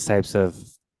deflect these types of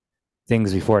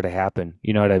things before they happen.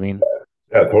 You know what I mean?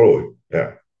 Yeah, totally.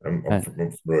 Yeah, I'm, I'm, Uh,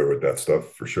 I'm familiar with that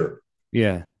stuff for sure.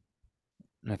 yeah,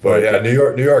 I feel But like yeah,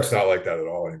 New York's not like that at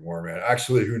all anymore, man.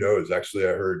 Actually, who knows? Actually,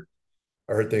 I heard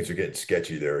things are getting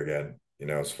sketchy there again.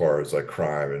 As far as like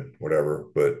crime and whatever.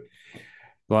 But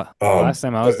well, last um,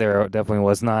 time I was but there, it definitely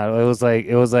was not. It was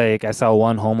like I saw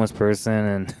one homeless person,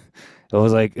 and it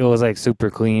was like super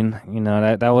clean.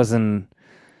 That wasn't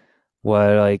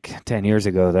what, like 10 years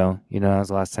ago though. That was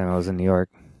the last time I was in New York.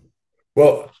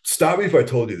 well, stop me if I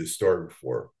told you this story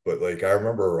before. But like I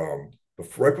remember,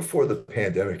 right before the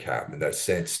pandemic happened, that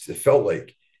sense it felt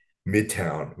like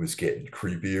Midtown was getting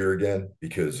creepier again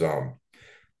because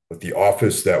with the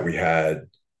office that we had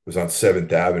was on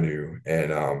Seventh Avenue,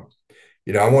 and I'm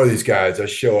one of these guys. I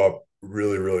show up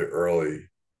really, really early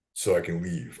so I can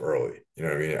leave early. You know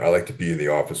what I mean? I like to be in the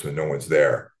office when no one's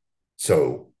there,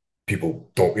 so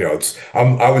people don't.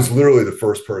 I was literally the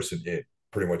first person in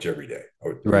pretty much every day. I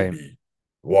would Right. be.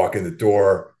 walk in the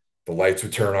door, the lights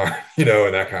would turn on, and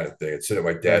that kind of thing. I'd sit at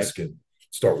my Right. desk and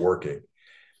start working.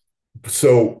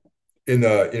 So in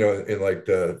the, in like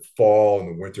the fall and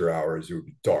the winter hours, it would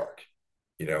be dark,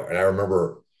 and I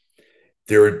remember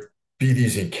there would be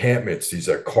these encampments, these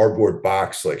like cardboard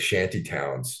box, like shanty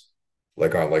towns,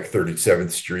 like on like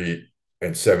 37th Street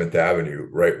and 7th Avenue,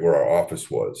 right where our office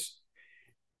was.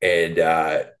 And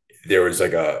there was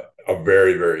like a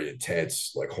very, very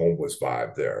intense, like homeless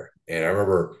vibe there. And I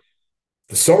remember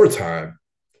the summertime,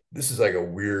 this is like a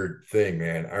weird thing,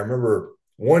 man. I remember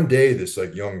one day this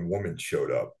like young woman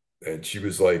showed up and she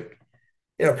was like,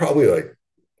 probably like,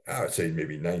 I would say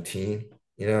maybe 19.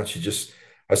 She just,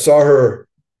 I saw her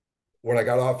when I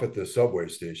got off at the subway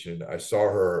station. I saw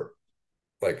her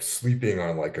like sleeping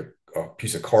on like a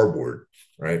piece of cardboard,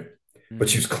 right? But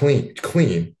she Mm. was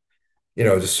clean,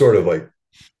 just sort of like,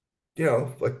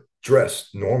 like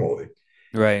dressed normally.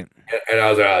 Right. And I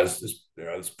was like,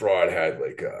 this broad had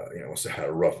like, must have had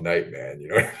a rough night, man. You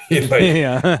know what I mean? Like,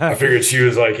 Yeah. I figured she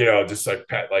was like, just like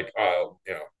pet, like,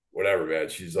 whatever, man.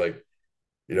 She's like,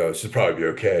 she'll probably be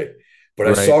okay. But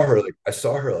Right. I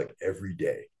saw her like every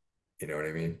day. You know what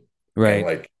I mean? And Right.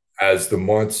 like as the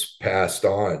months passed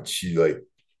on, she like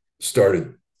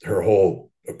started her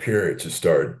whole appearance just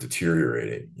started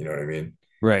deteriorating. You know what I mean?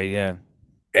 Right. Yeah.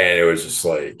 And it was just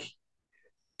like,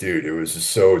 dude, it was just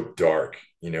so dark.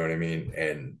 You know what I mean?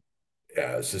 And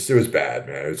yeah, it was bad,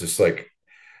 man. It was just like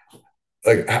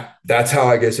that's how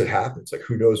I guess it happens. Like,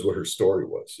 who knows what her story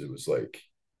was? It was like,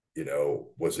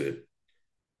 was it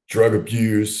drug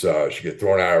abuse? She get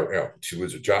thrown out. She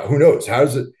lose her job. Who knows? How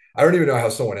does it? I don't even know how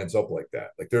someone ends up like that.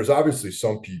 Like, there's obviously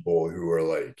some people who are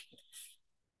like,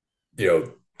 you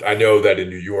know, I know that in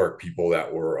New York, people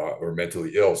that were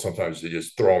mentally ill, sometimes they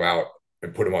just throw them out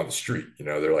and put them on the street.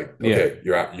 They're like, Yeah. okay,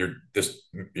 you're out,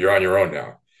 you're on your own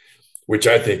now, which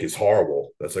I think is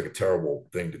horrible. That's like a terrible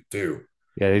thing to do.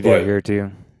 Yeah. They do it But here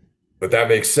too. that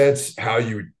makes sense how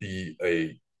you would be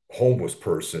a homeless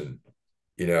person,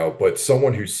 but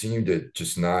someone who seemed to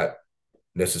just not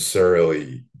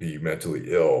necessarily be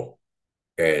mentally ill.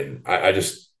 And I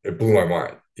just, it blew my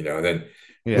mind, and then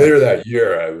Yeah. later that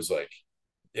year, I was like,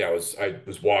 I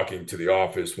was walking to the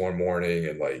office one morning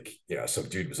and like, some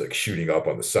dude was like shooting up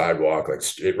on the sidewalk, like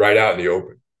right out in the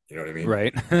open. You know what I mean?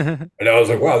 Right. And I was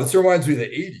like, wow, this reminds me of the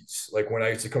 80s, like when I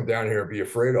used to come down here and be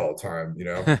afraid all the time,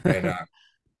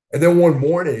 and then one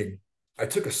morning, I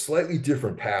took a slightly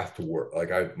different path to work.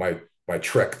 Like my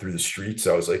trek through the streets,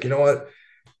 I was like, you know what?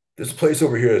 There's a place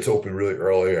over here that's open really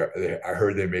early. I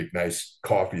heard they make nice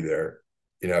coffee there,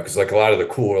 because like a lot of the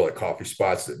cooler like coffee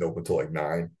spots didn't open until like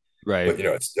 9. Right. But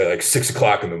it's like 6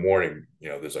 o'clock in the morning.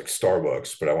 There's like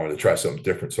Starbucks, but I wanted to try something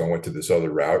different, so I went to this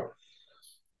other route.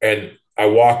 And I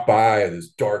walked by this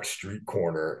dark street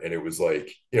corner, and it was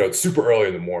like, it's super early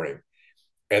in the morning,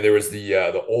 and there was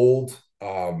the old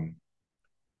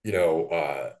you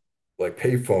know, like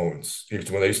payphones.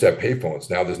 When they used to have payphones,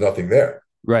 now there's nothing there.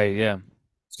 Right. Yeah.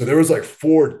 So there was like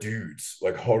four dudes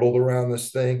like huddled around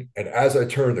this thing, and as I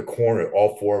turned the corner,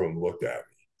 all four of them looked at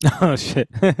me Oh shit.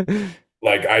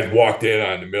 like I'd walked in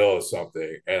on the middle of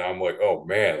something, and I'm like, oh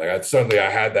man, like I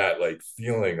had that like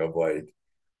feeling of like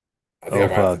I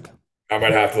think Oh fuck. I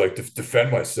might have to like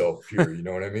defend myself here. You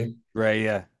know what I mean? Right.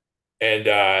 Yeah. And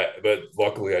but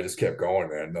luckily I just kept going,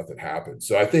 man. Nothing happened.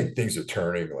 So I think things are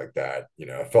turning like that.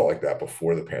 I felt like that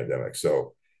before the pandemic.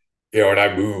 So, and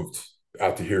I moved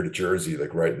out to here to Jersey,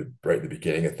 like right in the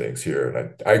beginning of things here.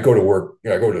 And I go to work,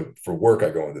 I go to for work, I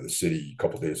go into the city a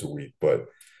couple of days a week, but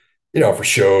for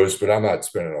shows, but I'm not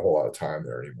spending a whole lot of time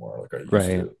there anymore like I used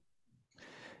Right. to.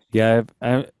 Yeah.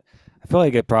 I feel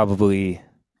like it probably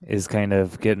is kind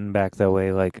of getting back that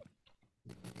way. Like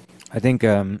I think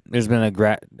there's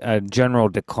been a general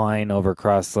decline over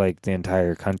across like the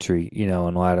entire country, in a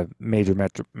lot of major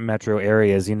metro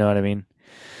areas. You know what I mean?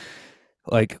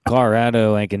 Like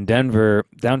Colorado, like in Denver,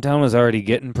 downtown was already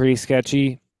getting pretty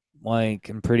sketchy, like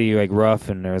and pretty like rough,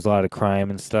 and there was a lot of crime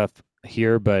and stuff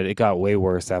here. But it got way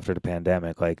worse after the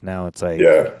pandemic. Like now, it's like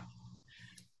Yeah.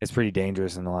 it's pretty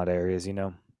dangerous in a lot of areas.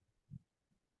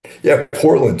 Yeah.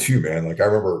 Portland too, man. Like I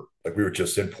remember like we were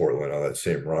just in Portland on that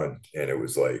same run, and it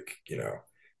was like,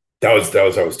 that was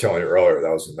I was telling you earlier,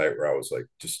 that was the night where I was like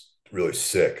just really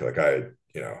sick. Like I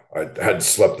hadn't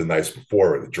slept the nights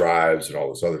before with the drives and all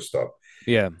this other stuff.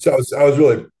 Yeah. So I was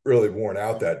really, really worn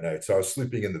out that night. So I was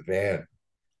sleeping in the van.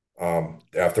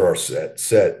 After our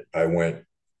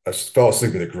I fell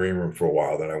asleep in the green room for a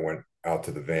while. Then I went out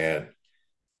to the van,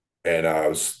 and I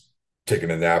was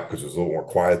taking a nap because it was a little more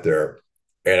quiet there.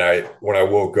 And when I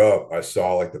woke up, I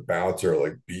saw like the bouncer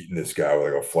like beating this guy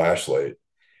with like a flashlight,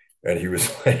 and he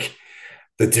was like,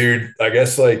 the dude, I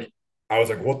guess like I was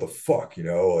like, what the fuck,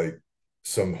 like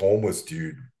some homeless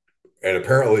dude. And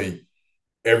apparently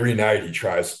every night he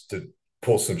tries to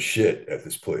pull some shit at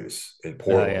this place in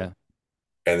Oh Portland. yeah,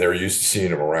 And they're used to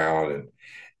seeing him around. And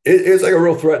it's like a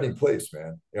real threatening place,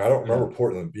 man. I don't yeah, remember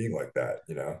Portland being like that.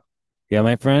 yeah. One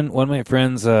of my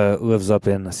friends, lives up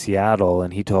in Seattle,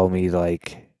 and he told me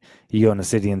like, you go in a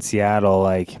city in Seattle,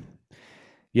 like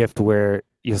you have to wear.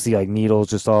 You'll see like needles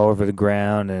just all over the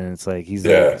ground, and it's like he's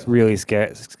like Yeah. it's really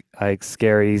scary. Like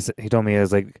scary. He told me it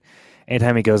was like,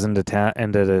 anytime he goes into town,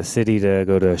 into the city to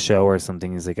go to a show or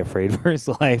something, he's like afraid for his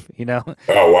life.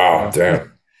 Oh, wow. So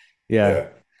Damn. yeah, Yeah.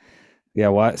 yeah.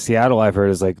 What Seattle I've heard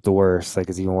is like the worst. Like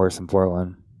it's even worse than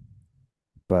Portland.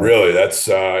 But Really. That's,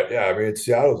 yeah. I mean,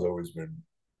 Seattle's always been,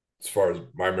 as far as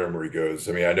my memory goes.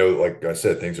 I mean, I know, like I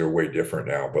said, things are way different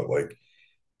now, but like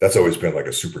that's always been like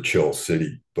a super chill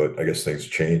city. But I guess things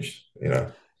changed.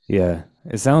 yeah,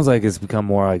 it sounds like it's become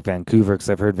more like Vancouver because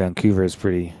I've heard Vancouver is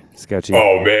pretty sketchy.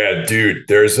 Oh man, dude,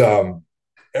 there's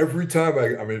every time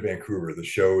I'm in Vancouver, the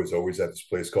show is always at this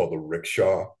place called the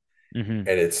Rickshaw, Hmm.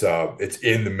 and it's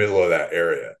in the middle of that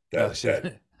area Oh that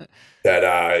shit.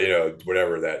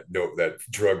 whatever that no that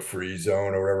drug free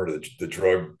zone or whatever the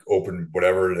drug open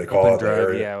whatever they call Open it that drug,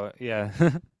 area yeah,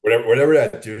 yeah. whatever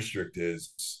that district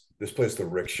is. This place, the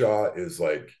Rickshaw, is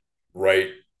like right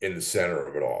in the center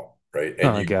of it all, right? Oh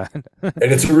And my you God. and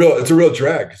it's a real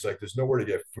drag because like there's nowhere to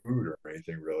get food or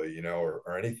anything really,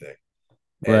 or anything.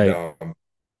 And Right. and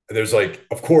there's like,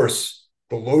 of course,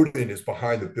 the loading is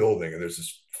behind the building, and there's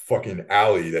this fucking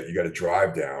alley that you got to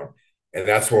drive down, and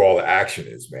that's where all the action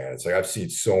is, man. It's like I've seen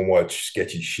so much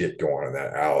sketchy shit go on in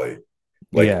that alley,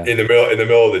 like Yeah. in the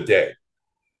middle of the day,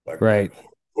 like Right.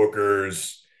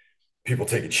 hookers, people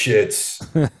taking shits,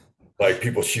 like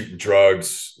people shooting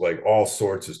drugs, like all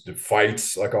sorts of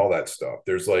fights, like all that stuff.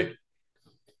 There's like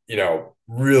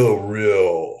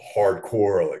real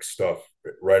hardcore like stuff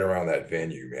right around that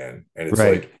venue, man. And it's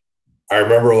Right. like I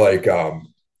remember like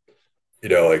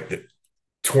like the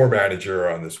tour manager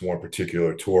on this one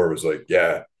particular tour was like,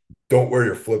 yeah, don't wear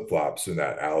your flip-flops in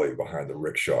that alley behind the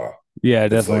Rickshaw. Yeah,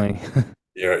 It's like, definitely.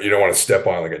 you don't want to step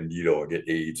on like a needle and get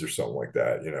AIDS or something like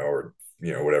that, or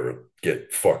whatever,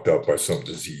 get fucked up by some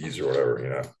disease or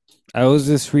whatever. I was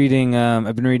just reading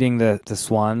I've been reading the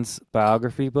Swans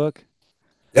biography book.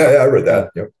 Yeah, yeah, I read Yeah.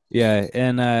 that. Yep. Yeah,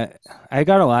 and I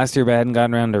got it last year but I hadn't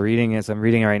gotten around to reading it, so I'm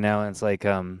reading it right now and it's like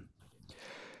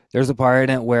there's a part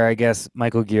in it where I guess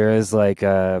Michael Guerra's like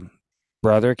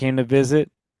brother came to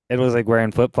visit. It was like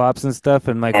wearing flip flops and stuff,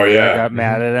 and Michael Oh Guerra yeah. got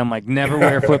mad at him, like never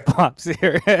wear flip flops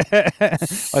here,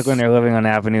 like when they're living on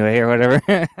Avenue A or whatever.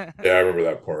 Yeah, I remember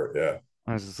that part. Yeah.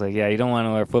 I was just like, yeah, you don't want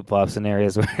to wear flip flops in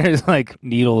areas where there's like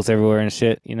needles everywhere and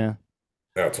shit.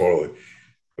 Yeah, totally.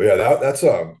 But yeah, that's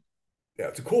yeah,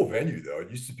 it's a cool venue though.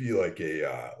 It used to be like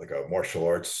a martial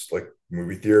arts like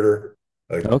movie theater.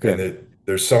 Like Okay. and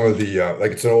there's some of the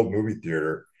like it's an old movie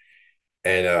theater,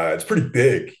 and it's pretty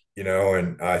big,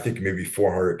 and I think maybe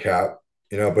 400 cap,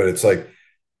 but it's like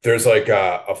there's like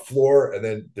a floor, and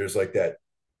then there's like that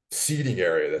seating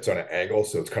area that's on an angle,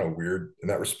 so it's kind of weird in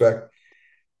that respect.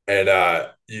 And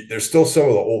there's still some of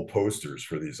the old posters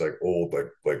for these like old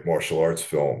like martial arts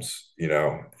films,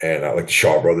 and like the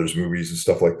Shaw Brothers movies and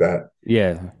stuff like that.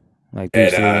 Yeah, like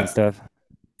And Bruce Lee and stuff.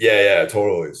 yeah, yeah,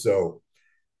 totally. So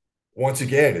once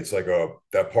again, it's like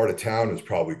that part of town was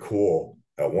probably cool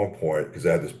at one point because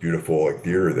they had this beautiful like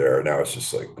theater there. Now it's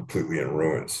just like completely in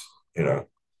ruins.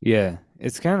 Yeah,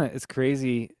 it's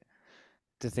crazy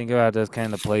to think about those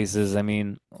kind of places. I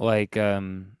mean, like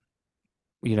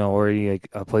or like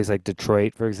a place like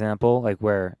Detroit, for example, like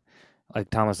where like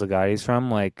Thomas Ligotti's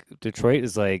from, like Detroit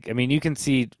is like, I mean, you can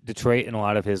see Detroit in a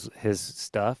lot of his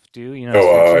stuff too, his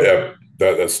Oh, fiction.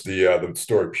 yeah, that's the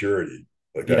story Purity,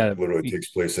 like that Yeah, literally takes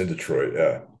place in Detroit.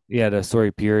 Yeah, yeah, the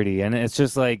story Purity, and it's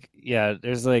just like, yeah,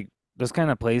 there's like those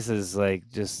kind of places, like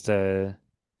just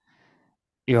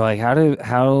you're like, how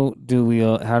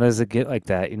does it get like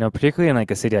that? Particularly in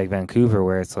like a city like Vancouver,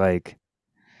 where it's like,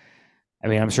 I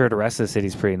mean, I'm sure the rest of the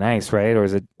city's pretty nice, right? Or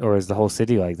is the whole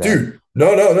city like that? dude,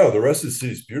 no, no, no. The rest of the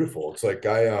city is beautiful. It's like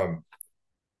yeah,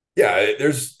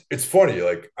 it's funny.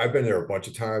 Like I've been there a bunch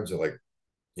of times, and like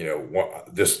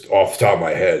just off the top of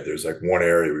my head, there's like one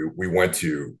area we went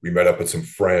to. We met up with some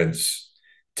friends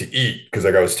to eat because,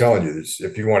 like I was telling you,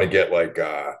 if you want to get like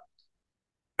I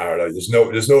don't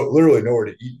know, there's literally nowhere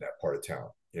to eat in that part of town.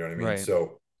 You know what I mean? Right.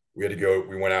 So we had to go.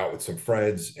 We went out with some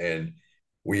friends, and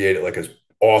we ate at like a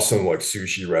awesome like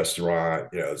sushi restaurant.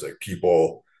 It's like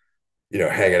people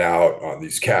hanging out on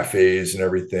these cafes and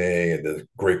everything, and the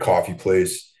great coffee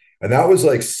place. And that was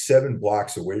like 7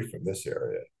 blocks away from this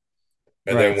area.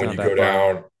 And Right, then it's when not you that go far.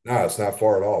 down, no, it's not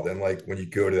far at all. Then like when you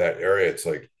go to that area, it's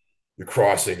like you're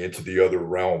crossing into the other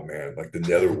realm, man, like the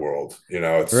netherworld.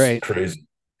 It's Right. crazy.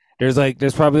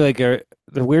 There's probably like a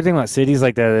the weird thing about cities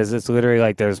like that is it's literally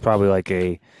like there's probably like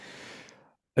a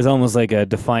it's almost like a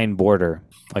defined border.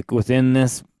 Like within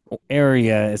this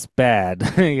area, it's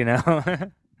bad, you know?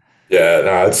 Yeah,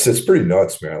 no, it's pretty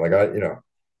nuts, man. Like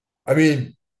I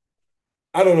mean,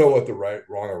 I don't know what the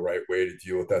wrong or right way to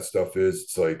deal with that stuff is.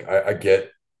 It's like I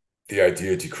get the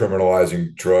idea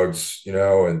decriminalizing drugs,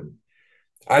 and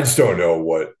I just don't know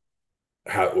what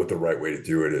the right way to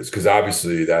do it is because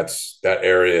obviously that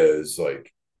area is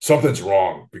like something's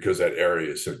wrong because that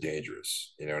area is so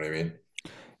dangerous. You know what I mean?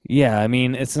 Yeah, I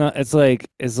mean, it's not. It's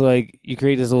like you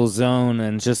create this little zone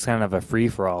and it's just kind of a free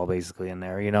for all basically in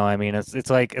there. You know, I mean, it's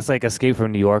like Escape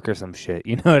from New York or some shit.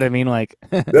 You know what I mean? Like,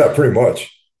 Yeah, pretty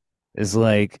much. it's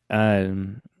like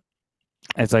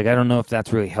it's like I don't know if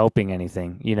that's really helping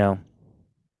anything. You know?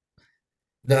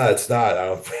 No, it's not. I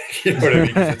don't think you know what I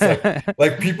mean because it's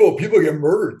like people get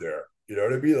murdered there. You know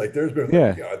what I mean? Like there's been like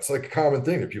Yeah. it's like a common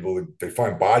thing that people they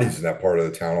find bodies in that part of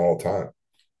the town all the time.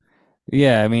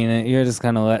 Yeah, I mean, you're just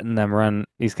kind of letting them run.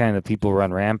 These kind of people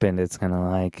run rampant. It's kind of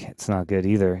like it's not good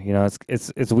either. You know,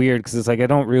 it's weird because it's like I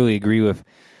don't really agree with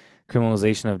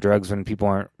criminalization of drugs when people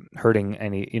aren't hurting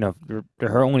any. You know,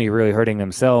 they're only really hurting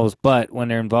themselves. But when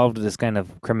they're involved with this kind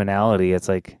of criminality, it's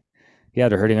like, yeah,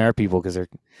 they're hurting our people because they're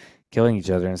killing each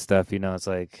other and stuff. You know, it's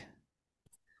like,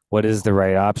 what is the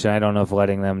right option? I don't know if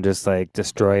letting them just like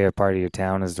destroy a part of your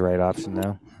town is the right option,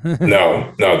 though.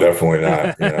 No, no, definitely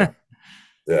not.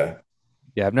 Yeah,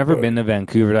 Yeah, I've never but been to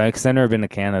Vancouver because I've never been to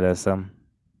Canada, so.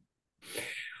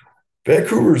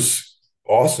 Vancouver's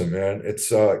awesome, man. It's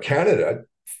Canada.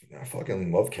 I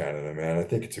fucking love Canada, man. I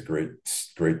think it's a great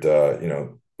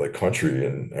like country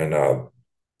and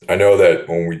I know that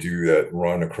when we do that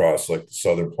run across like the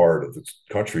southern part of the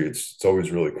country, it's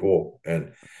always really cool.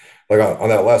 And like on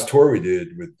that last tour we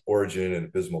did with Origin and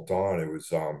Abysmal Dawn, it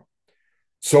was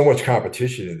so much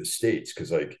competition in the States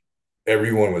because like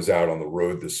everyone was out on the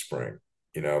road this spring,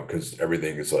 because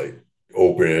everything is like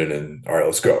open and all right,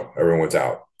 let's go. Everyone's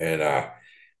out. And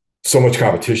so much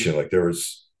competition. Like there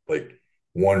was like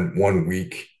one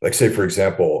week, like say for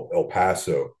example, El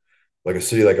Paso, like a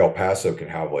city like El Paso can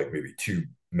have like maybe two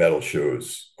metal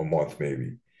shows a month,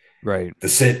 maybe. Right.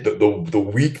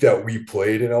 The week that we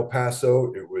played in El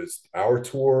Paso, it was our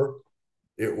tour.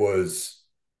 It was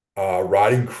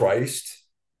Rotting Christ,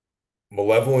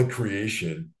 Malevolent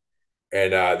Creation,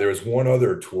 and there was one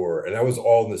other tour, and that was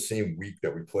all in the same week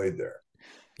that we played there.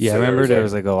 Yeah, I So there remember was there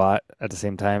was like, like a lot at the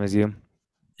same time as you.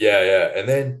 yeah,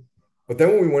 yeah, but then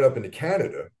when we went up into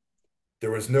Canada,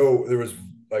 there was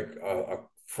like a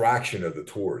fraction of the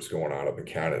tours going on up in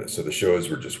Canada. So the shows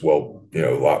were just a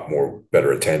lot more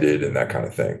better attended and that kind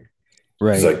of thing.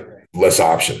 Because Right. like less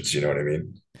options, you know what I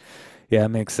mean? Yeah, it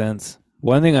makes sense.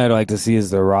 One thing I'd like to see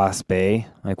is the Ross Bay,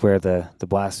 like where the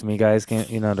blasphemy guys came,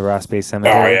 you know, the Ross Bay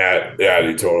Oh Cemetery. yeah, yeah,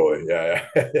 dude, totally, yeah,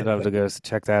 I'd love yeah. to go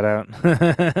check that out.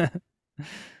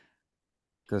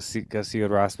 Go see a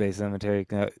Ross Bay Cemetery,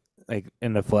 like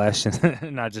in the flesh,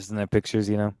 and not just in the pictures,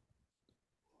 you know.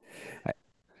 I-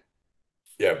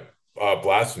 Yeah.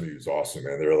 Blasphemy was awesome,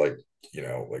 man. They were like,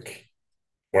 like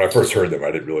when I first heard them,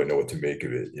 I didn't really know what to make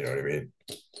of it. You know what I mean?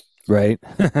 Right.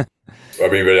 I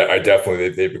mean, but I definitely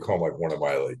they've become like one of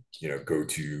my like go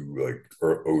to like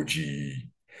or OG.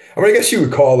 I mean, I guess you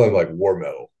would call them like war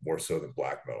metal more so than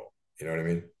black metal. You know what I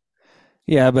mean?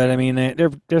 Yeah, but I mean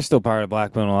they're still part of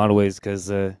black metal in a lot of ways because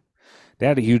they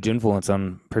had a huge influence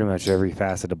on pretty much every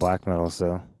facet of black metal.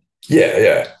 So Yeah,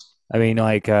 yeah, I mean,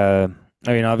 like,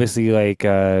 obviously, like,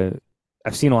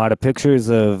 I've seen a lot of pictures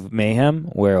of Mayhem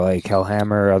where like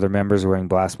Hellhammer, other members are wearing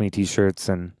Blasphemy T-shirts,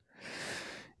 and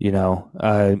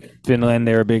Finland,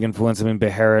 they were a big influence. I mean,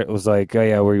 Beharit was like, oh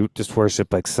yeah, we just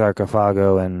worship like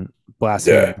Sarcophago and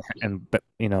Blasphemy yeah. and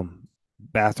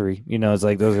Bathory. You know, it's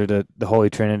like those are the holy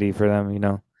trinity for them. You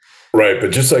know. Right,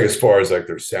 but just like as far as like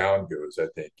their sound goes, I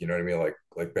think you know what I mean.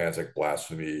 Like bands like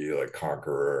Blasphemy, like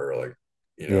Conqueror, like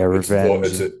Yeah, it's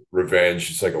Revenge. a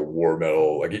revenge. It's like a war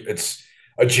metal. Like it's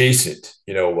adjacent,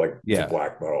 like to Yeah.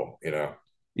 black metal.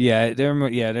 Yeah,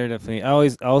 they're definitely. I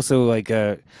always also like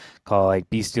call like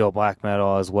bestial black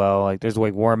metal as well. Like there's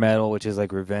like war metal, which is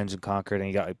like Revenge and Conquered, and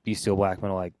you got like bestial black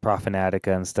metal like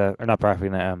Profanatica and stuff, or not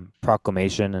Profanatica,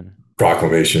 Proclamation and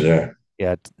Proclamation, yeah,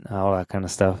 yeah, all that kind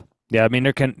of stuff. Yeah, I mean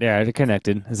they're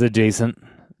connected. It's adjacent.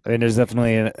 I mean, there's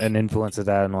definitely an influence of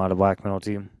that in a lot of black metal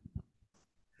too.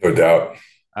 no doubt.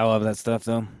 I love that stuff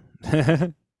though.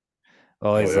 Hell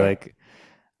Always yeah. like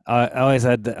I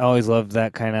always loved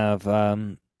that kind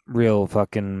of real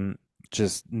fucking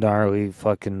just gnarly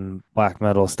fucking black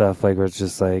metal stuff, like where it's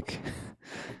just like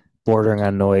bordering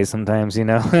on noise sometimes, you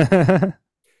know?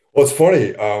 Well, it's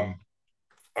funny.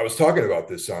 I was talking about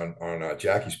this on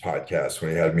Jackie's podcast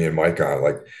when he had me and Mike on.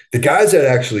 Like the guys that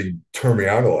actually turned me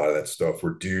on to a lot of that stuff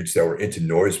were dudes that were into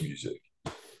noise music.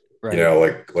 You Right. know,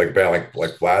 like band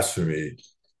like Blasphemy.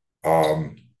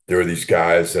 Um, there were these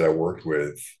guys that I worked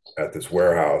with at this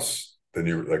warehouse, the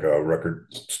new like a record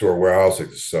store warehouse, like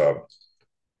this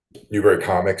Newbury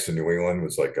Comics in New England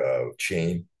was like a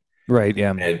chain, Right,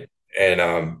 yeah. and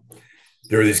and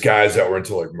there were these guys that were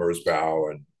into like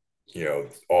Merzbow and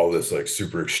all this like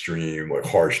super extreme like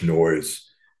harsh noise,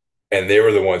 and they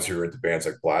were the ones who were into bands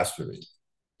like Blasphemy.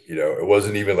 It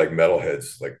wasn't even like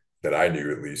metalheads like that I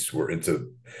knew at least were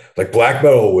into like black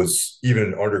metal was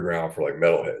even underground for like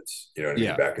metalheads. You know what I mean?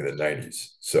 Yeah. Back in the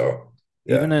 '90s. So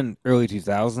yeah, Even in early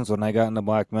 2000s when I got into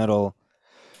black metal,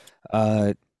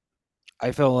 uh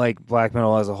I felt like black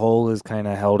metal as a whole is kind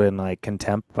of held in like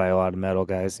contempt by a lot of metal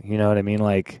guys. You know what I mean?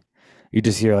 Like you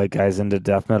just hear like guys into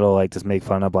death metal like just make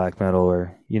fun of black metal,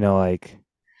 or like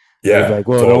they'd be yeah, like,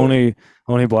 well, the totally.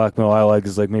 only black metal I like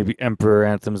is like maybe Emperor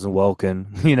Anthems and Welkin.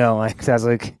 Like that's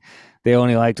like they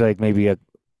only liked like maybe a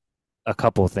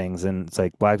couple things, and it's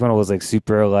like black metal was like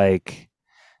super like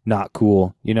not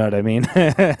cool. You know what I mean?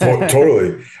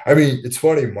 Totally. I mean, it's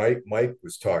funny. Mike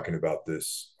was talking about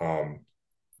this,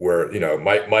 where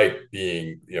Mike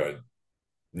being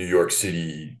New York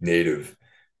City native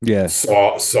Yeah.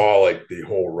 saw like the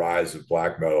whole rise of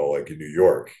black metal like in New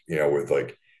York, with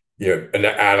like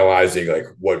analyzing like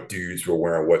what dudes were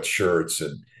wearing what shirts.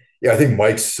 And yeah, I think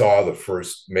Mike saw the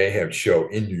first Mayhem show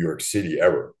in New York City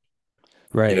ever.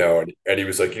 Right. And he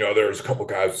was like, there was a couple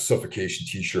guys with suffocation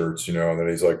t-shirts, and then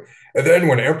he's like, and then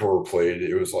when Emperor played,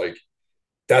 it was like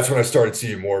that's when I started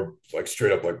seeing more like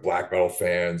straight up like black metal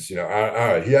fans. He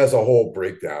has a whole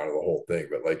breakdown of the whole thing,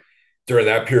 but like during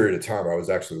that period of time, I was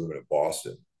actually living in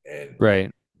Boston, and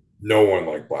Right. no one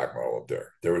liked black metal up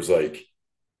there. There was like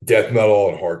death metal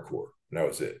and hardcore, and that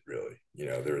was it, really.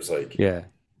 There was like Yeah.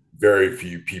 very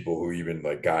few people who even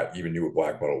knew what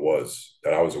black metal was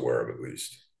that I was aware of, at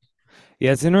least.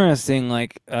 Yeah, it's interesting,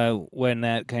 like when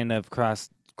that kind of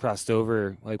crossed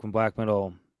over, like when black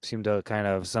metal seemed to kind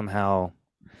of somehow.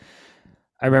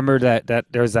 I remember that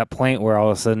there was that point where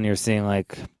all of a sudden you're seeing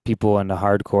like people into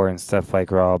hardcore and stuff like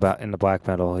were all about into black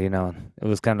metal. It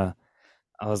was kind of.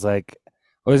 I was like,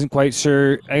 I wasn't quite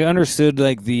sure. I understood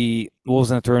like the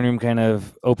Wolves in the Throne Room kind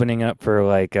of opening up for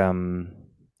like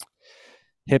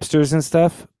hipsters and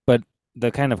stuff, but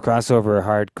the kind of crossover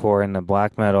hardcore and the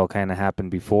black metal kind of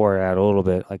happened before that a little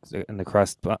bit, like in the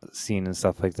crust scene and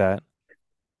stuff like that.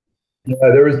 Yeah,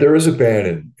 there was a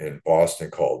band in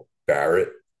Boston called Barrett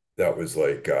that was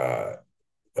like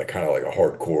kind of like a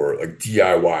hardcore, like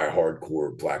DIY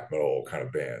hardcore black metal kind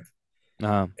of band.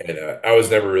 Uh, And I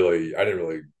didn't really,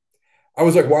 I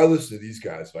was like, why listen to these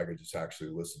guys if I could just actually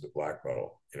listen to black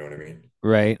metal? You know what I mean?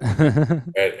 right.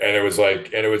 And it was like,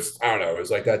 and it was, I don't know, it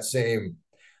was like that same,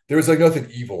 there was like nothing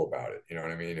evil about it. You know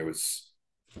what I mean? It was,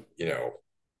 you know,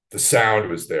 the sound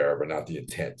was there, but not the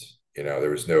intent.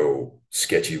 There was no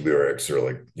sketchy lyrics or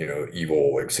like,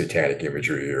 evil, like satanic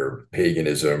imagery or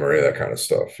paganism or any of that kind of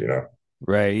stuff.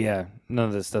 Right, yeah. None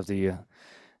of the stuff that you,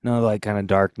 none of like kind of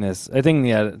darkness. I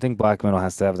think black metal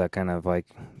has to have that kind of like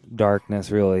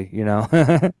darkness, really.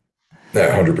 Yeah,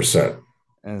 100%.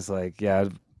 And it's like, yeah,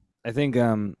 I think I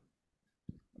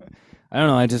don't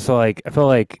know. I felt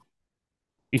like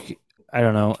I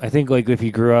don't know. I think like if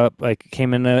you grew up like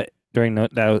came in it during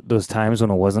those times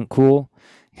when it wasn't cool,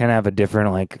 you kind of have a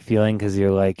different like feeling because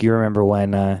you're like you remember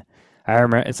when I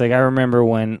remember it's like I remember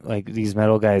when like these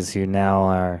metal guys who now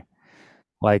are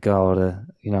like all the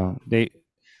they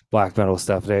black metal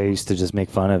stuff. They used to just make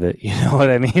fun of it. You know what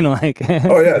I mean? Like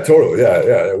Oh yeah, totally. Yeah,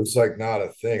 yeah. It was like not a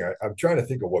thing. I'm trying to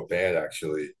think of what band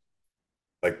actually,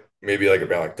 like maybe like a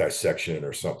band like Dissection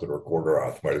or something, or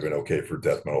Gorgoroth might have been okay for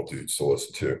death metal dudes to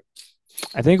listen to.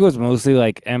 I think it was mostly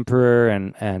like Emperor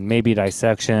and maybe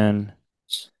Dissection.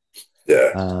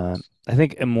 Yeah. Uh, I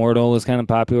think Immortal was kind of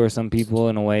popular with some people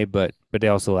in a way, but they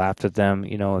also laughed at them,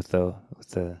 with the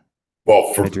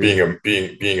Well, for imagery.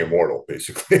 being immortal,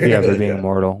 basically. Yeah, for being Yeah.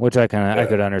 immortal, which I Yeah.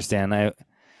 could understand.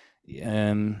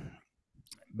 Um,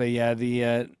 but yeah, the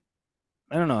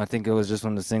I don't know. I think it was just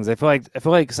one of those things. I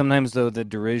feel like sometimes though the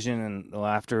derision and the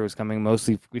laughter was coming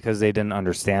mostly because they didn't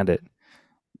understand it,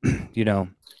 you know,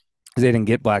 because they didn't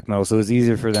get black metal, so it was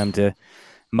easier for them to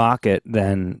mock it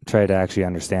than try to actually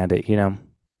understand it.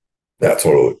 Yeah,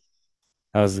 totally.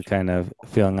 That was the kind of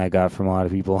feeling I got from a lot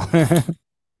of people.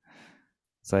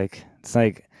 It's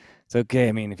like It's okay.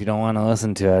 I mean, if you don't want to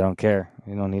listen to it, I don't care.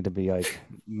 You don't need to be like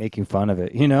making fun of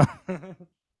it, you know?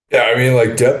 Yeah, I mean,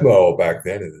 like death metal back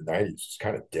then in the 90s was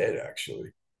kind of dead,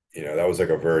 actually. That was like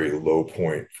a very low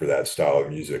point for that style of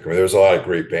music. I mean, there was a lot of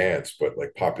great bands, but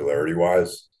like popularity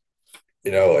wise,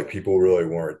 like people really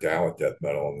weren't down with death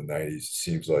metal in the 90s. It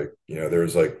seems like, there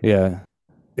was like, Yeah.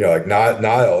 like not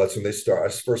Nile. That's when they start.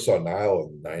 I first saw Nile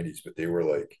in the 90s, but they were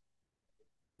like,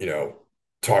 you know,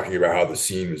 talking about how the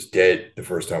scene was dead the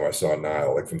first time I saw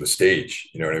Nile, like from the stage.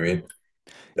 You know what I mean?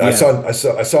 Yeah. I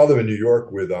saw them in New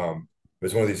York with it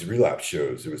was one of these relapse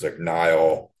shows. It was like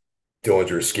Nile,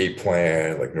 Dillinger Escape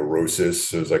Plan, like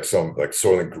Neurosis. It was like some like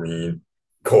Soylent Green, Like,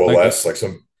 Coalesce, like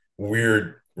some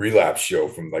weird relapse show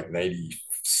from like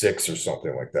 96 or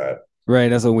something like that. right.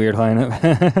 That's a weird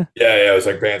lineup. Yeah, it was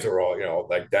like bands that were all,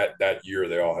 like that year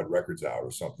they all had records out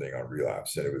or something on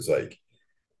relapse. And it was like,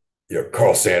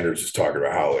 Carl Sanders was talking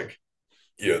about how like,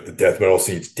 the death metal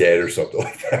scene's dead or something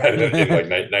like that in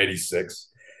like 96.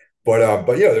 But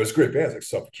yeah, there was great bands like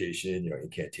Suffocation,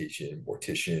 Incantation,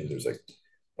 Mortician. There's like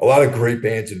a lot of great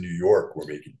bands in New York were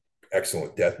making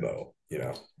excellent death metal.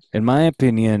 In my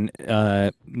opinion,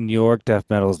 New York death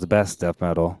metal is the best death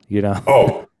metal, you know?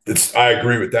 Oh, I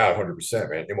agree with that 100%,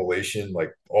 man. Immolation,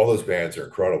 like all those bands are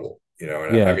incredible. And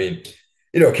I Yeah. mean,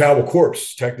 Cannibal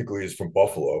Corpse technically is from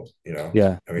Buffalo.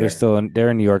 Yeah. I mean, They're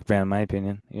a New York band, in my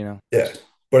opinion, you know? yeah,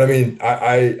 but I mean,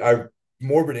 I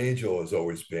Morbid Angel has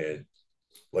always been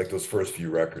like those first few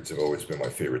records have always been my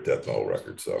favorite death metal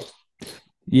records. So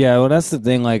Yeah. Well, that's the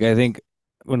thing. Like, I think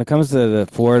when it comes to the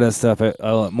Florida stuff,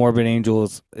 Morbid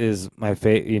Angels is my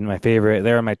favorite.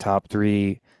 They're my top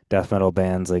three death metal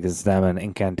bands. Like, it's them and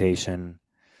Incantation.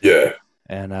 yeah,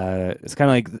 And it's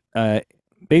kind of like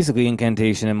basically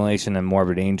Incantation, Immolation, and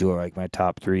Morbid Angel are like my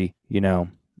top three, you know.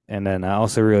 And then I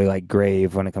also really like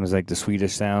Grave when it comes to like the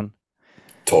Swedish sound.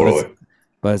 But it's totally.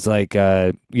 but it's like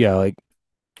yeah, like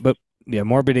but yeah,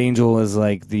 Morbid Angel is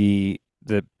like the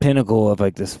pinnacle of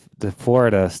like the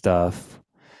Florida stuff.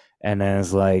 And then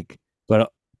it's like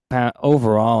but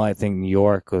overall I think New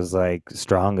York was like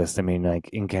strongest. I mean like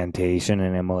Incantation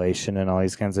and Immolation and all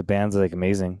these kinds of bands are like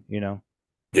amazing, you know.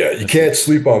 Yeah, you That's can't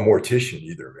sleep on Mortician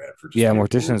either, man, for just Yeah, being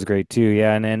Mortician's brutal. great too.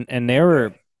 Yeah, and Yeah,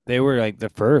 they were like the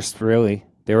first really.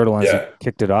 They were the ones who yeah,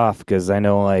 kicked it off because I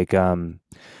know that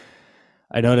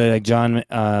like John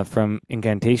from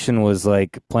Incantation was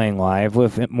like playing live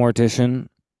with Mortician,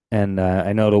 and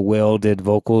I know the Will did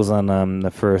vocals on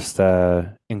the first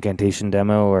Incantation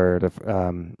demo or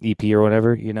the EP or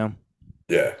whatever, you know.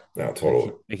 yeah. No,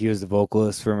 totally. Like he was the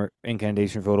vocalist for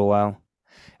Incantation for a little while,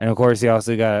 and of course he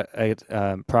also got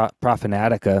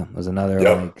Profanatica was another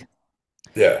Yep. like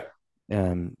Yeah.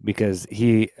 because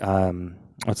he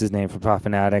what's his name for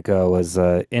Profanatica was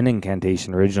in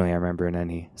Incantation originally, I remember, and then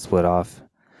he split off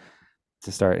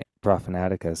to start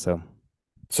Profanatica. So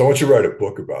So once you write a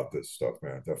book about this stuff,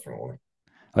 man, definitely.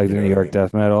 like You the know New what I York mean?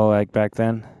 death metal like back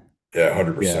then. Yeah, Yeah,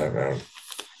 100%, man.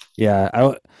 yeah.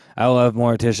 I love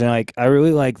Mortician. Like I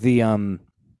really like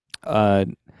uh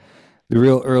the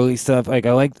real early stuff. Like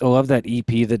I love that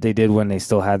EP that they did when they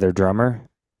still had their drummer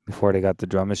before they got the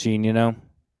drum machine. You know.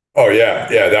 Oh yeah,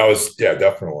 that was yeah,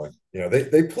 definitely.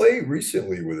 They played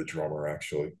recently with a drummer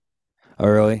actually. Oh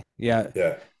really? Yeah.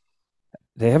 Yeah.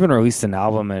 They haven't released an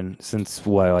album in since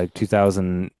what, like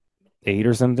 2008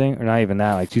 or something, or not even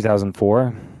that, like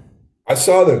 2004. I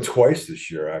saw them twice this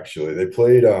year actually. They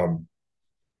played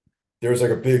there was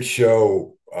like a big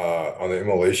show on the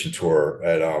Immolation tour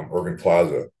at Urban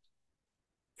Plaza.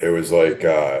 It was like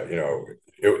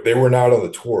they were not on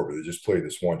the tour, but they just played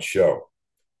this one show.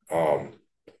 Um,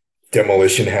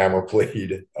 Demolition Hammer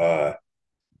played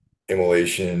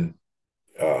Immolation.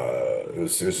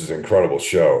 This is an incredible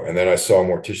show. And then I saw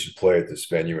Mortician play at this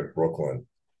venue in Brooklyn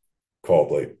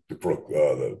called like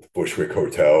the Bushwick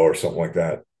Hotel or something like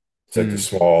that. It's like the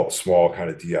Mm. small kind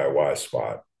of DIY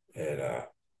spot. And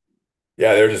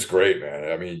yeah, they're just great,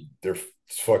 man. I mean, they're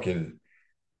fucking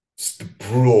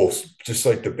brutal, just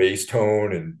like the bass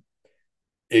tone and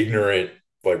ignorant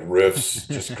like riffs,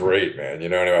 just great, man. You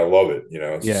know what I mean? I love it.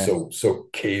 It's just Yeah. so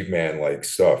caveman like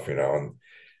stuff. And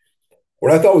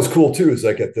what I thought was cool too is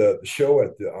like at the show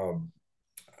at the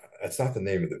that's not the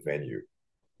name of the venue,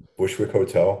 Bushwick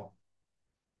Hotel,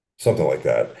 something like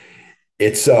that.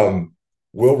 It's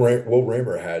Will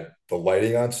Raymer had the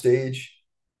lighting on stage.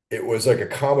 It was like a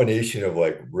combination of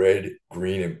like red,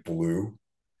 green, and blue,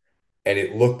 and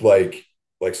it looked like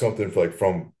something like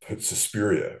from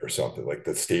Suspiria or something. Like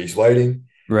the stage lighting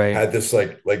Right. had this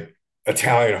like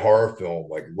Italian horror film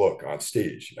like look on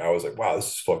stage. And I was like, wow, this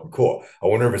is fucking cool. I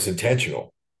wonder if it's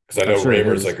intentional because I I'm know sure it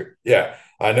Raymer's is. like, yeah,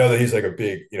 I know that he's like a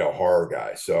big, horror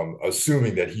guy. So I'm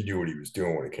assuming that he knew what he was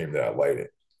doing when it came to that lighting.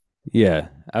 Yeah,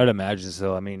 I would imagine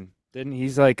so. I mean, didn't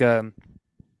he's like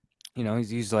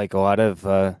he's used like a lot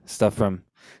of stuff from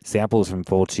samples from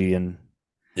Fulci and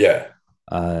Yeah.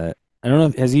 uh I don't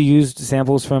know has he used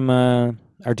samples from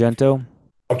Argento?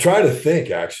 I'm trying to think,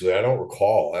 actually. I don't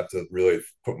recall. I have to really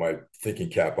put my thinking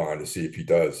cap on to see if he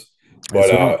does. It's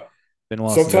But been a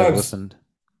while since I've sometimes listened.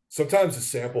 sometimes the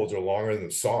samples are longer than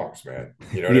the songs, man.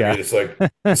 You know what I Yeah. mean? It's like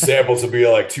the samples will be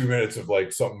like 2 minutes of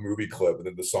like some movie clip, and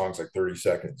then the song's like 30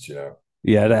 seconds.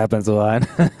 Yeah, that happens a lot.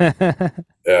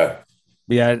 Yeah.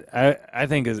 Yeah, I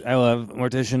think I love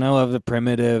Mortician. I love the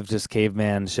primitive, just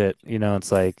caveman shit.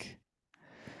 It's like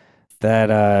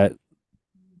that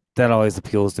that always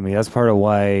appeals to me. That's part of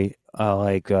why I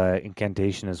like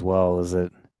Incantation as well, is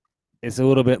that it's a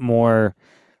little bit more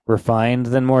refined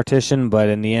than Mortician, but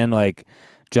in the end, like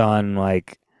John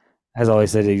like has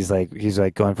always said he's like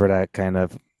going for that kind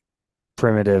of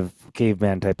primitive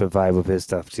caveman type of vibe with his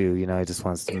stuff too. He just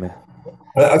wants to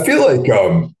I feel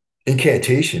like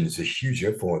Incantation is a huge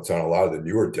influence on a lot of the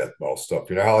newer death metal stuff.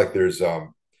 You know how like there's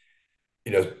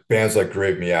bands like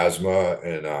Grave Miasma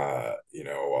and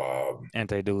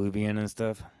antediluvian and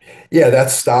stuff. yeah, that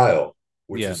style,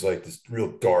 which Yeah. is like this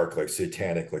real dark, like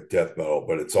satanic, like death metal,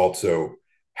 but it's also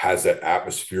has that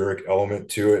atmospheric element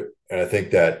to it. And I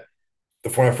think that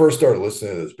when I first started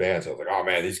listening to those bands, I was like, oh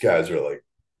man, these guys are like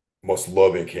must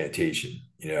love Incantation,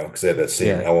 because they have that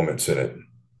same Yeah. elements in it.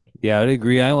 Yeah, I'd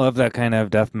agree. I love that kind of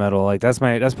death metal. Like that's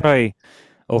probably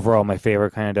overall my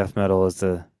favorite kind of death metal is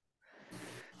the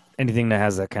anything that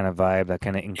has that kind of vibe, that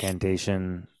kind of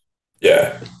incantation,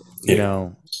 Yeah. you Yeah.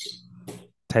 know,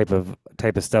 type of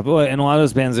stuff. Well, and a lot of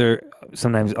those bands are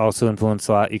sometimes also influenced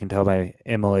a lot. You can tell by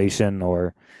Immolation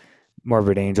or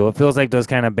Morbid Angel. It feels like those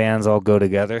kind of bands all go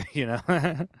together.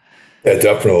 Yeah,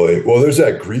 definitely. Well, there's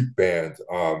that Greek band.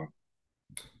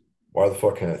 Why the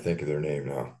fuck can't I think of their name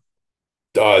now?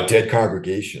 Dead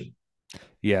Congregation.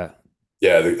 Yeah.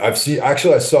 Yeah, I've seen.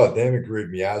 Actually, I saw them and Grave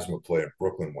Miasma play in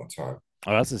Brooklyn one time.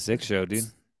 Oh, that's a sick show,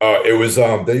 dude. It was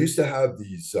they used to have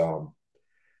these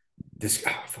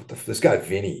this guy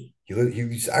Vinny.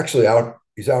 He's actually out.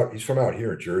 He's out. He's from out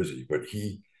here in Jersey, but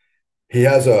he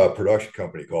has a production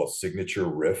company called Signature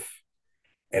Riff,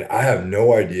 and I have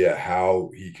no idea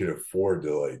how he could afford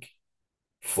to like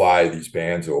fly these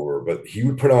bands over, but he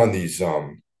would put on these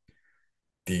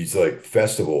like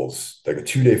festivals, like a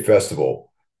 2 day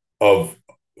festival of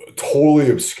totally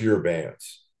obscure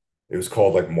bands. It was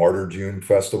called like Martyr Doom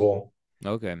Festival,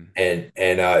 Okay. and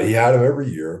he had them every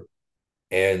year.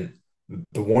 And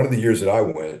the one of the years that I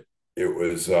went, it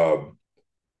was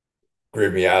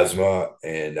Grave Miasma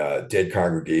and Dead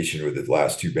Congregation were the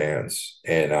last two bands,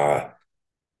 and I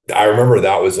remember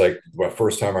that was like my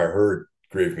first time I heard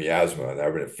Grave Miasma, and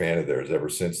I've been a fan of theirs ever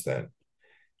since then.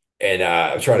 And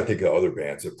I'm trying to think of other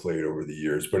bands that played over the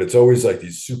years, but it's always like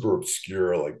these super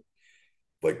obscure,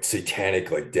 like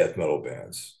satanic, like death metal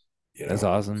bands. You That's know,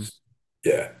 awesome.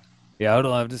 yeah, Yeah, I would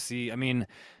love to see. I mean,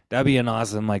 that'd be an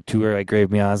awesome like tour, like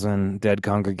Grave Miasma and Dead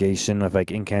Congregation with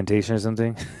like Incantation or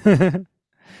something.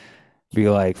 Be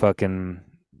like fucking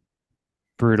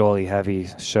brutally heavy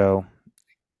show.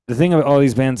 The thing about all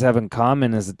these bands have in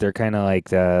common is that they're kind of like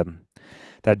that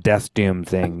death doom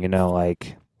thing,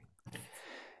 like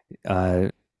uh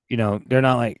they're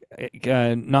not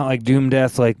like doom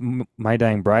death like My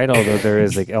Dying Bride, although there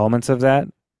is like elements of that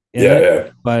in yeah, it. yeah,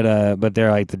 But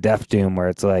they're like the death doom where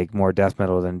it's like more death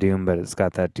metal than doom, but it's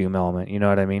got that doom element. You know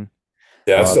what I mean?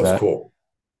 yeah. I That love stuff's that. cool.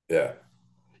 Yeah,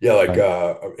 yeah, like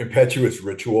But impetuous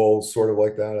rituals, sort of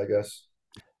like that, I guess.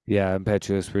 yeah,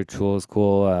 Impetuous Ritual is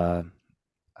cool.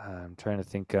 I'm trying to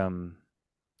think.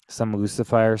 Some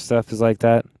Lucifer stuff is like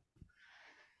that.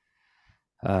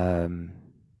 Um,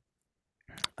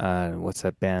 what's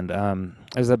that band?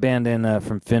 There's a band in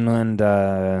from Finland.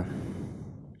 Um,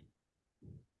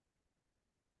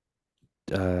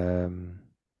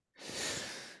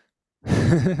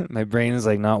 my brain is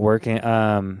like not working.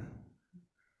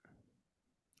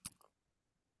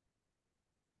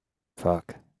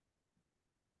 Fuck.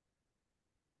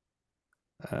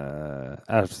 I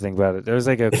have to think about it. There's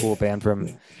like a cool band from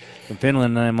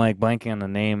Finland, and I'm like blanking on the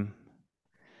name.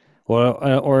 Well,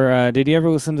 or did you ever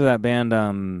listen to that band,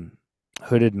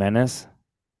 Hooded Menace?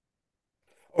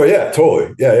 Oh yeah,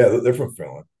 totally. Yeah, yeah. They're from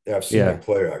Finland. Yeah, I've seen them Yeah,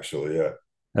 play actually. Yeah.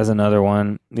 that's another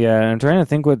one. Yeah, I'm trying to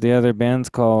think what the other band's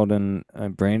called, and my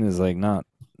brain is like not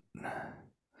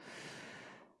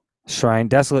Shrine,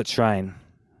 Desolate Shrine.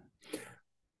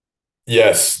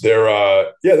 Yes, they're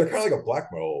kind of like a black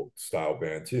metal style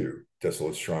band too.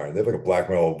 Desolate Shrine. They have like a black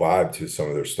metal vibe to some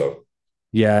of their stuff.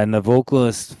 Yeah, and the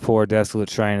vocalist for Desolate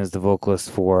Shrine is the vocalist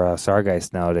for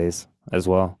Sargeist nowadays as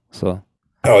well. So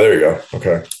Oh, there you go.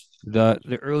 Okay.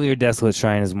 the earlier Desolate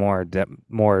Shrine is more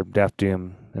Death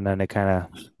Doom, and then they kind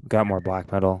of got more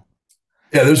black metal.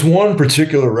 Yeah, there's one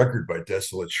particular record by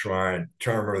Desolate Shrine. I'm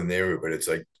trying to remember the name of it, but it's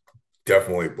like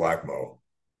definitely black metal.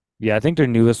 Yeah, I think their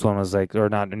newest one was like, or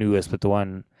not the newest, but the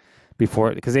one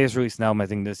before, because they just released an album I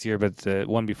think this year, but the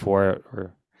one before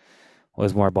or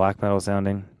was more black metal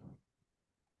sounding.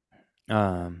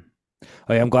 Um,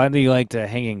 oh yeah, I'm glad that you liked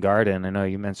Hanging Garden. I know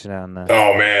you mentioned it on the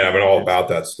Oh man, I've been all messages. about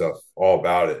that stuff. All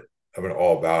about it. I've been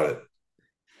all about it.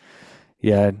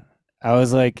 Yeah, I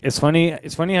was like, it's funny.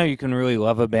 It's funny how you can really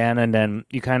love a band and then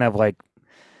you kind of like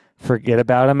forget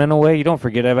about them in a way. You don't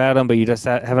forget about them, but you just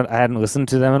haven't. I hadn't listened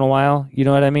to them in a while. You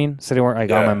know what I mean? So they weren't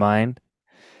like on my Yeah. mind.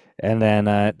 And then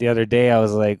the other day, I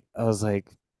was like,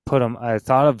 put them. I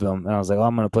thought of them, and I was like, oh,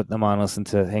 I'm gonna put them on. Listen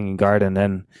to Hanging Garden.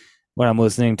 And when I'm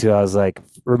listening to, I was like,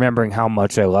 remembering how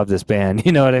much I love this band.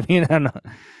 You know what I mean? And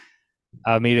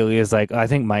immediately is like, I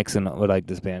think Mikeson would like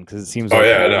this band because it seems Oh like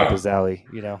yeah, right up no. his alley.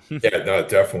 You know? Yeah, no,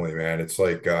 definitely, man. It's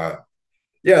like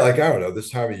yeah, like I don't know, this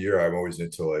time of year I'm always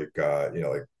into like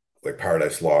like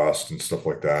Paradise Lost and stuff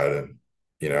like that and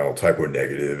Typo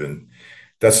Negative and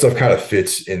that stuff kind of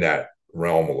fits in that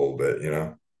realm a little bit, you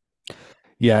know.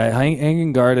 Yeah,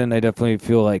 Hanging Garden, I definitely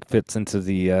feel like fits into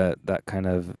the that kind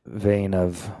of vein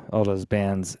of all those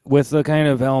bands with the kind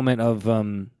of element of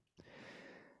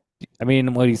I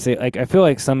mean, what do you say? Like, I feel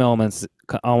like some elements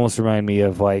almost remind me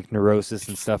of like Neurosis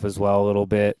and stuff as well, a little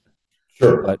bit,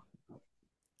 Sure. but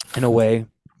in a way,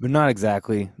 but not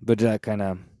exactly. But that kind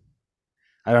of,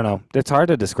 I don't know. It's hard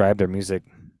to describe their music,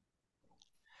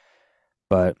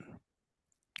 but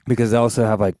because they also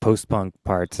have like post punk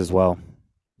parts as well,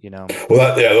 you know?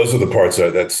 Well, yeah, those are the parts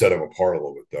that set them apart a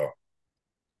little bit, though.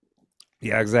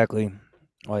 Yeah, exactly.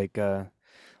 Like, uh,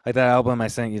 like that album I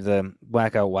sent you, the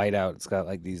Blackout Whiteout. It's got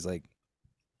like these like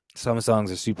some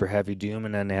songs are super heavy doom,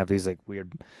 and then they have these like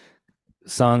weird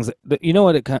songs. You know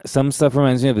what? Some stuff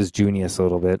reminds me of is Junius a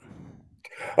little bit.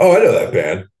 Oh, I know that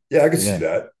band. Yeah, I could see Yeah.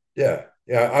 that. Yeah,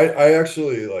 yeah. I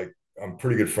actually like. I'm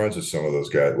pretty good friends with some of those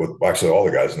guys. With actually all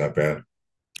the guys in that band.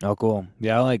 Oh, cool.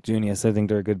 Yeah, I like Junius. I think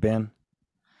they're a good band.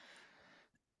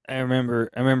 I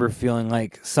remember feeling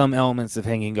like some elements of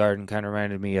Hanging Garden kind of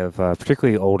reminded me of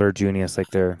particularly older Junius,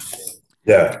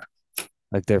 Yeah.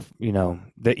 like their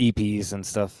the EPs and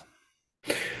stuff.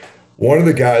 One of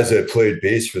the guys that played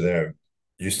bass for them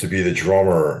used to be the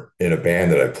drummer in a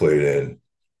band that I played in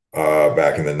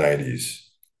back in the 90s.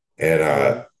 And Oh,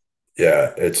 really?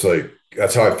 yeah, it's like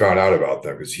that's how I found out about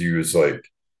them because he was like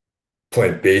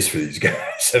playing bass for these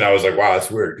guys. And I was like, wow,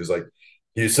 that's weird because like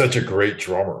he was such a great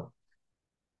drummer.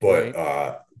 But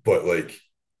Right. like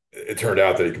it turned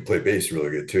out that he could play bass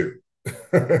really good too.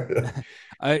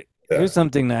 I Yeah. Here's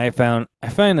something that I found. I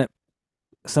find that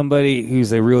somebody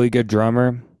who's a really good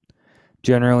drummer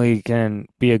generally can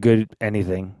be a good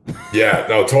anything. Yeah,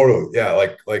 no, totally. Yeah,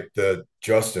 like the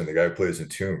Justin, the guy who plays in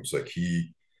Tombs, like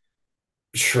he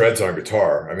shreds on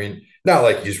guitar. I mean, not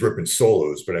like he's ripping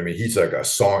solos, but I mean, he's like a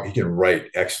song. He can write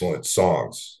excellent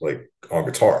songs like on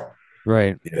guitar.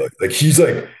 Right. Like he's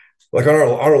like on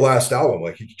our last album,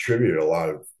 like he contributed a lot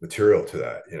of material to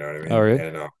that. You know what I Oh, mean? really?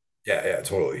 And yeah, yeah,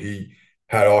 totally. He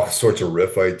had all sorts of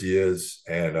riff ideas,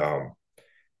 and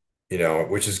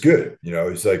which is good.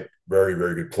 He's like very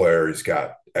very good player. He's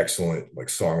got excellent like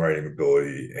songwriting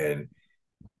ability, and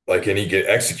he could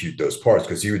execute those parts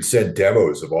because he would send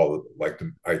demos of all the like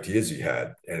the ideas he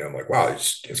had, and I'm like, wow,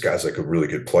 this guy's like a really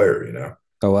good player.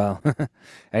 Oh, wow.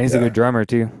 And he's a good Yeah. drummer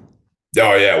too.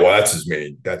 Oh yeah, well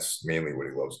that's mainly what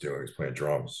he loves doing is playing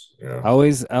drums. I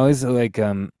always like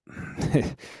I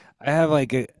have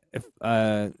like a if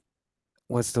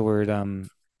what's the word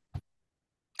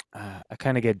I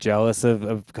kind of get jealous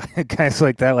of guys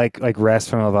like that, like Rest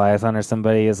from Leviathan or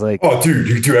somebody is like, Oh dude,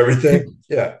 you can do everything.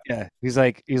 Yeah. yeah, he's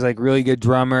like really good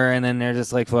drummer, and then they're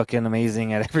just like fucking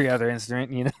amazing at every other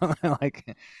instrument,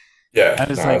 like Yeah, I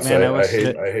was no, like, it's man, I I wish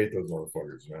hate that, I hate those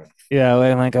motherfuckers, man. yeah,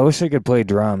 like I wish I could play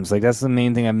drums. Like that's the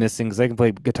main thing I'm missing because I can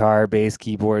play guitar, bass,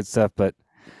 keyboard stuff, but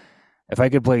if I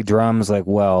could play drums like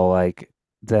well, like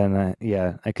then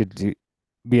yeah, I could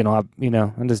be an op,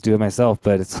 and just do it myself.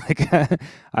 But it's like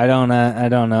I don't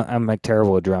know. I'm like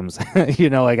terrible at drums,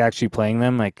 like actually playing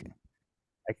them. Like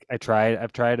I've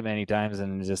tried it many times,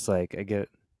 and it's just like I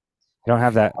don't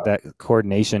have that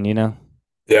coordination.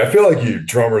 Yeah, I feel like you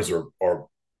drummers are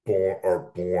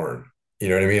born. You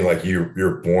know what I mean? Like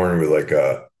you're born with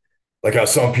like how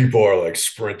some people are like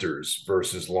sprinters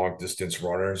versus long distance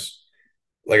runners.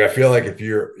 like I feel like if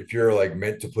you're like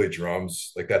meant to play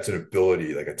drums, like that's an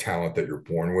ability, like a talent that you're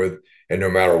born with. And no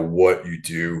matter what you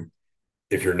do,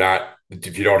 if you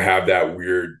don't have that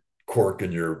weird quirk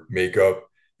in your makeup,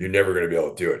 you're never going to be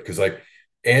able to do it. Because like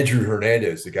Andrew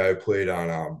Hernandez, the guy who played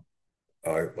on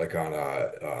like on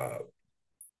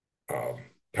um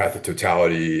Path of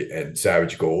Totality and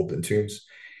Savage Gold and Tombs,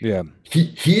 Yeah.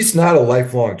 he's not a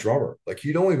lifelong drummer. Like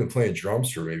he'd only been playing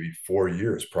drums for maybe 4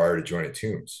 years prior to joining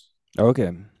Tombs.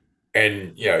 Okay.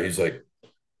 And he's like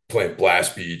playing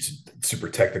blast beats, super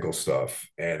technical stuff.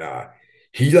 And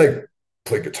he like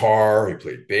played guitar, he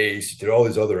played bass, he did all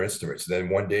these other instruments. And then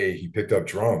one day he picked up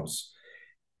drums.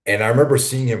 And I remember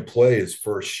seeing him play his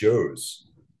first shows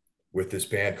with this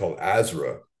band called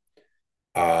Azra.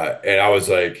 And I was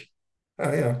like,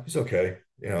 oh, he's okay.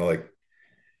 Like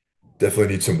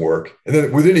definitely needs some work. And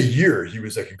then within a year, he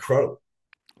was like incredible.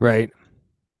 Right.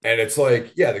 And it's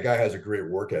like, yeah, the guy has a great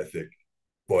work ethic,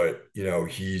 but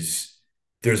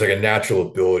there's like a natural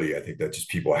ability I think that just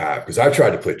people have. Because I've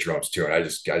tried to play drums too, and I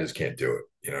just can't do it.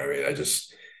 You know what I mean? I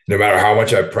just no matter how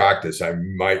much I practice, I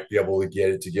might be able to get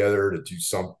it together to do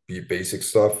some basic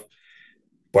stuff,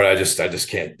 but I just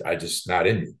can't. I just not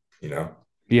in me.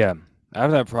 Yeah. I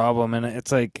have that problem, and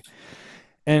it's like,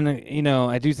 and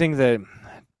I do think that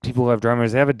people who have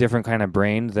drummers, they have a different kind of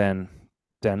brain than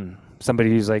somebody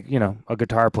who's like, a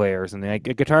guitar player or something. Like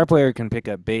a guitar player can pick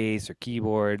up bass or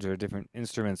keyboards or different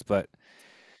instruments, but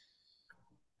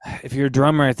if you're a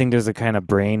drummer, I think there's a kind of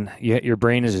brain. Your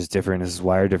brain is just different. It's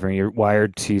wired different. You're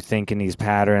wired to think in these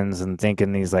patterns and think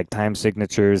in these like time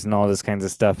signatures and all this kinds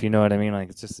of stuff. You know what I mean? Like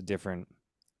it's just a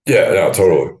Yeah, different no, mindset.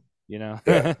 totally. You know.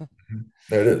 Yeah,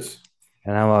 there it is.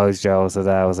 And I'm always jealous of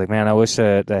that. I was like, man, I wish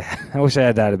I wish I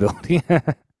had that ability.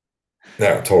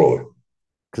 Yeah, totally.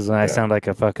 Because when I Yeah, sound like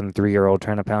a fucking 3-year-old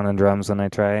trying to pound on drums when I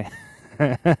try.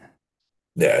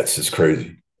 yeah, it's just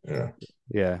crazy. Yeah,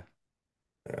 Yeah.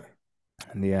 yeah,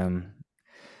 And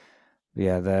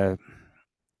yeah,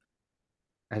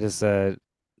 I just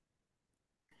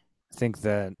think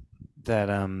that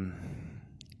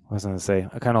what was I gonna say?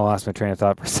 I kind of lost my train of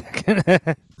thought for a second.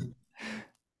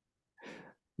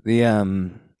 the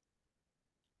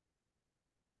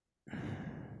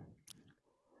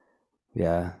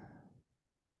Yeah,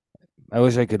 I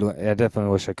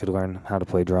definitely wish I could learn how to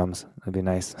play drums. That'd be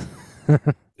nice.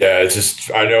 yeah. It's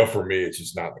just I know for me, it's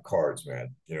just not in the cards,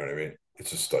 man. You know what I mean?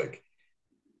 It's just like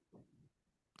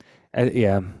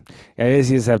Yeah, I guess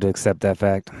you just have to accept that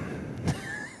fact.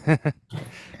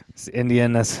 It's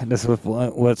Indian. That's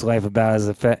what's life about is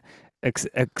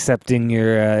accepting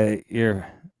your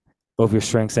both your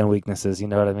strengths and weaknesses. You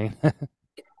know what I mean?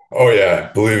 oh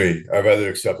yeah, believe me, I've had to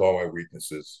accept all my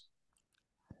weaknesses.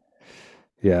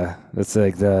 Yeah, that's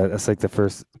like the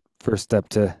first step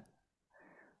to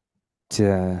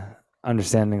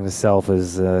understanding the self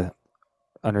is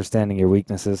understanding your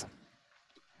weaknesses.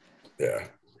 Yeah,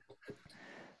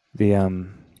 The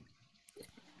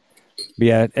but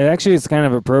yeah, it actually it's kind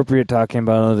of appropriate talking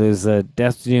about all those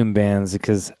death doom bands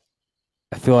because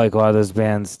I feel like a lot of those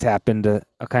bands tap into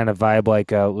a kind of vibe like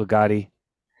Ligotti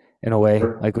in a way,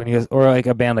 like when you or like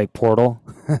a band like Portal.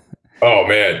 oh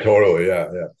man, totally. Yeah,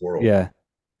 yeah. Portal. Yeah,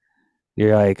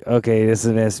 you're like, okay,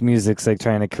 this music's like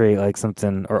trying to create like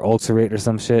something or ulcerate or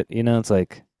some shit. It's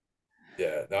like,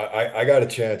 Yeah, no, I got a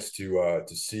chance to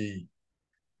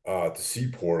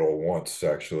see Portal once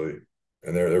actually,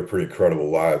 and they're pretty incredible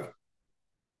live.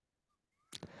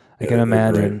 I Yeah, can they're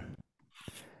great. imagine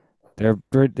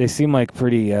they seem like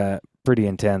pretty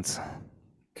intense.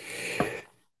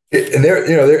 And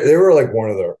they were like one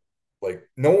of the like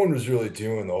no one was really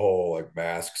doing the whole like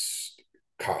masks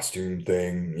costume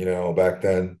thing, back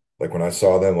then. Like when I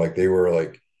saw them, like they were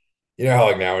like how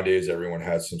like nowadays everyone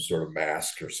has some sort of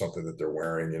mask or something that they're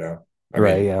wearing. I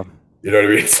Right? mean, Yeah. you know what I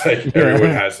mean? It's like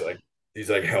everyone Yeah. has like these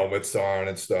like helmets on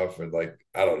and stuff, and like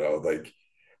I don't know, like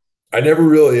I never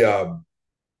really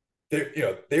they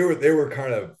were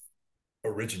kind of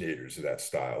originators of that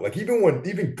style. Like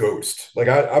even Ghost, like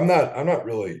I'm not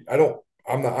really I don't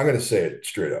I'm gonna say it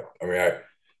straight up. I mean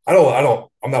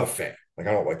I'm not a fan. Like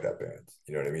I don't like that band.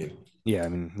 You know what I mean? Yeah. I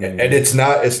mean, me And neither. it's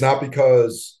not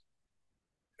because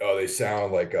they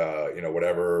sound like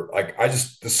whatever. Like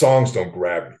the songs don't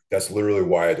grab me. That's literally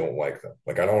why I don't like them.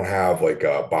 Like I don't have like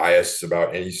a bias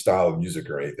about any style of music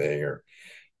or anything or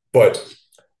but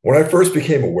when I first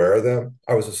became aware of them,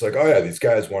 I was just like, oh yeah, these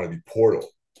guys want to be Portal,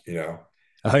 you know.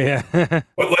 Oh yeah.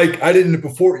 But like I didn't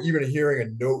before even hearing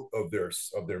a note of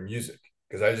their music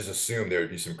because I just assumed there would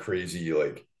be some crazy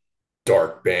like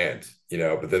dark band,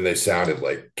 But then they sounded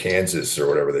like Kansas or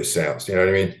whatever they sound. You know what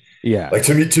I mean? Yeah. Like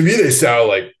to me, they sound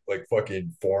like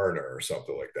fucking Foreigner or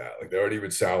something like that. Like they don't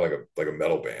even sound like a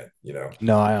metal band, you know?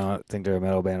 No, I don't think they're a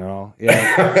metal band at all.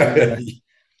 Yeah.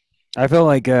 I felt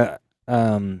like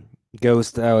um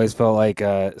Ghost. I always felt like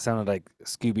sounded like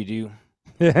Scooby Doo.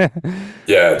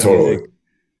 Yeah, Music. totally. But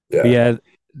Yeah.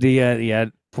 yeah,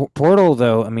 Portal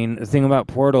though. I mean, the thing about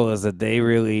Portal is that they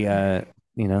really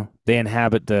they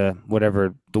inhabit the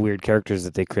whatever the weird characters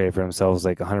that they create for themselves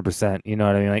like 100%. You know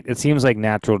what I mean? Like it seems like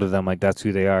natural to them. Like that's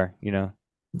who they are. You know?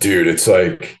 Dude, it's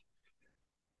like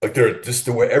they're just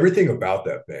the way everything about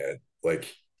that band,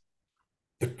 like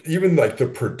even like the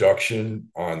production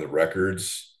on the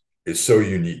records is so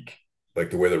unique. Like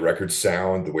the way the records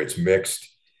sound, the way it's mixed,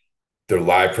 their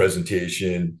live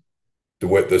presentation, the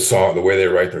way they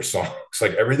write their songs,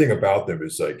 like everything about them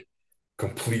is like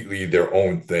completely their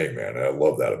own thing, man. And I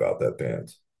love that about that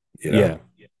band, you know? Yeah.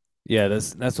 Yeah.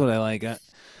 That's what I like.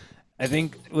 I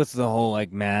think with the whole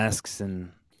like masks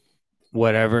and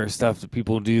whatever stuff that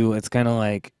people do, it's kind of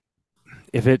like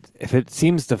if it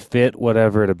seems to fit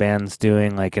whatever the band's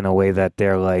doing, like in a way that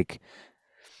they're like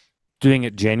doing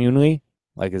it genuinely,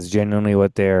 like it's genuinely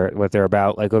what they're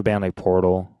about, like a band like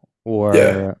Portal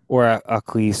Yeah. or a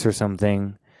Cleese or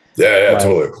something. Yeah, yeah, Like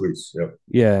totally. Please. Yep.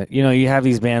 yeah, you have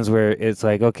these bands where it's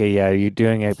like okay, yeah, you're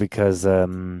doing it because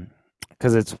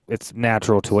it's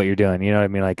natural to what you're doing. You know what I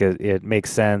mean? Like it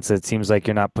makes sense. It seems like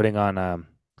you're not putting on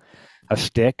a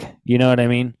shtick. You know what I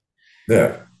mean?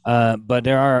 Yeah. But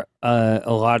there are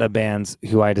a lot of bands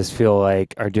who I just feel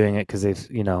like are doing it because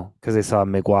because they saw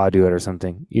Migwa do it or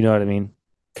something. You know what I mean?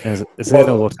 And it's getting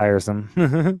a little Well,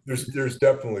 tiresome. there's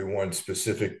definitely one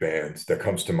specific band that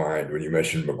comes to mind when you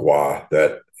mentioned Magua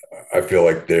that I feel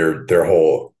like their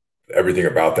whole everything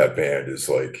about that band is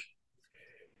like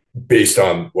based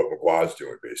on what Maguire's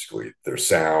doing, basically. Their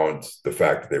sound, the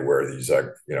fact that they wear these like,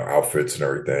 outfits and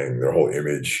everything, their whole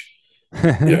image.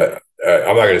 Yeah.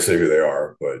 I'm not going to say who they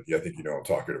are, but yeah, I think you know what I'm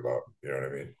talking about. You know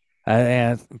what I mean?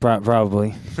 Yeah,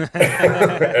 probably.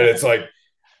 And it's like,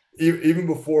 even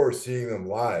before seeing them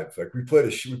live, like we played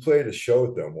a show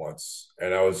with them once,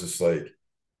 and I was just like,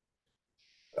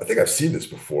 I think I've seen this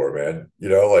before, man.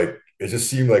 Like it just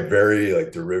seemed like very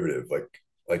like derivative, like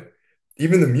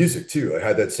even the music too. I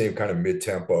had that same kind of mid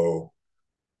tempo,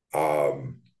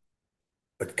 um,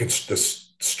 like the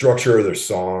structure of their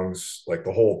songs, like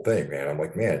the whole thing, man. I'm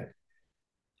like, man,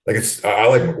 like I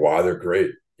like McGuire, they're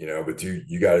great, but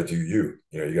you got to do you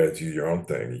got to do your own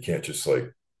thing. You can't just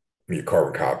like be a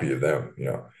carbon copy of them.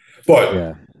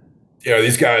 But Yeah.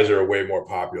 these guys are way more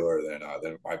popular than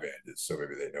my band is, so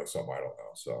maybe they know something I don't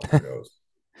know. So who knows?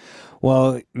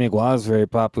 Well, Migwa is very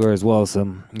popular as well.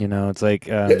 So it's like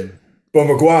Yeah, but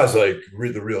McGuire's like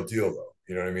the real deal, though.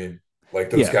 You know what I mean? Like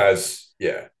those yeah. guys,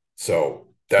 yeah. So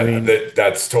I mean,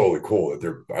 that's totally cool. That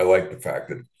they're. I like the fact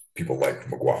that people like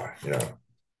McGuire.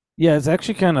 yeah, it's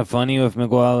actually kind of funny with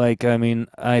Migwa. Like, I mean,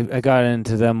 I got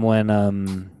into them when I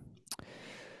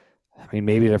mean,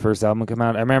 maybe their first album came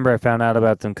out. I remember I found out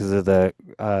about them because of the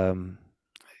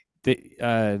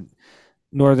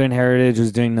Northern Heritage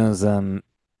was doing those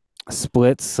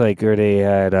splits, like where they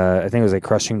had I think it was like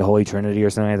Crushing the Holy Trinity or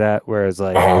something like that. Whereas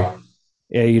Uh like huh.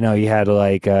 yeah, you had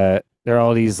like there are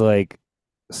all these like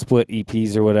split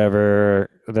EPs or whatever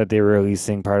that they were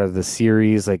releasing part of the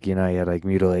series. Like you had like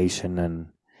Mutilation and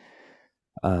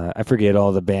I forget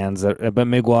all the bands but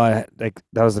Migwa, like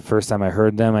that was the first time I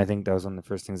heard them. I think that was one of the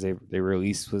first things they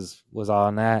released was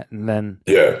on that, and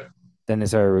Yeah. then they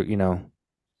started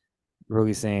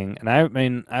releasing, and I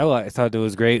mean I thought it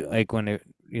was great. Like when it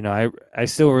I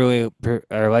still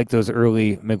I like those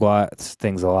early Migwa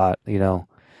things a lot.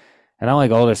 And I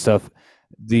like all their stuff.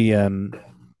 The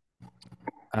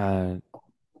uh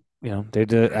they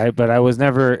did but I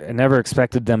never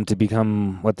expected them to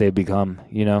become what they've become.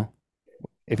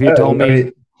 If you told I me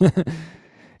mean,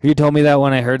 if you told me that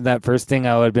when I heard that first thing,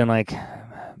 I would have been like,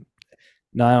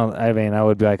 no, I don't. I mean, I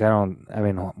would be like, I don't. I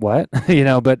mean, what?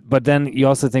 But then you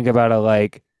also think about it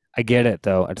like, I get it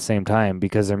though at the same time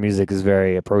because their music is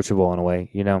very approachable in a way.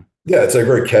 yeah, it's like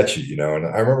very catchy, And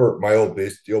I remember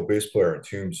the old bass player in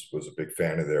Tombs was a big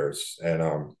fan of theirs,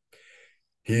 and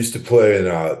he used to play in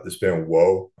this band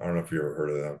Woe. I don't know if you ever heard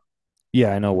of them.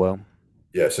 Yeah, I know. Well,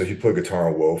 Yeah, so he played guitar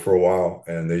in Woe for a while,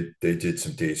 and they did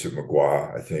some dates with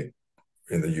McGuire, I think,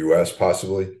 in the U.S.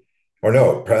 possibly, or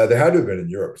no, they had to have been in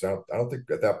Europe because I don't think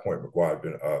at that point McGuire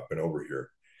had been over here.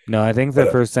 no, I think the But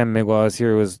first time Miguel was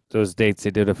here was those dates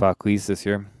they did at Foclise this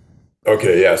year.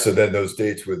 okay, yeah, so then those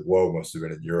dates with Woe must have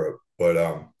been in Europe, but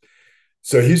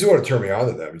so he's the one to turn me on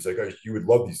to them. He's like, oh, you would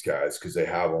love these guys because they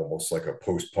have almost like a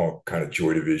post-punk kind of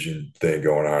Joy Division thing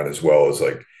going on, as well as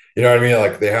like, you know what I mean?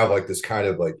 Like they have like this kind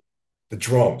of like the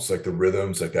drums, like the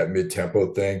rhythms, like that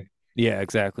mid-tempo thing. Yeah,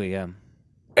 exactly. Yeah.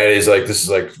 And he's like, this is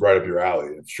like right up your alley.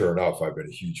 And sure enough, I've been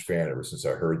a huge fan ever since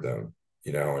I heard them,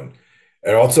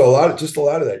 and also a lot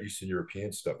of that Eastern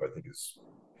European stuff, I think is,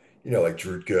 like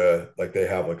Drutke, like they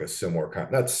have like a similar kind,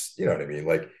 that's, you know what I mean?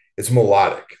 Like it's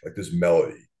melodic, like this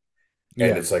melody,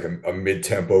 and Yeah. it's like a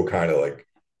mid-tempo kind of like,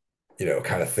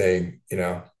 kind of thing,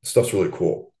 stuff's really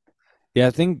cool. Yeah,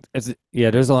 I think it's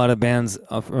yeah. There's a lot of bands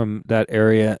from that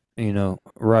area,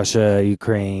 Russia,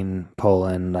 Ukraine,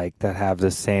 Poland, like that have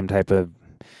the same type of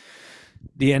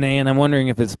DNA, and I'm wondering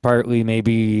if it's partly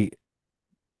maybe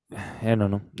I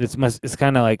don't know. It's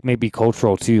kind of like maybe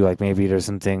cultural too. Like maybe there's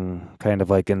something kind of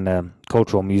like in the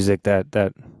cultural music that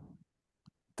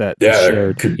is Yeah, that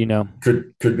shared.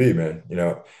 could be, man.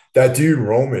 That dude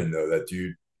Roman though, that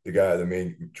dude, the guy, the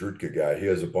main Drutke guy, he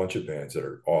has a bunch of bands that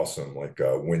are awesome, like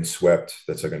Windswept.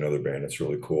 That's like another band that's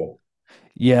really cool.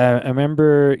 Yeah, I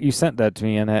remember you sent that to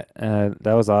me, and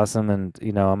that was awesome. And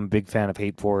I'm a big fan of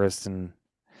Hate Forest,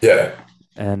 Yeah,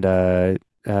 and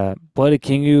Bloody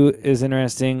Kingu is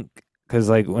interesting because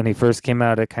like when he first came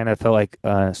out, it kind of felt like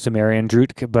Sumerian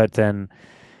Drutk, but then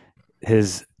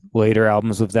his later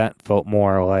albums with that felt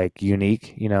more like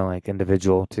unique, like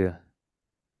individual to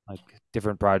like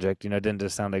different project. It didn't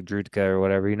just sound like Drutk or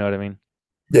whatever. You know what I mean?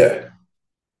 yeah.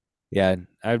 Yeah,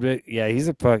 yeah,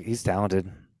 he's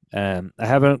talented. I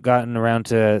haven't gotten around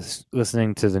to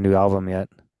listening to the new album yet.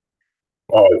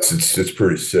 Oh, it's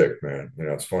pretty sick, man.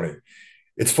 It's funny.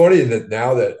 It's funny that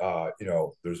now that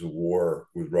there's a war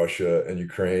with Russia and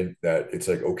Ukraine, that it's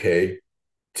like okay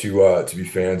to be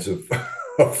fans of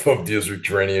of these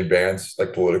Ukrainian bands,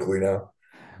 like politically now.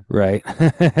 Right.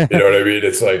 You know what I mean?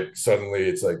 It's like suddenly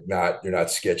it's like not you're not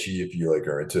sketchy if you like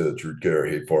are into Drudkit or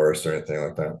Hate Forest or anything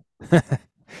like that.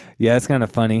 Yeah, it's kind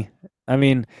of funny. I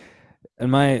mean,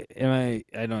 I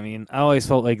don't mean, I always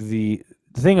felt like the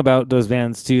thing about those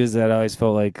bands too is that I always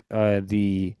felt like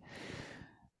the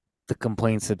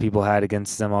complaints that people had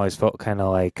against them always felt kind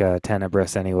of like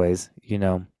tenebrous anyways,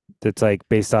 it's like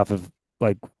based off of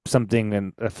like something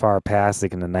in a far past,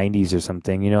 like in the 90s or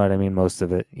something, you know what I mean? Most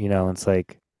of it, it's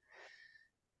like,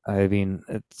 I mean,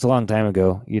 it's a long time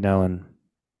ago,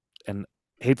 and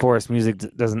Hate Forest music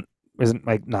doesn't isn't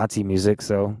like Nazi music,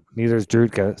 so neither is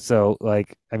Drudka. So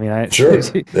like, I mean, Sure.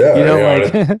 Yeah.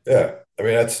 like Yeah. I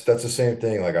mean, that's the same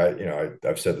thing. Like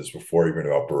I've said this before, even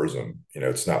about Burzum.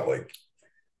 It's not like,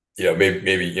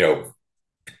 maybe,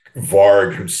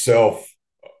 Varg himself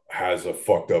has a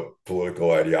fucked up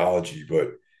political ideology,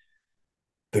 but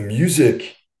the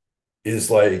music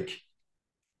is like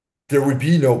there would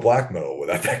be no black metal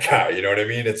without that guy. You know what I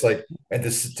mean? It's like, and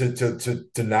to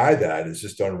deny that is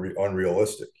just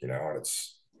unrealistic. And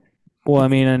it's well, I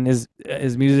mean, and his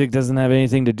music doesn't have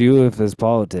anything to do with his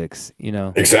politics.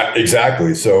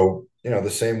 exactly. So the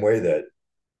same way that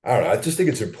I don't know. I just think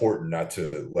it's important not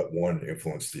to let one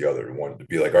influence the other. One to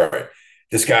be like, all right,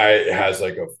 this guy has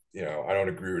like I don't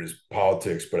agree with his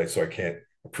politics, but so I can't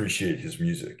appreciate his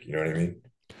music. You know what I mean?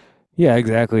 Yeah,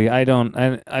 exactly. I don't.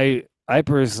 I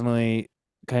personally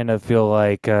kind of feel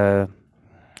like,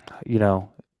 you know,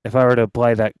 if I were to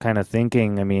apply that kind of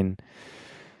thinking, I mean,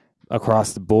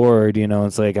 across the board,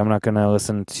 it's like I'm not gonna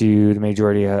listen to the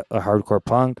majority of hardcore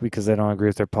punk because I don't agree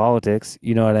with their politics.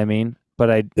 You know what I mean?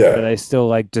 But Yeah, I still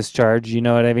like Discharge. You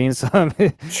know what I mean? So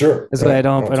sure. that's why Yeah,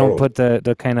 no, I don't totally. put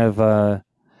the kind of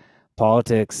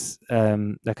politics,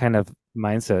 that kind of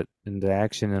mindset into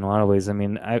action in a lot of ways. I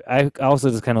mean, I also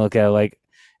just kind of look at it like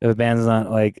if a band's not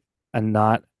like a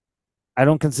not, I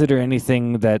don't consider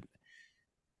anything that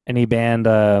any band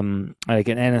like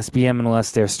an NSBM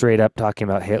unless they're straight up talking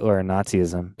about Hitler and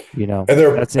Nazism. And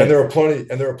there That's and it. there are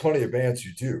plenty of bands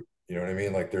who do. You know what I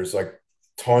mean? Like there's like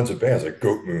tons of bands like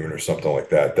Goat Moon or something like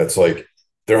that. That's like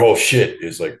their whole shit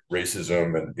is like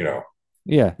racism and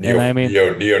Yeah, and I mean,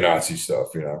 neo Nazi stuff.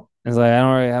 it's like I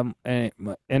don't really have any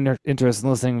interest in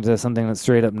listening to something that's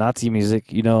straight up Nazi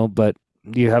music, but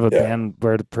you have a Yeah, band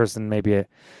where the person maybe their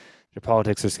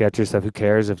politics or sketchy stuff. Who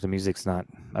cares if the music's not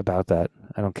about that?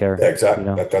 I don't care. yeah, exactly.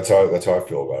 That's how I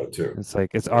feel about it too. It's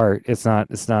like it's art. It's not,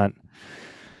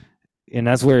 and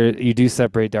that's where you do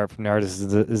separate the art from the artist.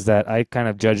 Is that I kind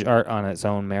of judge art on its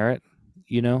own merit,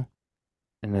 you know.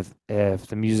 And if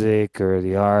the music or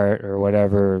the art or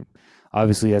whatever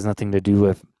obviously has nothing to do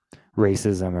with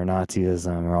racism or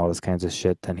Nazism or all this kinds of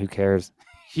shit, then who cares?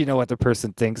 You know what the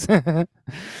person thinks. I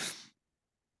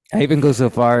even go so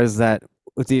far as that,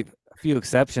 with the a few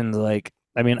exceptions, like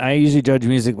I mean, I usually judge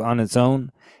music on its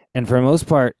own, and for the most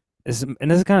part, and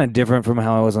this is kind of different from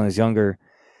how I was when I was younger.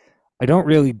 I don't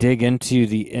really dig into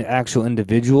the actual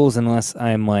individuals unless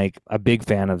I'm like a big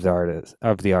fan of the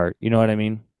art. You know what I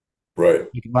mean? Right. Like,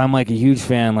 if I'm like a huge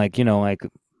fan, like like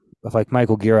of like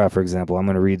Michael Gira, for example, I'm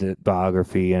gonna read the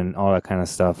biography and all that kind of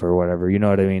stuff or whatever. You know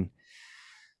what I mean?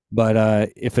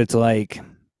 But if it's like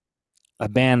a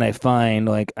band I find,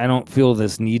 like I don't feel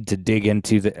this need to dig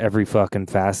into every fucking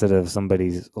facet of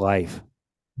somebody's life.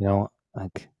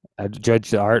 Like I judge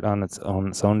the art on its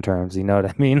own terms. You know what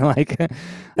I mean? Like I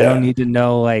don't Yeah. need to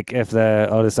know like if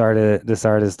this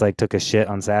artist like took a shit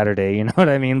on Saturday. You know what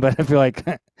I mean? But I feel like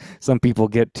some people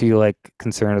get too like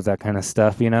concerned with that kind of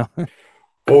stuff. You know?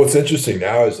 Well, what's interesting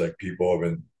now is like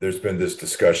there's been this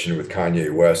discussion with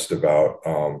Kanye West about,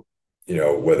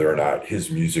 whether or not his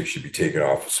music should be taken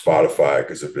off of Spotify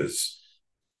because of his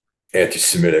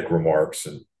anti-Semitic remarks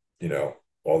and, you know,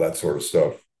 all that sort of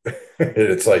stuff. And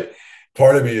it's like,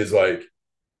 part of me is like,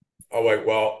 I'm like,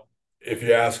 well, if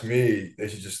you ask me, they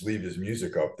should just leave his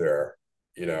music up there,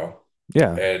 you know?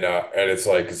 Yeah. And it's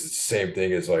like, because it's the same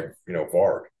thing as like,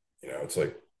 Varg, it's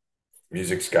like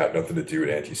music's got nothing to do with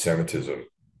anti-Semitism.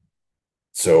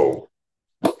 So,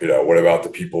 what about the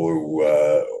people who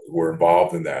were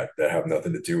involved in that have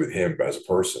nothing to do with him as a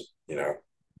person?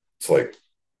 It's like,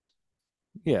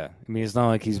 Yeah. I mean, it's not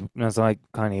like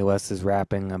Kanye West is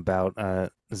rapping about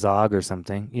Zog or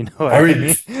something. You know I what I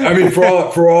mean, mean?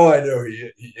 for all I know,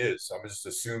 he is. I'm just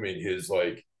assuming his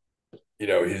like,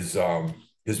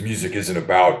 his music isn't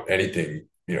about anything,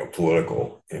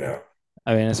 political.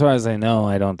 I mean, as far as I know,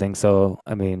 I don't think so.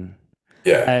 I mean,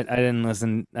 Yeah, I didn't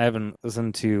listen. I haven't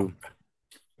listened to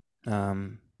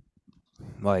um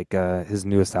like his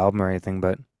newest album or anything,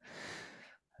 but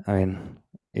I mean,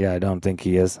 yeah, I don't think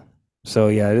he is. So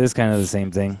yeah, it is kind of the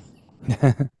same thing.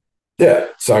 yeah.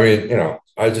 So I mean,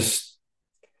 I just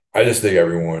think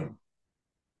everyone,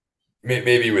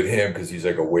 maybe with him because he's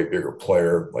like a way bigger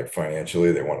player, like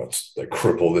financially, they want to like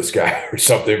cripple this guy or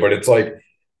something. But it's like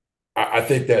I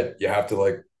think that you have to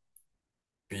like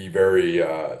be very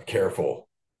careful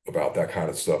about that kind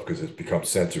of stuff because it becomes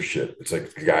censorship. It's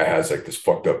like the guy has like this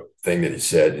fucked up thing that he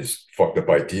said, his fucked up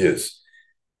ideas.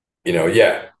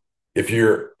 Yeah. If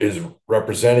you're is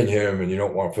representing him and you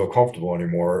don't want to feel comfortable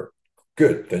anymore,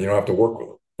 good. Then you don't have to work with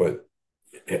him. But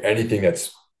anything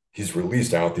that's he's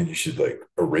released, I don't think you should like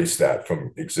erase that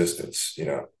from existence.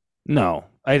 No,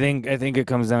 I think it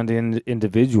comes down to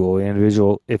individual.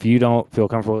 Individual. If you don't feel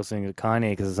comfortable listening to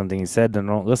Kanye because of something he said, then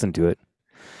don't listen to it.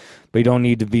 But you don't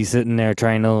need to be sitting there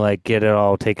trying to like get it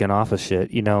all taken off of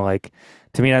shit. Like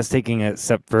to me, that's taking it a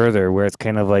step further, where it's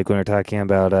kind of like when we're talking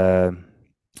about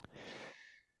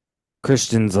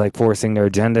Christians like forcing their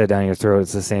agenda down your throat.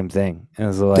 It's the same thing.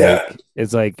 And Yeah.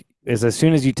 it's as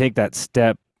soon as you take that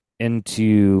step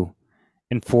into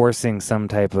enforcing some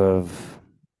type of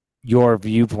your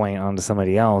viewpoint onto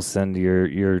somebody else, and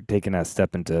you're taking that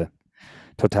step into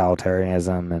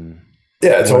totalitarianism and Yeah,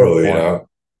 more and totally, more.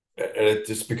 and it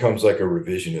just becomes like a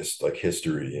revisionist like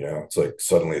history. It's like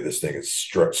suddenly this thing is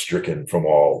stricken from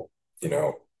all.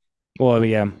 Well,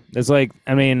 yeah, it's like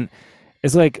I mean,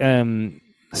 it's like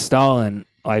Stalin,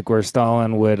 like where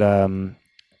Stalin would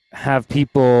have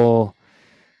people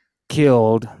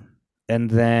killed and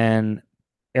then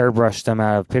airbrush them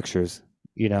out of pictures,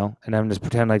 and then just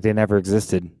pretend like they never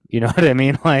existed. You know what I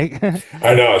mean? Like,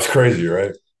 I know it's crazy,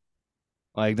 right?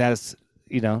 like that's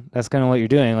kind of what you're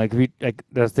doing. Like, if you, like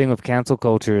the thing with cancel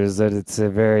culture is that it's a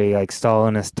very like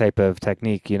Stalinist type of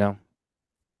technique, and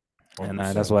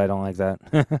that's 100%. why I don't like that.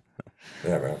 It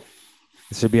Yeah, man.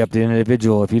 should be up to the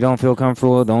individual. If you don't feel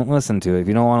comfortable, don't listen to it. If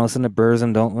you don't want to listen to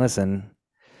Burzum, don't listen.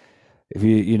 If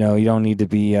you don't need to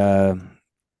be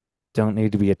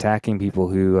attacking people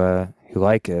who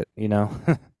like it.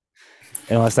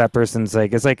 Unless that person's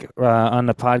like, it's like on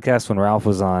the podcast when Ralph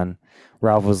was on,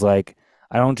 Ralph was like,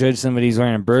 I don't judge somebody who's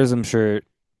wearing a Burzum shirt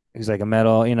who's like a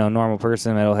normal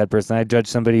person, metalhead person. I judge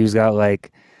somebody who's got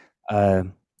like, uh,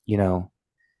 you know,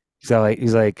 got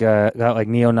like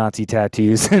neo-Nazi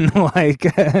tattoos and like,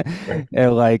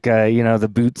 and like, the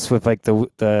boots with like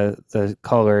the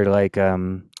colored like,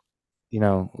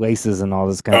 laces and all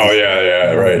this kinds Oh of stuff. yeah, yeah, And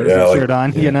have a right. Yeah, Burzum like shirt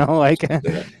on, yeah, like,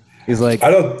 yeah. he's like, I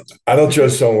don't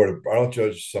judge someone. I don't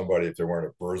judge somebody if they're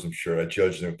wearing a Burzum shirt. I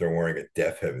judge them if they're wearing a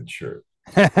Deaf Heaven shirt.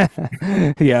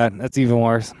 yeah, that's even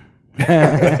worse.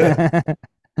 that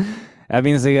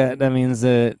means that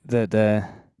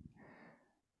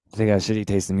they got shitty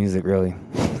taste in music, really.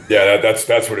 Yeah, that's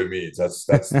what it means. That's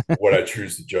what I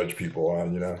choose to judge people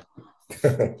on.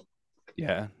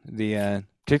 Yeah, the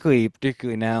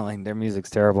particularly now, like their music's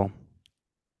terrible.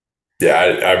 Yeah,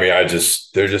 I mean,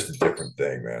 they're just a different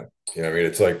thing, man. I mean,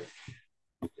 it's like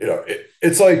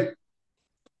it's like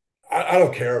I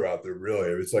don't care about them really.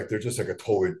 It's like they're just like a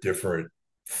totally different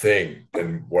thing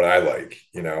than what I like.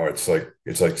 It's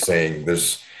like saying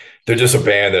they're just a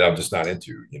band that I'm just not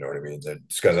into. You know what I mean? And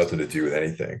it's got nothing to do with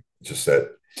anything. It's just that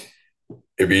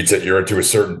it means that you're into a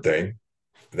certain thing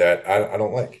that I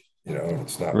don't like. You know,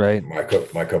 it's not Right. my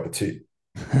cup of tea.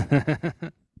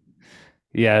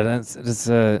 Yeah, that's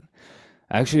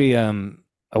actually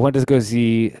I went to go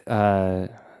see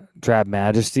Drab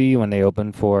Majesty when they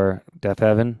opened for Deaf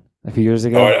Heaven a few years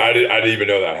Oh, ago. I didn't even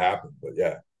know that happened, but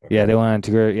yeah, Yeah, okay. they went on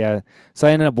tour. Yeah, so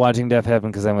I ended up watching Deaf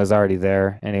Heaven because I was already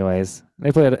there. Anyways,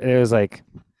 they played. It was like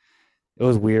it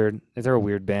was weird. They're a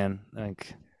weird band.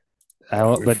 Like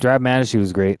but We've, Drab Majesty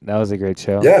was great. That was a great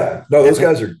show. yeah, no, I've those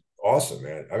guys are awesome,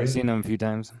 man. I I've mean, seen them a few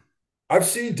times. I've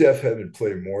seen Def Heaven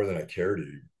play more than I care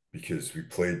to because we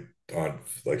played on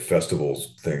like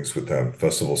festivals things with them,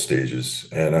 festival stages,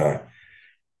 and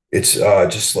it's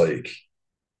just like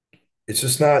it's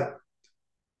just not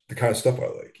the kind of stuff I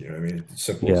like. You know what I mean? It's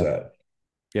simple as Yeah, that.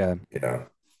 yeah. You know,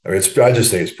 I mean, I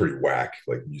just think it's pretty whack,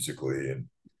 like musically, and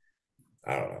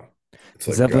I don't know. It's It's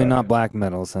like definitely not black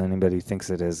metal, so anybody who thinks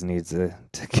it is needs to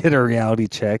get a reality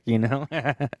check, you know?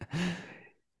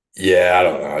 yeah, I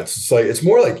don't know. It's just like it's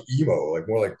more like emo, like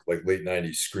more like late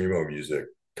 '90s screamo music,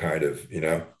 kind of. You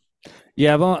know?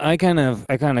 Yeah, well, I kind of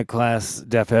class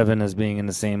Def Heaven as being in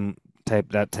the same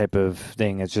type of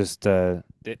thing. It's just they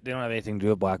don't have anything to do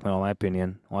with black metal, in my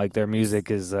opinion. Like their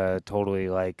music is totally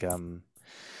like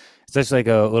it's just like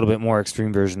a little bit more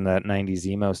extreme version of that '90s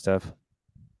emo stuff.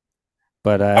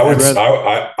 But I'd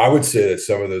rather I would say that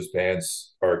some of those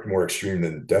bands are more extreme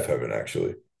than Death Heaven,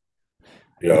 actually.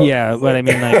 You know, yeah, but I like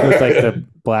mean like with like the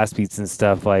blast beats and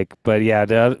stuff like but yeah,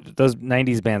 those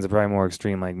 '90s bands are probably more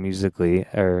extreme like musically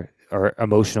or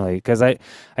emotionally because I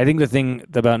think the thing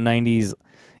about '90s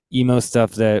emo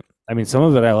stuff that I mean some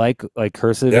of it I like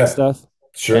cursive and yeah, stuff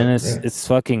and sure, yeah, it's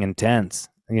fucking intense.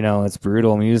 You know, it's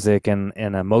brutal music and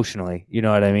emotionally, you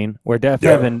know what I mean? Where Deaf yep.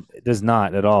 Heaven does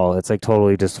not at all. It's like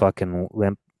totally just fucking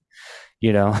limp,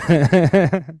 you know.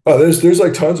 Oh, there's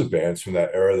like tons of bands from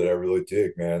that era that I really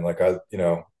dig, man. Like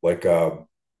like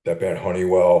that band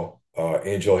Honeywell,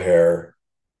 Angel Hair,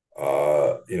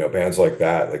 bands like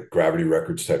that, like Gravity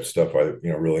Records type stuff.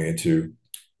 Really into.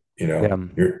 You Yeah. know,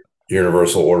 your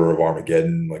Universal Order of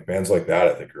Armageddon, like bands like that,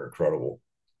 I think are incredible.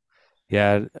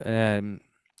 Yeah, I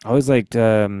always liked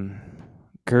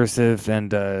cursive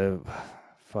and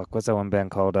fuck, what's that one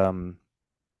band called?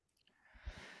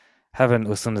 Haven't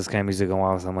listened to this kind of music in a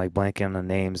while, so I'm like blanking on the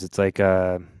names. It's like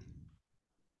fuck,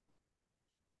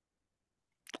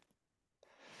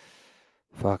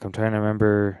 I'm trying to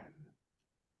remember.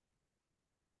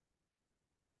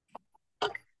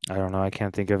 I don't know, I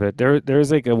can't think of it.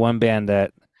 There's like a one band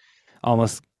that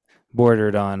almost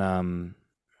bordered on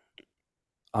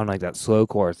like that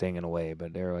slowcore thing in a way,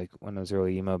 but they're like one of those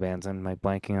early emo bands. I'm like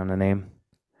blanking on the name.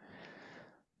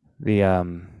 The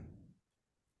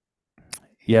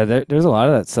Yeah, there's a lot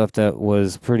of that stuff that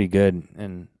was pretty good,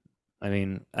 and I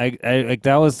mean, I like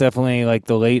that was definitely like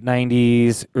the late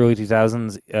 '90s, early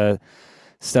 2000s.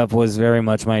 Stuff was very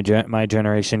much my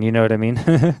generation. You know what I mean?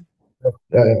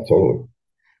 Yeah, yeah, totally.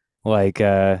 Like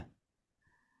the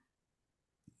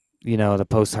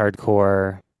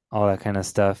post-hardcore, all that kind of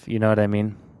stuff. You know what I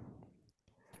mean?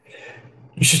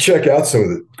 You should check out some of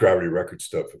the Gravity Records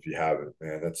stuff if you haven't,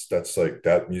 man. That's like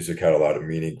that music had a lot of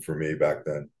meaning for me back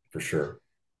then, for sure.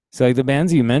 So like the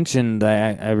bands you mentioned,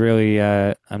 I really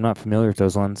I'm not familiar with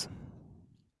those ones.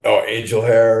 Oh, Angel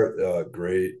Hair,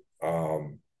 great.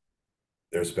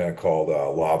 There's a band called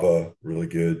Lava, really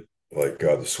good. Like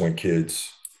the Swing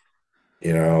Kids,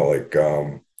 like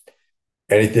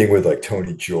anything with like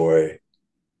Tony Joy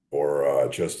or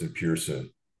Justin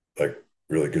Pearson, like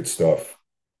really good stuff.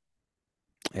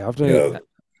 Yeah, I'll have You to, know,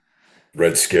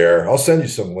 Red Scare. I'll send you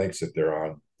some links if they're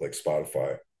on like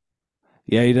Spotify.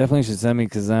 yeah, you definitely should send me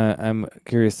because I'm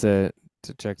curious to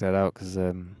check that out because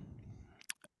I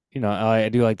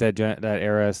do like that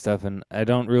era of stuff, and I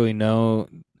don't really know.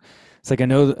 It's like I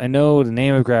know the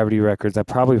name of Gravity Records. I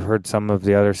probably heard some of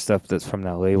the other stuff that's from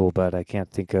that label, but I can't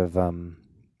think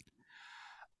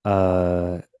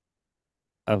uh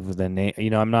of the name.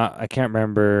 I can't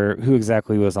remember who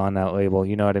exactly was on that label.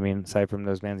 You know what I mean? Aside from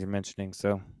those bands you're mentioning,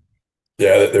 so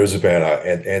Yeah, there's a band,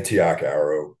 Antioch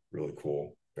Arrow, really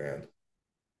cool band.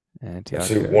 Antioch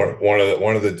Actually, one Arrow. one of the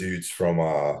one of the dudes from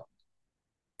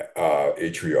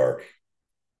Atriarch,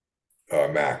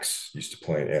 Max, used to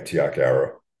play in Antioch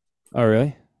Arrow. Oh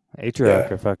really? Atriarch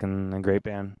Yeah, are fucking a great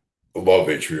band. I love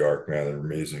Atriarch, man. They're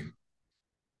amazing.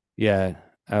 Yeah,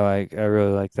 I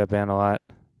really like that band a lot.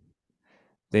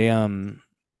 They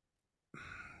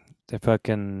they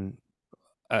fucking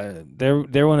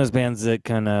they're one of those bands that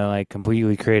kind of like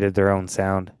completely created their own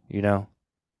sound.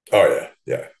 Oh yeah,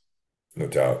 yeah, no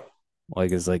doubt.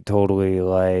 like is like totally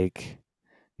like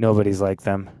nobody's like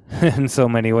them in so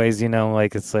many ways,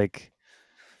 like it's like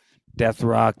death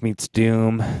rock meets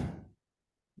doom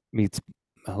meets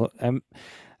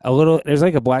a little there's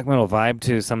like a black metal vibe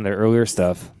to some of their earlier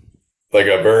stuff. Like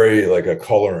a very like a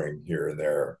coloring here and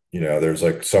there. There's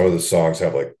like some of the songs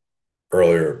have like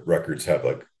earlier records have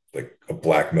like a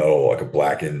black metal, like a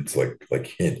blackened like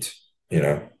hint, you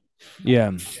know?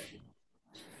 Yeah.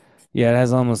 Yeah, it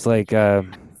has almost like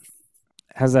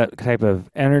has that type of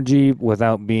energy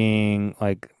without being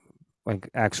like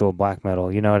actual black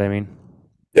metal, you know what I mean?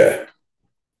 Yeah.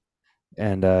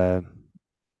 And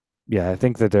yeah, I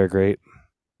think that they're great.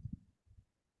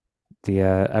 The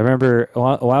I remember a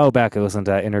while back I listened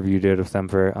to that interview you did with them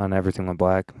for on Everything Went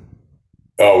Black.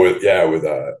 Oh, with yeah,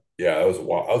 that was a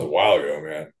while ago,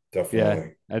 man. Yeah,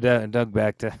 Definitely. I dug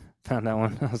back to found that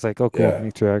one. I was like, oh cool, Yeah.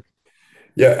 neat track.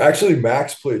 Yeah, actually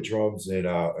Max played drums in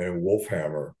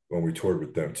Wolfhammer when we toured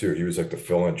with them too. He was like the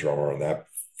fill-in drummer on that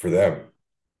for them.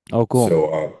 Oh cool.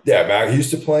 So yeah, Max he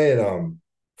used to play in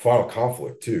Final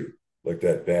Conflict too, like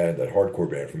that band, that hardcore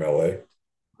band from LA.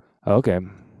 Oh, okay.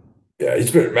 Yeah,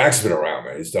 Max has been around,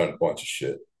 man. He's done a bunch of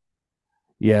shit.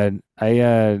 Yeah,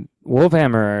 I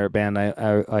Wolfhammer band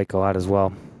I like a lot as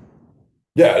well.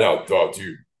 Yeah, no, oh,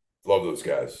 dude, love those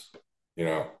guys. You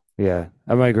know, Yeah,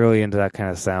 I'm like really into that kind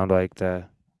of sound, like the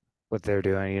what they're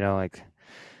doing. Like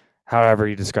however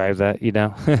you describe that.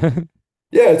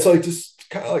 yeah, it's like just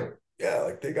kind of like yeah,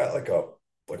 like they got like a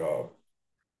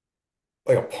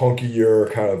like a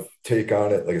punkier kind of take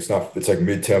on it. Like it's like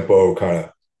mid tempo kind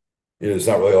of. There's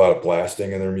not really a lot of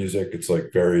blasting in their music. It's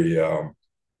like very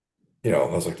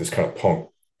has like this kind of punk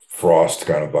frost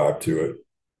kind of vibe to it.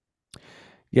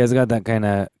 Yeah, it's got that kind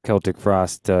of Celtic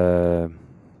Frost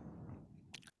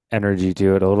energy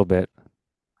to it a little bit,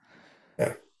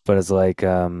 Yeah, but it's like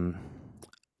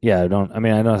yeah, I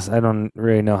don't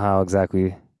really know how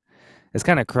exactly. It's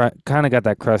kind of got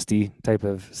that crusty type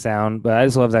of sound, but I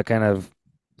just love that kind of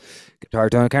guitar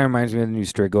tone. It kind of reminds me of the new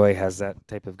Strigoi has that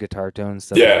type of guitar tone and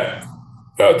stuff like that. yeah,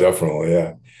 oh, definitely,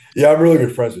 yeah, yeah. I'm really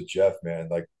good friends with Jeff, man.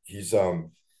 Like he's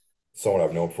someone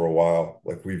I've known for a while.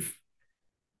 Like we've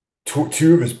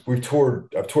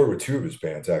toured. I've toured with two of his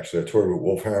bands actually. I toured with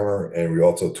Wolfhammer, and we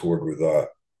also toured with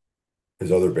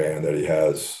his other band that he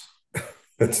has.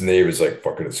 Its name is like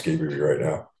fucking escaping me right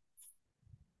now.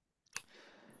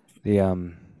 The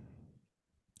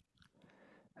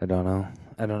I don't know.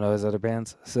 I don't know his other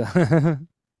bands. So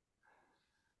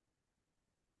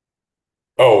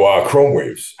Oh, Chrome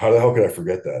Waves. How the hell could I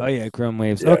forget oh that? yeah, Chrome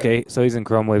Waves. Yeah, Okay, so he's in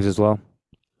Chrome Waves as well.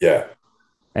 yeah.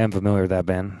 I am familiar with that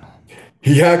band.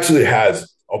 He actually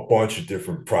has a bunch of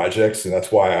different projects, and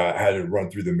that's why I had to run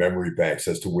through the memory banks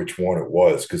as to which one it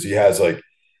was, because he has like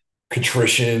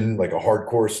Contrition, like a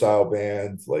hardcore style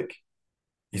band. Like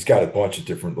he's got a bunch of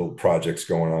different little projects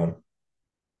going on.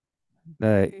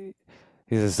 Uh,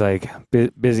 he's just like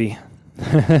busy.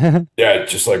 Yeah,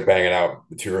 just like banging out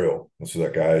material. That's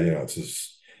what that guy, it's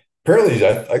just apparently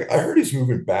I heard he's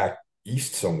moving back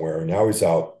east somewhere. Now he was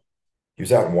out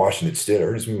in Washington State. I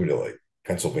heard he's moving to like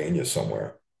Pennsylvania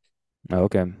somewhere. Oh,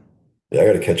 okay. Yeah, I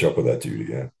got to catch up with that dude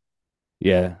again.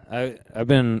 Yeah, I've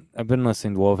been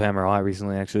listening to Wolfhammer a lot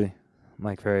recently. Actually, I'm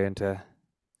like very into.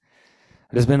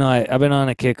 I've been on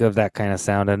a kick of that kind of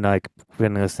sound, and like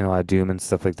been listening to a lot of Doom and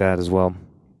stuff like that as well.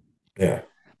 Yeah,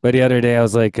 But the other day I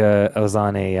was like I was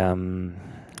on a I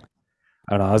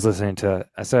don't know, I was listening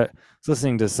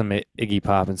to some Iggy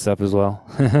Pop and stuff as well.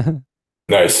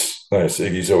 nice, nice.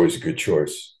 Iggy's always a good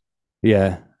choice.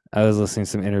 Yeah, I was listening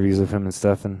to some interviews with him and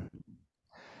stuff, and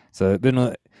so I've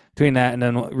been between that and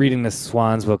then reading the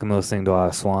Swans book, I'm listening to a lot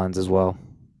of Swans as well.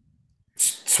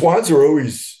 Swans are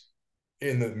always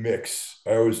in the mix.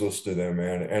 I always listen to them,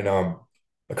 man. And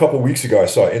a couple of weeks ago, I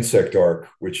saw Insect Dark,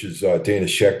 which is Dana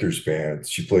Schechter's band.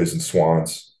 She plays in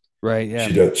Swans. Right? Yeah.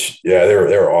 Yeah,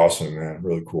 they're awesome, man.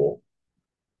 Really cool.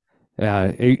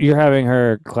 Yeah, you're having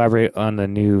her collaborate on the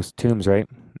new Tombs, right?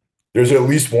 There's at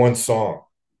least one song,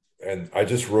 and I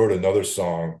just wrote another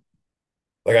song.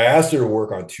 Like I asked her to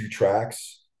work on two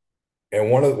tracks,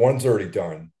 and one's already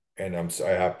done, and I'm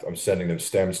sending them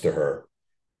stems to her,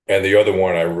 and the other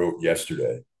one I wrote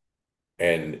yesterday,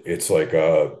 and it's like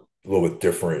a little bit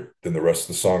different than the rest of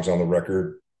the songs on the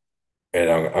record, and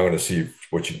I'm going to see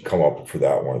what you can come up with for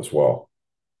that one as well.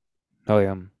 Oh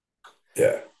yeah,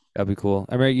 Yeah. that'd be cool.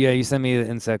 I mean, yeah, you sent me the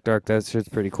Insect Dark. That shit's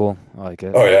pretty cool. I like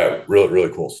it. Oh yeah, really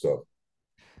really cool stuff.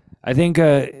 I think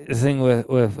the thing with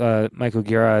Michael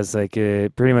Gira is like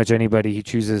pretty much anybody he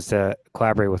chooses to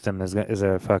collaborate with him is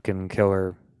a fucking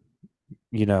killer,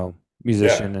 you know,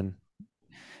 Yeah. musician and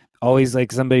always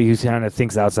like somebody who kind of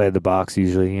thinks outside the box.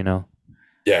 Usually.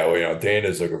 Yeah, well,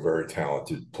 Dana's like a very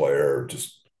talented player,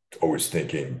 just always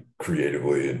thinking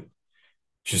creatively, and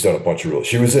she's done a bunch of real.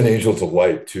 She was in Angels of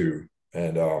Light too,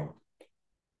 and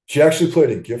she actually played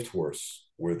in Gift Horse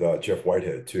with Jeff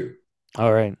Whitehead too.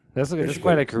 All right, Yeah, that's she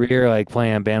quite played. a career, like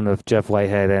playing a band with Jeff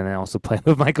Whitehead and then also playing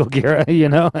with Michael Gira. You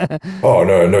know? Oh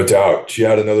no, no doubt. She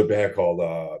had another band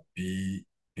called Bee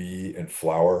and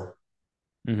Flower,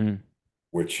 hmm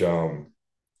which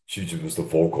she was the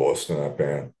vocalist in that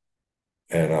band,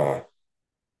 and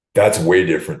that's way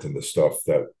different than the stuff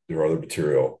that their other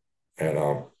material. And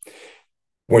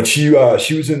when she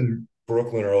was in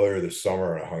Brooklyn earlier this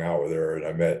summer, and I hung out with her, and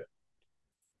I met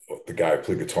the guy who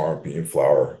played guitar in Bee and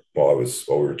Flower while we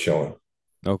were chilling.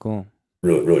 Oh, cool.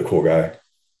 Really really cool guy.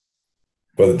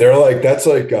 But they're like that's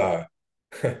like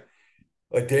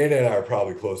like Dana and I are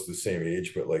probably close to the same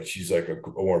age, but like she's like a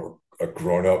more of a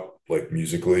grown up like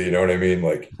musically. You know what I mean?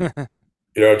 Like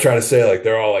I'm trying to say like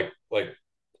they're all like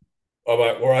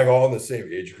we're like all in the same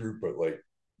age group, but like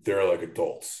they're like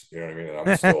adults. You know what I mean? And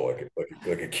I'm still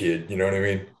like a kid. You know what I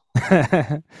mean?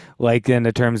 Like in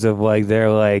the terms of like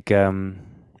they're like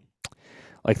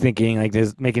thinking like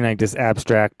this, making like this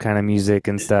abstract kind of music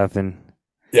and stuff, and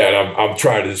Yeah, and I'm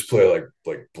trying to just play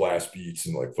like blast beats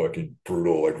and like fucking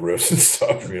brutal like riffs and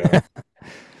stuff.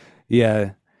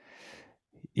 yeah,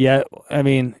 yeah. I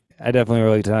mean, I definitely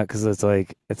relate to that because it's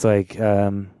like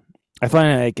I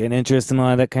find like an interest in a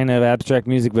lot of that kind of abstract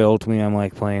music, but ultimately I'm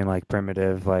like playing like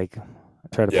primitive, like I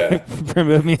try to play Yeah,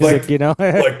 primitive music, like you know?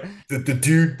 like the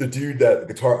dude that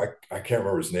the guitar I can't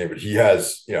remember his name, but he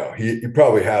has he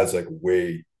probably has like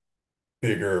way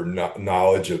bigger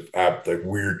knowledge of like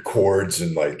weird chords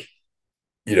and like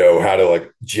how to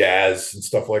like jazz and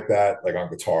stuff like that like on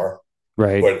guitar.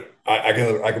 Right, But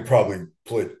I could probably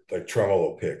play like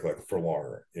tremolo pick like for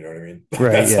longer. You know what I mean?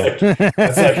 right, That's yeah.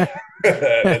 like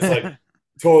that's like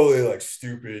totally like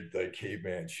stupid like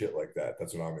caveman shit like that.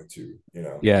 That's what I'm into.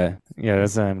 Yeah, yeah,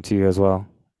 that's him too as well.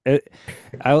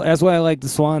 That's why I like the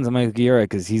Swans and Michael Gira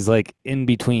because he's like in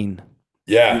between.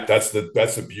 Yeah, that's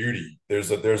the beauty.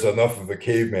 There's enough of a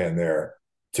caveman there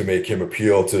to make him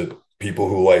appeal to people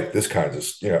who like this kinds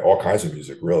of all kinds of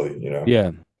music, really.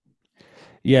 Yeah,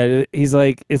 yeah. He's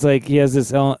like it's like he has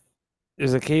this.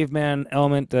 There's a caveman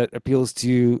element that appeals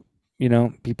to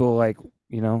people like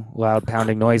loud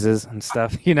pounding noises and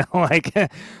stuff. Like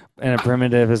and a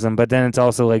primitivism, but then it's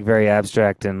also like very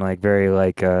abstract and like very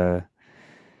like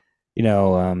you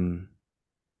know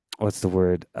what's the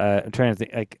word? I'm trying to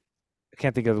think like I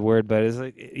can't think of the word, but it's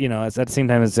like it's at the same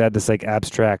time it's had this like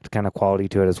abstract kind of quality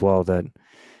to it as well that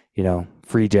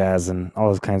free jazz and all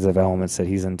those kinds of elements that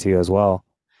he's into as well,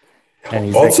 and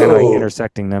he's like kind of like Also,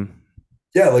 intersecting them.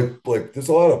 yeah, like there's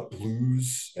a lot of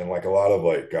blues and like a lot of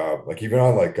like even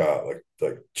on like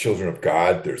Children of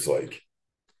God, there's like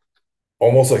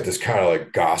almost like this kind of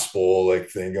like gospel like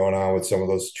thing going on with some of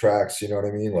those tracks, you know what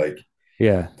I mean?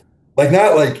 Yeah, Like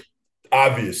not like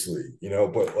obviously,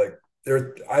 but like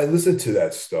there I listen to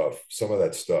that stuff, some of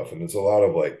that stuff, and there's a lot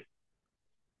of like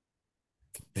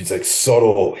these like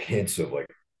subtle hints of like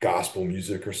gospel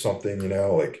music or something.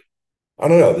 Like I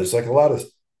don't know, there's like a lot of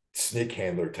snake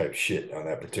handler type shit on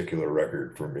that particular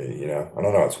record for me. I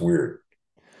don't know, it's weird.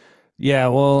 yeah.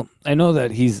 Well, I know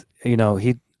that he's he.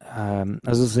 I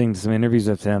was listening to some interviews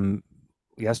with him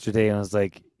yesterday, and I was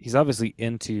like, he's obviously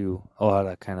into a lot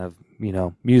of kind of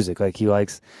music. Like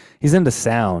he's into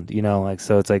sound. Like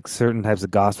so it's like certain types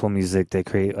of gospel music they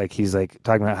create. Like he's like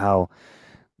talking about how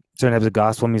certain types of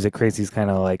gospel music creates these kind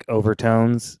of like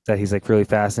overtones that he's like really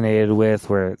fascinated with,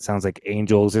 where it sounds like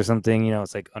angels or something.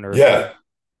 It's like unearthly, Yeah,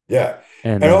 yeah.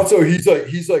 and And also he's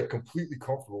like completely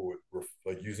comfortable with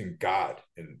like using God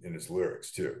in his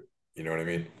lyrics too. You know what I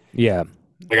mean? yeah,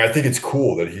 Like I think it's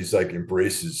cool that he's like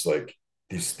embraces like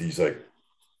these like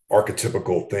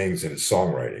archetypical things in his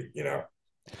songwriting.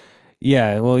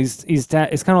 yeah. Well, it's kind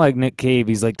of like Nick Cave.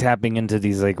 He's like tapping into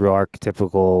these like real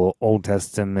archetypical Old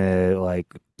Testament like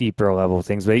deeper level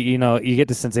things, but you get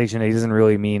the sensation that he doesn't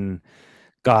really mean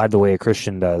God the way a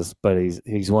Christian does, but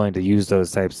he's willing to use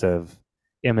those types of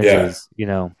Yeah. images.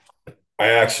 I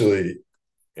actually,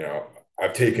 you know,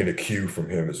 I've taken a cue from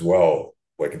him as well,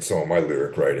 like in some of my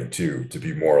lyric writing too, to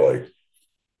be more like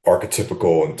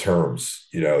archetypical in terms,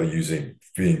 using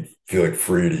being feeling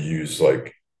free to use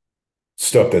like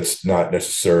stuff that's not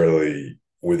necessarily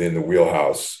within the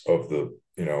wheelhouse of the,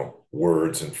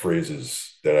 words and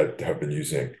phrases that I have been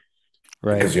using.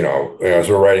 Right. Because, as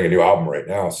we're writing a new album right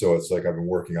now, so it's like I've been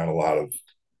working on a lot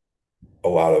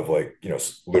of like,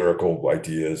 lyrical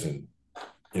ideas and,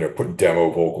 putting demo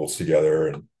vocals together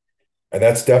and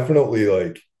that's definitely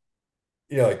like,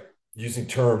 like using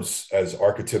terms as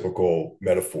archetypical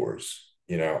metaphors,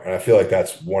 and I feel like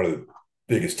that's one of the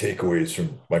biggest takeaways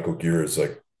from Michael Gera's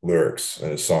like lyrics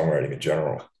and his songwriting in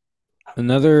general.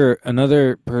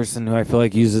 Another person who I feel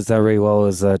like uses that really well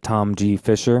is Tom G.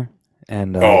 Fisher,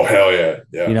 and Oh hell yeah,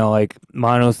 yeah, like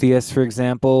Monotheist, for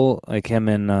example, like him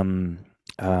and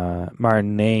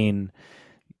Martin Nain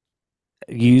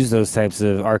use those types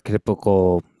of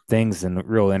archetypical things in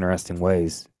real interesting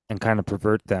ways and kind of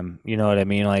pervert them. You know what I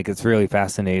mean? Like it's really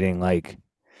fascinating. Like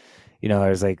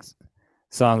there's like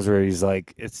songs where he's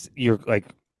like, you're like,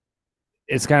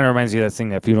 it's kind of reminds you of that thing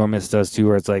that Funeral Mist does too,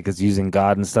 where it's like it's using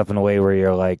God and stuff in a way where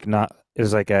you're like not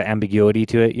there's like an ambiguity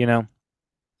to it,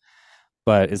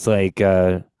 but it's like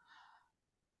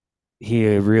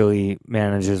he really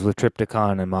manages with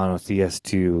Triptychon and Monotheist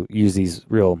to use these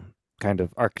real kind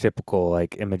of archetypical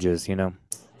like images.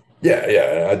 yeah,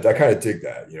 yeah. I kind of dig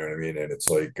that. You know what I mean? And it's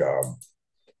like,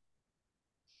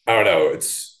 I don't know.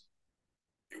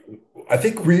 I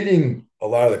think reading a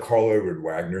lot of the Carl Edward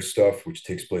Wagner stuff, which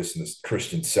takes place in this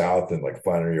Christian South and like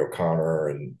Flannery O'Connor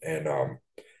and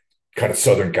kind of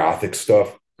Southern Gothic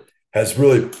stuff, has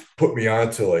really put me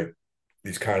onto like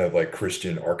these kind of like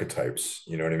Christian archetypes.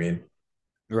 You know what I mean?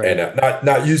 Right. And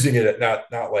not using it, not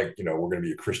like we're going to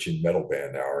be a Christian metal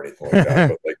band now or anything like that,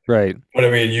 but like, Right. but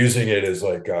I mean, using it as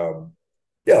like,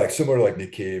 yeah, like similar to like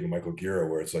Nick Cave and Michael Gera,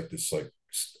 where it's like this like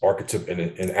archetype and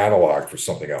an analog for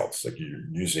something else. Like you're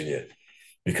using it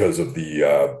because of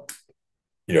the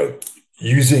you know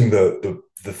using the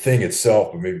thing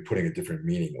itself, but maybe putting a different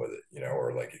meaning with it,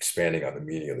 or like expanding on the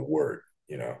meaning of the word.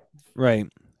 Right.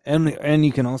 And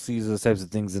you can also use those types of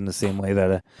things in the same way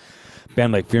that a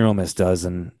band like Funeral Mist does,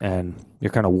 and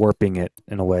you're kind of warping it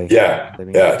in a way. You know Yeah, what I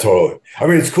mean? yeah, totally. I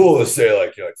mean, it's cool to say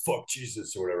like you're like fuck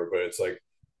Jesus or whatever, but it's like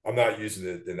I'm not using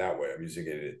it in that way. I'm using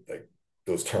it in like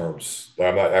those terms.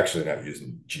 I'm not actually not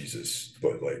using Jesus,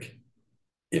 but like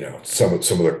some of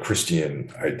the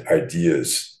Christian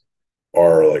ideas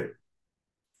are like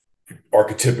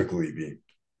archetypically being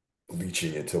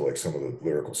leaching into like some of the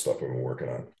lyrical stuff I've been working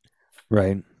on.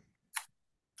 Right.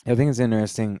 I think it's an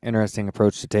interesting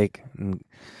approach to take. And,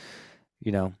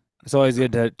 it's always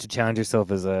good to challenge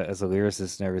yourself as a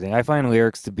lyricist and everything. I find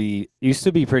lyrics to be used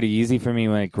to be pretty easy for me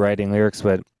when like writing lyrics,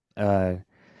 but uh,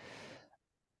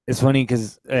 it's funny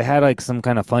because I had like some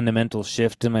kind of fundamental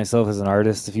shift in myself as an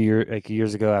artist a few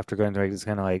years ago after going through like this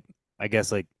kind of like I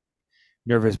guess like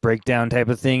nervous breakdown type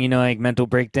of thing, like mental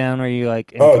breakdown where you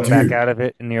like and you Oh, come back dude, out of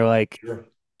it and you're like sure.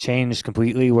 changed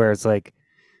completely. Where it's like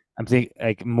I'm think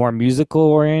like more musical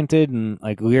oriented and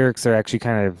like lyrics are actually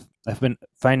kind of I've been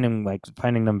finding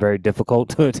them very difficult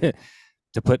to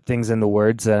put things in the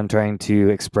words that I'm trying to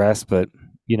express, but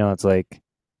it's like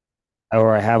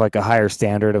or I have like a higher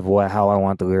standard of how I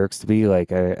want the lyrics to be.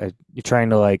 Like you're trying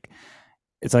to like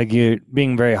it's like you're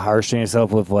being very harsh on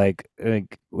yourself with like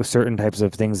with certain types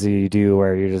of things that you do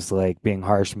where you're just like being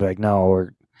harsh and be like no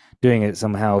we're doing it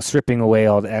somehow stripping away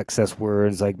all the excess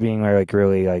words like being like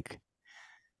really like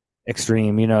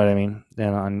extreme, you know what I mean?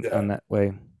 Then on Yeah, that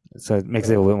way, so it makes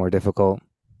it a yeah, little bit more difficult.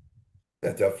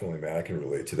 yeah, definitely, man. I can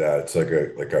relate to that. It's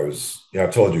like I was, I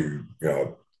told you,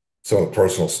 some of the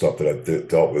personal stuff that I've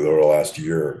dealt with over the last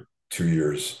year, 2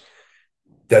 years.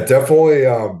 That definitely,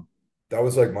 that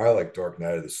was like my like dark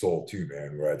night of the soul too,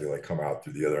 man. Where I had to like come out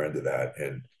through the other end of that,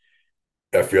 and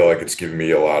I feel like it's given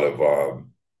me a lot of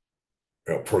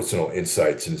personal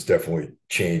insights, and it's definitely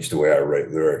changed the way I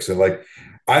write lyrics. And like,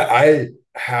 I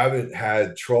haven't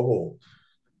had trouble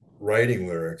writing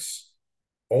lyrics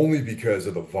only because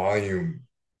of the volume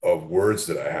of words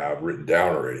that I have written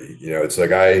down already. It's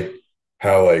like I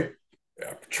how like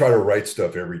I try to write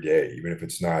stuff every day, even if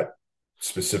it's not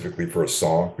specifically for a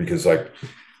song, because like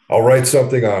I'll write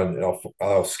something on and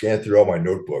I'll scan through all my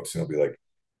notebooks and it'll be like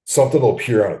something will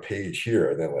appear on a page here,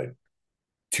 and then like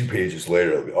 2 pages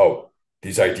later, it'll be, oh,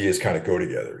 these ideas kind of go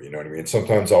together. You know what I mean?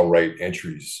 Sometimes I'll write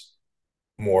entries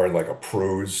more in like a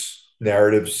prose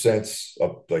narrative sense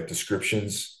of like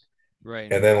descriptions,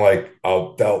 Right. and then like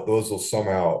I'll doubt those will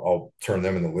somehow I'll turn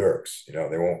them into lyrics. They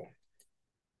won't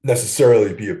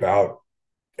necessarily be about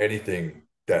anything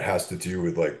that has to do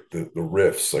with like the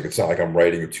riffs. Like it's not like I'm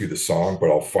writing to the song,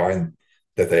 but I'll find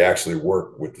that they actually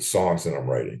work with the songs that I'm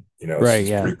writing. It's, Right.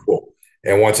 it's Yeah. pretty cool.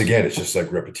 And once again, it's just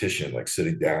like repetition, like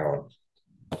sitting down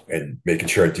and making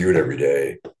sure I do it every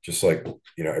day. Just like,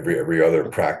 every other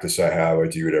practice I have, I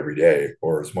do it every day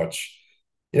or as much,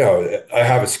 I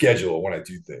have a schedule when I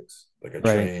do things. Like I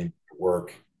Right. train,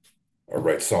 work, I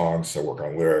write songs, I work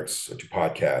on lyrics, I do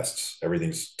podcasts.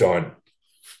 Everything's done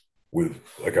with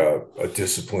like a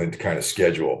disciplined kind of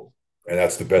schedule. And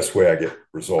that's the best way I get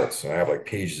results. And I have like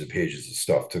pages and pages of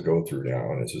stuff to go through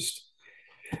now. And it's just,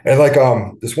 and like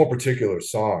this one particular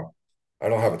song, I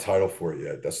don't have a title for it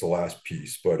yet. That's the last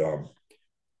piece, but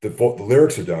the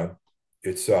lyrics are done.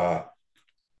 It's I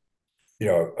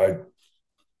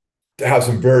have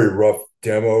some very rough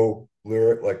demo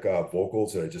lyric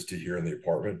vocals that I just did here in the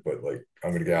apartment, but like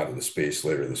I'm gonna get out of the space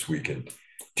later this week and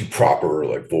do proper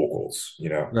like vocals,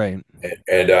 Right.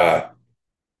 and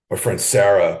my friend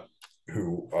Sarah,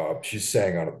 who she's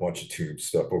sang on a bunch of tune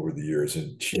stuff over the years,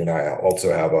 and she and I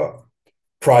also have a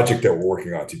project that we're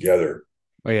working on together.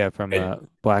 Oh yeah, from And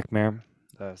Black Mare.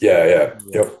 yeah, Song. yeah,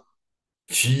 Yeah. yep.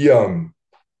 She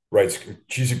writes.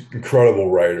 She's an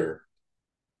incredible writer,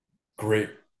 great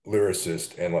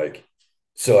lyricist, and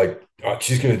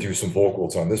she's gonna do some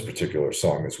vocals on this particular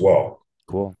song as well.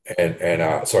 Cool.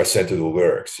 And so I sent her the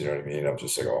lyrics. You know what I mean? I'm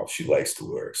just like, oh, she likes the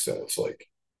lyrics, so it's like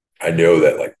I know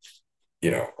that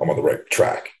I'm on the right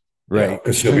track. Right.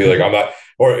 Because she'll be like, I'm not,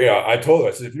 or I told her,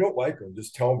 I said, if you don't like them,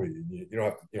 just tell me. You don't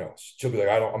have to, she'll be like,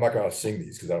 I'm not gonna sing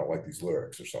these because I don't like these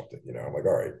lyrics or something. I'm like,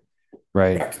 all right,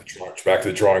 Right. back to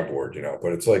the drawing board.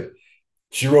 But it's like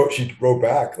she wrote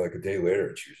back like a day later,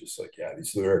 and she was just like, yeah,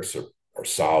 these lyrics are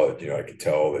solid. I could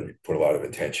tell that you put a lot of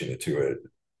intention into it.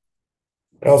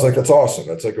 And I was like, that's awesome.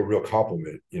 That's like a real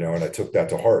compliment. And I took that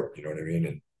to heart. You know what I mean?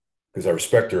 And because I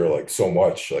respect her like so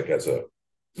much, like as a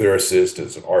lyricist,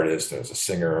 as an artist, as a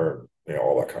singer,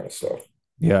 all that kind of stuff.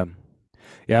 Yeah.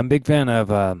 Yeah, I'm a big fan of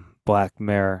Black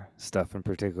Mare stuff in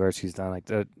particular. She's done like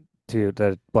the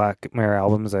Black Mare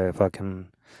albums. I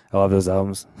love those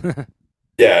albums.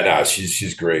 Yeah, no,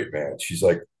 she's great, man. She's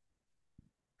like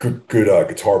good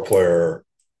guitar player,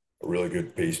 a really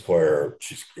good bass player.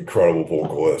 She's incredible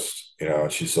vocalist.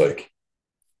 She's like,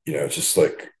 just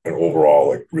like an overall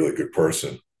like really good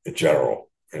person in general.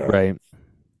 Right.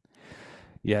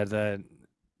 Yeah,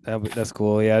 that's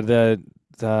cool. Yeah, the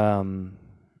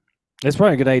it's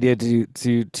probably a good idea to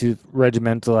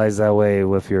regimentalize that way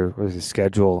with your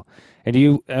schedule.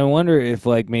 And I wonder if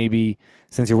like maybe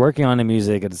since you're working on the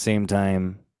music at the same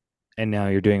time and now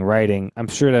you're doing writing, I'm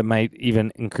sure that might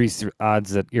even increase the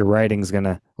odds that your writing's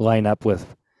gonna line up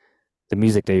with the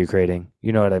music that you're creating.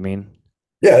 You know what I mean?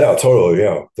 Yeah, no, totally.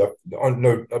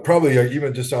 No, probably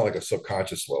even just on like a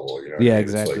subconscious level. You know what I Yeah, mean?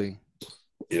 It's like, exactly.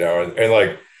 and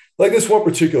like this one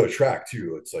particular track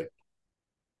too. It's like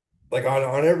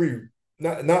on every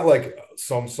not like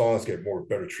some songs get more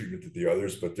better treatment than the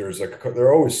others, but there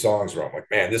are always songs where I'm like,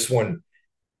 man, this one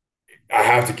I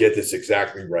have to get this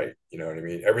exactly right. You know what I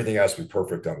mean? Everything has to be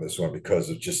perfect on this one because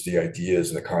of just the ideas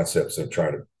and the concepts I'm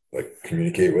trying to like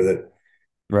communicate with it.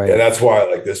 And Right. that's why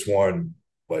like this one,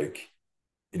 like,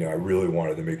 I really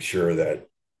wanted to make sure that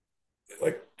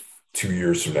like 2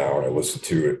 years from now when I listen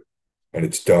to it and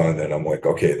it's done, then I'm like,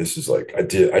 okay, this is like I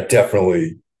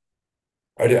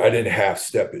didn't half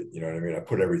step it, you know what I mean? I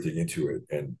put everything into it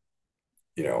and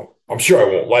I'm sure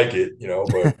I won't like it,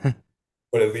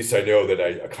 but at least I know that I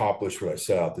accomplished what I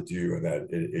set out to do and that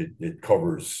it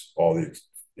covers all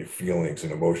the feelings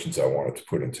and emotions I wanted to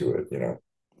put into it.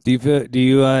 Do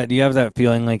you have that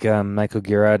feeling like Michael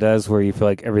Gira does where you feel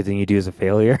like everything you do is a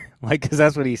failure? Like cuz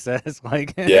that's what he says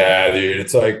like Yeah, dude.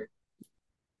 It's like,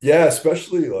 yeah,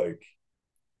 especially like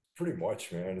pretty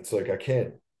much, man. It's like I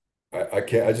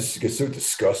just get so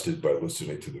disgusted by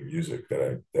listening to the music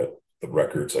that the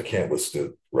records. I can't listen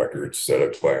to records that I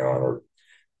play on, or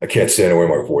I can't stand the way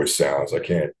my voice sounds. I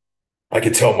can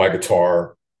tell my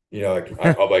guitar, I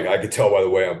can tell by the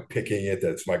way I'm picking it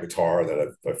that it's my guitar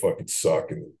that I fucking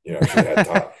suck. And, I should have had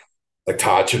Todd, like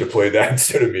Todd should have played that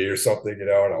instead of me or something, and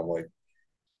I'm like,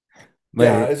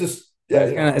 yeah, But it's just, but yeah,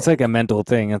 it's I don't it's know. like a mental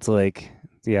thing. It's like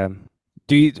yeah.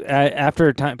 Do you after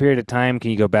a time period of time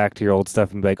can you go back to your old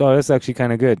stuff and be like, "Oh, that's actually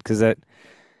kind of good." Because that's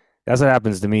what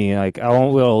happens to me. Like I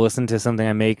won't be able to listen to something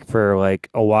I make for like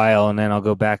a while and then I'll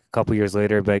go back a couple years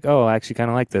later and be like, "Oh, I actually kind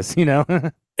of like this," you know?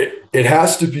 It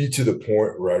has to be to the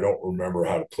point where I don't remember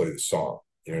how to play the song.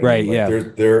 You know what I Right, mean? Like yeah.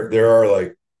 there are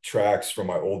like tracks from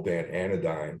my old band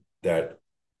Anodyne that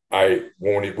I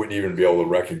wouldn't even be able to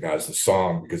recognize the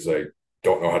song because I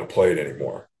don't know how to play it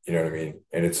anymore. You know what I mean?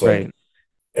 And it's like, Right.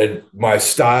 and my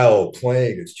style of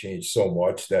playing has changed so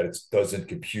much that it doesn't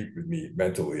compute with me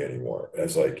mentally anymore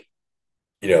as like,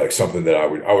 like something that I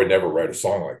would never write a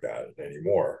song like that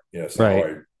anymore. It's not how Right.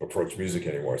 I approach music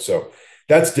anymore. So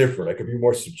that's different. I could be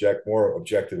more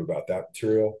objective about that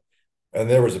material. And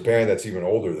there was a band that's even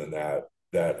older than that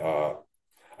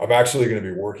I'm actually going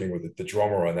to be working with the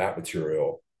drummer on that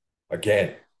material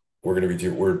again. We're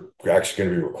actually going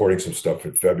to be recording some stuff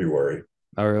in February.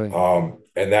 Oh, really?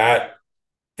 And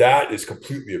that is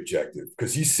completely objective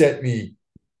because he sent me.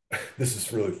 This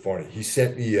is really funny. He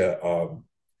sent me a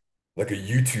like a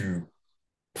YouTube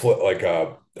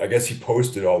I guess he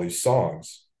posted all these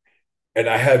songs and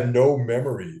I had no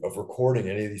memory of recording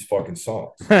any of these fucking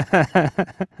songs.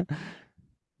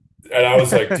 And I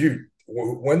was like, dude,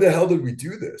 when the hell did we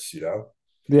do this?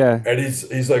 Yeah. And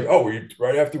he's like, oh, we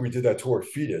right after we did that tour at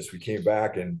Fetus, we came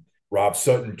back and Rob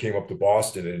Sutton came up to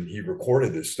Boston and he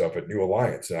recorded this stuff at New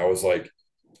Alliance. And I was like,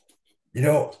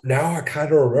 now I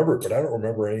kind of remember it, but I don't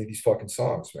remember any of these fucking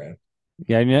songs, man.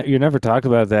 Yeah, you never talked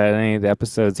about that in any of the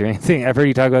episodes or anything. I've heard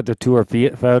you talk about the tour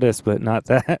photos, but not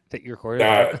that you recorded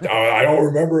that. I don't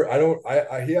remember. I don't.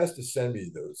 He has to send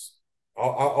me those.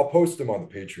 I'll post them on the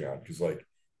Patreon because like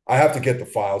I have to get the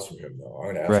files from him though. I'm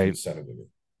gonna ask him Right. to send them to me.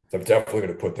 So I'm definitely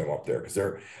gonna put them up there because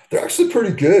they're actually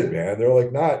pretty good, man. They're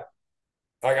like not.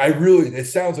 I really. It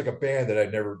sounds like a band that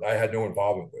I had no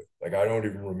involvement with. Like I don't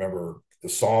even remember the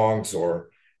songs, or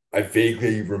I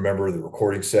vaguely remember the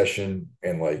recording session,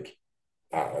 and like,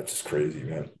 it's just crazy,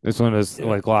 man. This one was You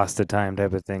know. like lost to time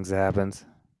type of things that happens.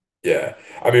 Yeah.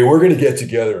 I mean, we're gonna get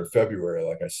together in February,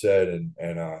 like I said, and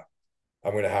I'm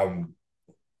gonna have him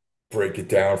break it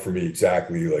down for me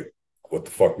exactly like what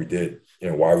the fuck we did,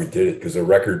 why we did it. Because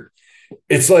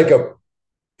it's like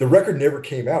the record never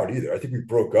came out either. I think we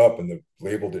broke up and the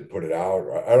label didn't put it out.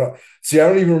 I don't see. I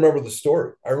don't even remember the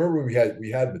story. I remember we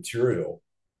had material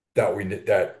that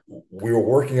we were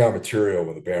working on material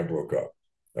when the band broke up.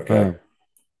 Okay, Oh,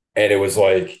 and it was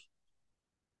like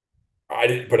I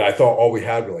didn't, but I thought all we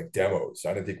had were like demos.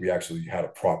 I didn't think we actually had a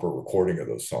proper recording of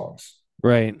those songs.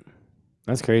 right.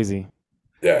 That's crazy.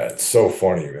 Yeah, it's so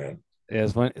funny, man. Yeah,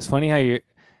 it's funny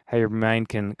how your mind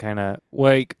can kind of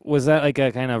like was that like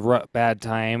a kind of bad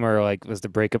time or like was the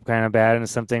breakup kind of bad and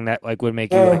something that like would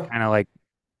make you like Uh, kind of like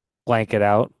blank it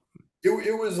out?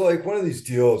 it was like one of these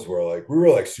deals where like we were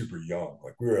like super young,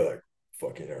 like we were like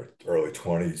fucking our early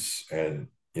 20s, and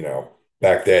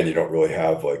back then you don't really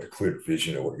have like a clear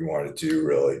vision of what you want to do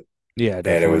really. Yeah,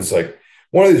 And it definitely. was like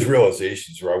one of these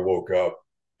realizations where I woke up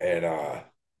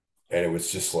and it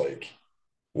was just like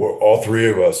we're all three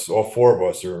of us, all four of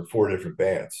us are in four different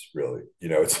bands, really.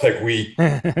 It's like we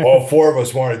all four of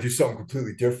us want to do something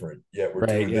completely different, yet we're Right,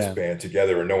 doing this yeah. band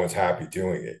together and no one's happy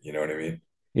doing it. You know what I mean?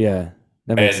 Yeah.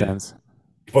 That makes And sense.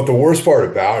 but the worst part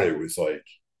about it was like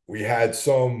we had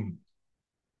some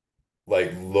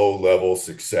like low level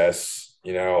success,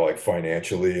 like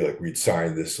financially, like we'd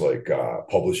signed this like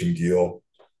publishing deal.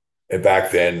 And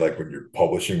back then, like when your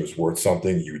publishing was worth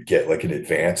something, you would get like an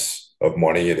advance of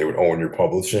money and they would own your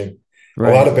publishing. A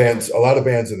lot Right. of bands, a lot of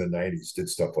bands in the 90s did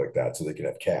stuff like that so they could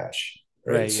have cash.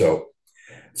 Right. Right, yeah.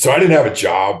 So I didn't have a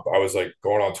job. I was like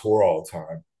going on tour all the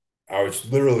time. I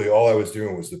was literally all I was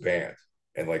doing was the band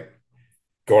and like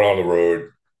going on the road.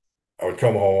 I would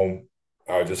come home,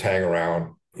 I would just hang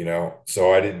around.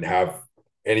 So I didn't have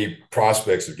any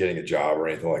prospects of getting a job or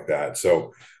anything like that.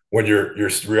 So when you're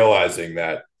realizing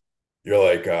that you're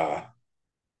like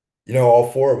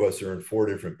all four of us are in four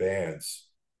different bands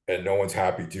and no one's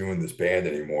happy doing this band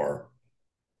anymore.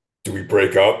 Do we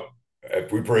break up?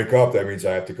 If we break up, that means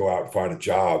I have to go out and find a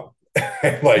job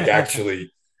and like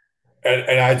actually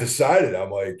and I decided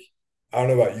I'm like, I don't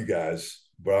know about you guys,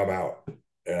 but I'm out.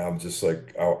 And I'm just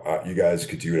like, you guys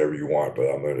could do whatever you want, but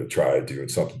I'm going to try doing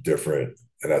something different.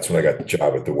 And that's when I got the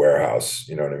job at the warehouse.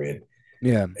 You know what I mean?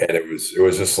 Yeah, And it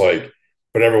was just like,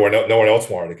 but no one else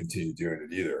wanted to continue doing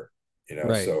it either.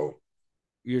 right. So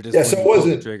You're just yeah, when so you it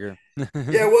pulled the wasn't, trigger.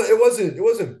 yeah, well, it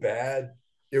wasn't bad.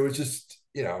 It was just,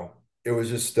 it was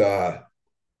just,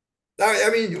 I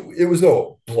mean, it was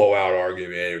no blowout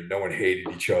argument. No one hated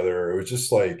each other. It was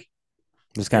just like,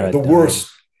 Just kind the of died.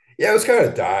 worst. Yeah, it was kind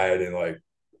of died and like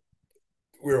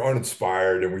we were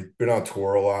uninspired and we've been on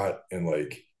tour a lot and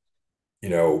like, you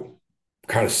know,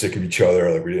 kind of sick of each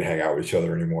other. Like we didn't hang out with each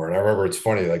other anymore. And I remember it's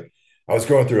funny, like I was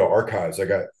going through the archives.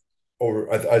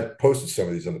 I posted some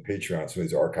of these on the Patreon, some of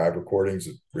these archive recordings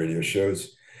of radio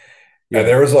shows. And Yeah,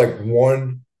 there was like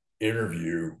one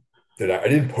interview that I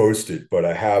didn't post it, but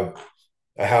I have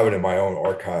it in my own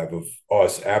archive of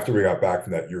us after we got back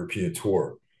from that European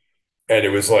tour. And it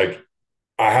was like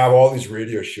I have all these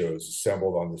radio shows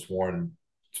assembled on this one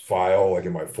file, like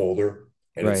in my folder.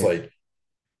 And it's right, like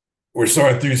we're so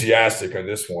enthusiastic on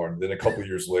this one. Then a couple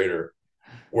years later,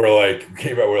 we're like we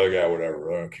came out, we're like, yeah,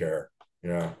 whatever, I don't care.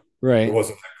 You know, it right,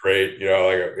 wasn't that great,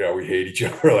 like we hate each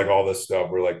other, like all this stuff.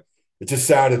 We're like, it just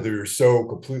sounded they were so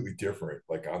completely different.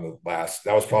 Like on the last,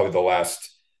 that was probably the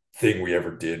last thing we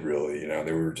ever did, really.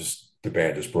 They were just the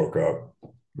band just broke up.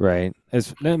 right.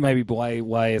 It's that might be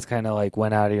why it's kind of like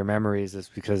went out of your memories is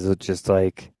because it's just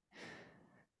like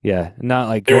yeah, not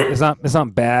like It great. was It's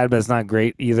not bad, but it's not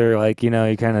great either. Like you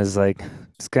kind of is like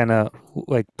just kind of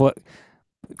like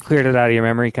cleared it out of your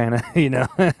memory, kind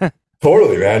of.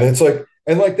 totally, man. It's like,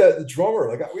 And like that, the drummer,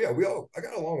 like yeah, I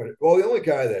got along with it. Well, the only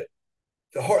guy that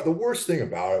the worst thing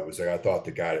about it was like I thought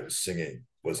the guy that was singing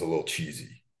was a little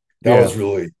cheesy. That Yeah. was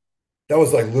really that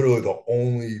was like literally the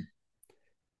only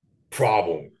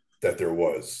problem that there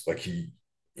was. Like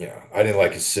I didn't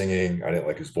like his singing, I didn't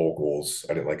like his vocals,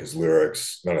 I didn't like his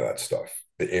lyrics, none of that stuff.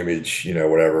 The image,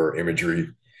 whatever imagery.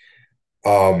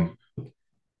 Um,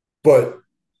 but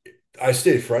I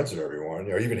stayed friends with everyone,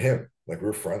 even him. Like we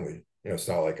were friendly. It's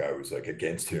not like I was like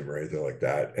against him or anything like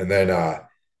that. And then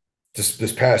just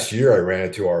this past year, I ran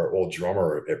into our old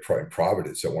drummer in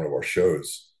Providence at one of our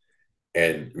shows,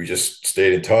 and we just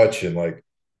stayed in touch. And like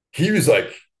he was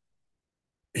like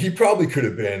he probably could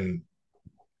have been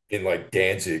in like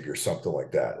Danzig or something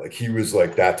like that. Like he was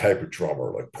like that type of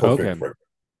drummer, like Okay. perfect,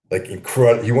 like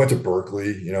incredible. He went to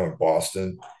Berkeley, in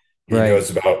Boston. He Right.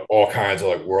 knows about all kinds of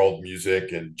like world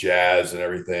music and jazz and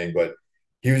everything, but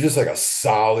he was just like a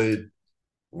solid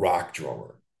rock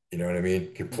drummer. You know what I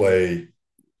mean? Could Mhm. play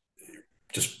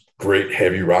just great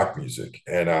heavy rock music.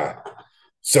 And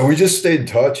so we just stayed in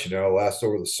touch, last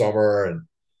over the summer. And,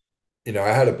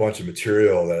 I had a bunch of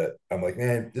material that I'm like,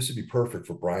 man, this would be perfect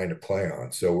for Brian to play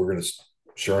on. So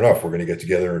sure enough, we're going to get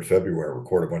together in February and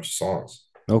record a bunch of songs.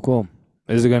 Oh, cool.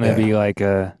 Is it gonna Yeah. be like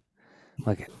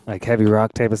heavy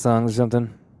rock type of songs or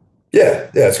something? Yeah.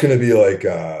 Yeah. It's going to be like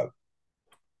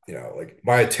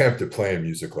my attempt at playing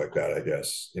music like that, I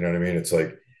guess. You know what I mean? It's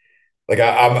like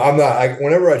I'm not,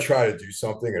 whenever I try to do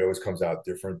something, it always comes out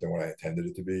different than what I intended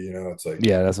it to be. It's like,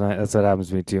 Yeah, that's what happens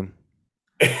to me too.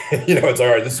 it's all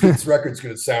right. This record's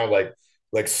going to sound like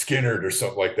Skinnerd or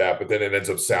something like that, but then it ends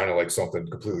up sounding like something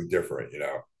completely different.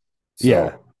 Yeah.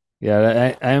 So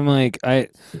Yeah, I am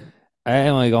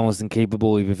like almost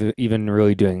incapable of even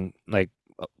really doing like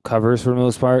covers for the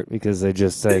most part because I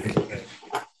just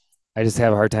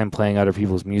have a hard time playing other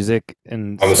people's music,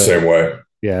 and I'm the so same way.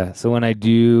 yeah. So when I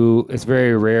do, it's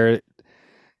very rare,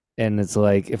 and it's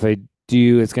like if I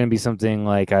do, it's gonna be something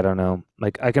like I don't know,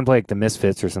 like I can play like the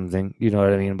Misfits or something, you know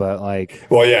what I mean? But like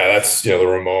Well, yeah, that's the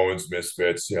Ramones,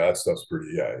 Misfits. Yeah, that stuff's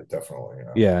pretty. Yeah, definitely.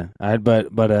 yeah,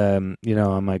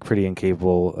 I'm like pretty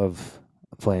incapable of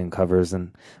playing covers,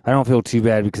 and I don't feel too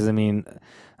bad because I mean,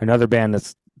 another band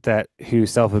that who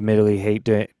self-admittedly hate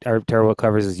doing are terrible at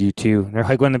covers is U2. They're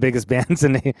like one of the biggest bands,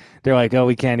 and they're like, oh,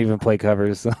 we can't even play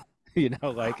covers. So,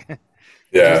 like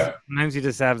you just Yeah, sometimes you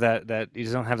just have that you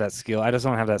just don't have that skill. I just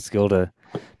don't have that skill to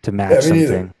yeah. match Me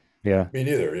neither. something. Yeah, Me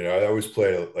neither. I always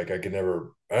play like I could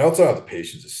never. I also don't have the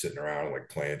patience of sitting around and like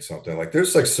playing something. Like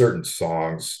there's like certain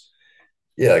songs,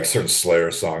 yeah, like certain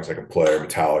Slayer songs I can play or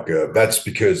Metallica. That's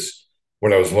because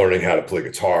when I was learning how to play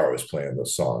guitar, I was playing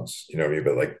those songs. You know what I mean?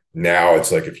 But like now,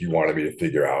 it's like if you wanted me to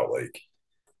figure out like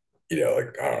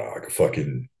like I don't know, like a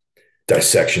fucking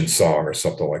dissection song or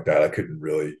something like that, I couldn't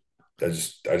really. I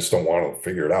just don't want to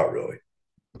figure it out really.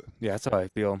 yeah, that's how I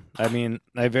feel. I mean,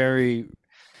 I very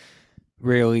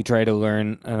rarely try to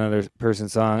learn another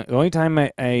person's song. The only time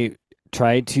I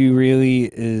try to really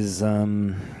is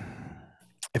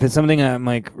if it's something I'm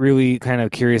like really kind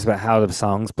of curious about how the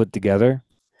song's put together.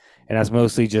 And that's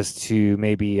mostly just to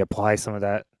maybe apply some of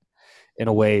that in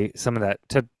a way, some of that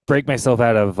to break myself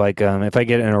out of like if I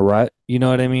get in a rut, you know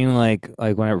what I mean? Like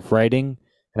when I'm writing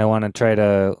and I want to try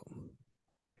to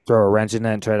throw a wrench in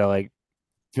that and try to like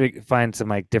find some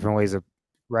like different ways of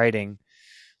writing.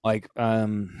 Like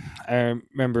I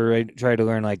remember I tried to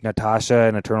learn like Natasha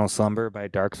and Eternal Slumber by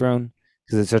Dark Throne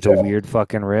because it's such a Yeah. weird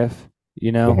fucking riff,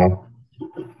 you know? Uh-huh.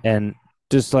 And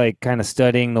just like kind of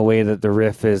studying the way that the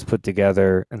riff is put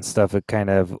together and stuff, it kind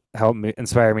of helped me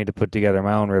inspire me to put together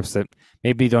my own riffs that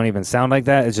maybe don't even sound like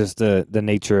that. It's just the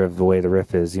nature of the way the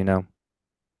riff is, you know?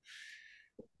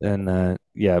 And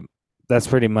yeah, that's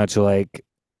pretty much like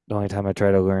the only time I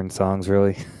try to learn songs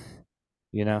really,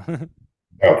 you know?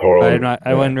 Yeah, totally.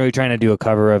 I Yeah. wasn't really trying to do a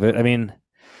cover of it. I mean,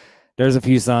 there's a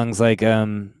few songs like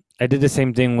I did the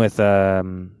same thing with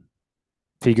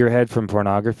Figurehead from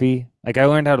Pornography. Like I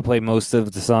learned how to play most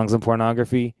of the songs in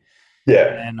Pornography.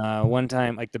 Yeah. And one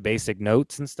time like the basic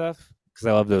notes and stuff because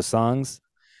I love those songs.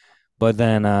 But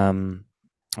then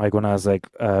like when I was like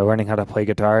learning how to play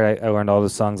guitar, I learned all the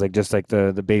songs like just like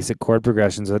the basic chord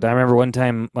progressions. But I remember one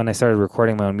time when I started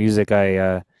recording my own music,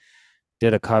 I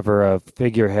did a cover of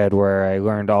Figurehead where I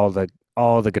learned all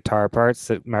the guitar parts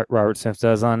that Robert Smith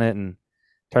does on it and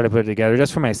try to put it together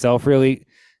just for myself really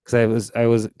because I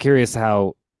was curious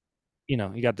how you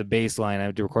got the bass line. I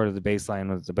recorded the bass line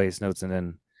with the bass notes and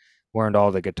then learned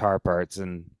all the guitar parts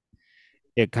and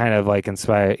it kind of like kind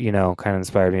of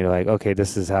inspired me to like okay,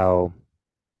 this is how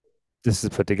this is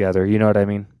put together. You know what I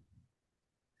mean?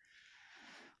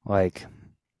 Like,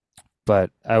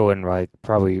 but I wouldn't like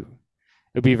probably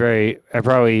it'd be very. I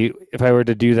probably, if I were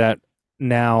to do that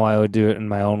now, I would do it in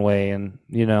my own way, and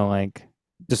like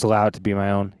just allow it to be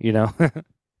my own. Kind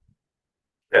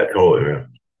Yeah, totally, man.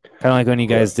 of like when you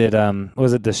But, guys did.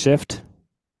 Was it the shift?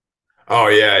 oh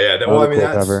yeah, yeah. That Well, was a I mean, cool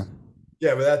cover.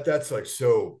 yeah, but that's like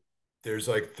so. There's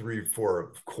like three,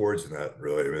 four chords in that.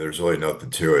 Really, I mean, there's really nothing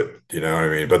to it. You know what I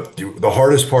mean? But the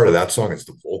hardest part of that song is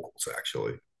the vocals,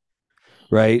 actually.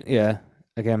 Right? Yeah.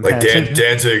 I can Like imagine.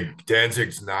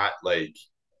 Danzig's not like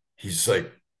he's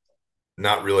like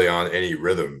not really on any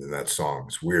rhythm in that song.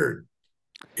 It's weird,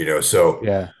 So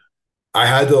Yeah. I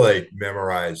had to like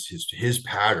memorize his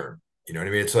pattern. You know what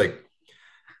I mean? It's like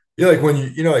like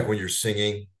when like when you're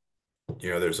singing,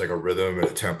 there's like a rhythm and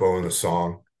a tempo in the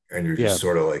song, and you're Yeah. just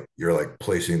sort of like you're like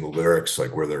placing the lyrics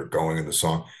like where they're going in the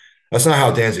song. That's not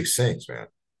how Danzig sings, man.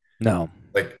 No.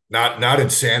 Like not in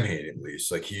Samhain at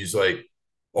least. Like he's like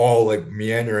all like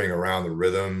meandering around the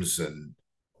rhythms and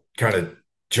kind of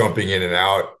jumping in and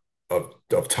out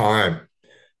of time.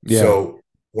 Yeah. So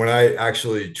when I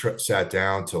actually sat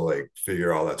down to like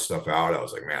figure all that stuff out, I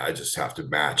was like, man, I just have to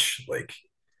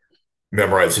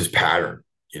memorize his pattern,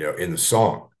 in the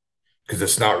song because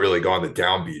it's not really gone the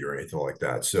downbeat or anything like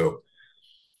that. So,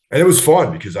 and it was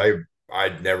fun because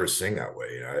I'd never sing that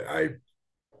way. I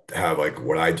have like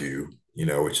what I do,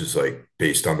 which is like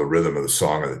based on the rhythm of the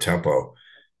song and the tempo.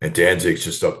 And Danzig's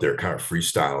just up there kind of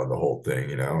freestyling the whole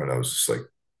thing, And I was just like,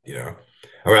 you know,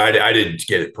 I mean, I didn't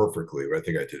get it perfectly, but I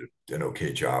think I did an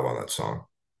okay job on that song.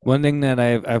 One thing that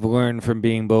I've learned from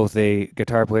being both a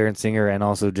guitar player and singer and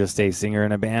also just a singer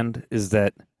in a band is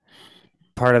that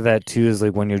part of that too is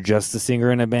like when you're just a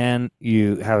singer in a band,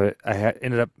 you have it.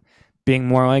 Ended up being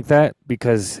more like that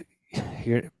because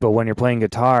but when you're playing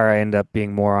guitar, I end up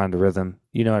being more on the rhythm.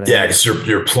 You know what I Yeah, mean? because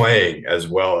you're playing as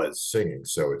well as singing,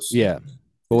 so Yeah.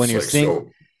 But when it's you're like sing,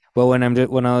 so. but when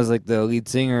I was like the lead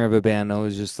singer of a band, I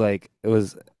was just like I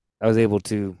was able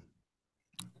to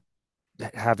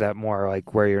have that more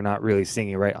like where you're not really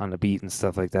singing right on the beat and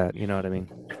stuff like that. You know what I mean?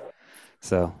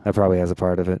 So that probably has a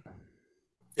part of it.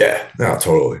 Yeah, no,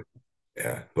 totally.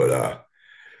 Yeah, but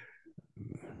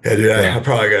yeah, dude, So I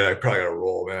probably gotta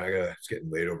roll, man. It's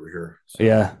getting late over here. So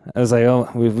yeah, I was like, oh,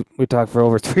 we talked for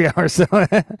over 3 hours, so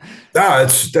nah,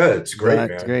 it's great,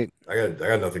 that's man. great. I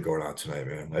got nothing going on tonight,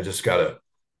 man. I just gotta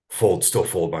still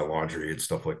fold my laundry and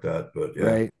stuff like that. But yeah,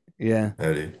 Right? Yeah.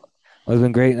 Eddie. Well, it's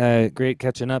been great, great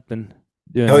catching up and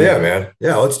doing Hell yeah, man.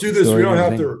 Yeah, let's do the this. story and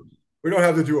everything. We don't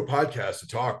have to do a podcast to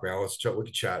talk, man. Let's chat. We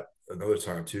can chat another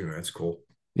time too, man. It's cool.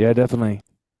 Yeah, definitely.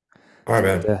 All right,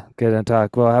 It's good man. to get and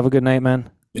talk. Well, have a good night, man.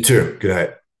 You too. Good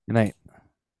night. Good night.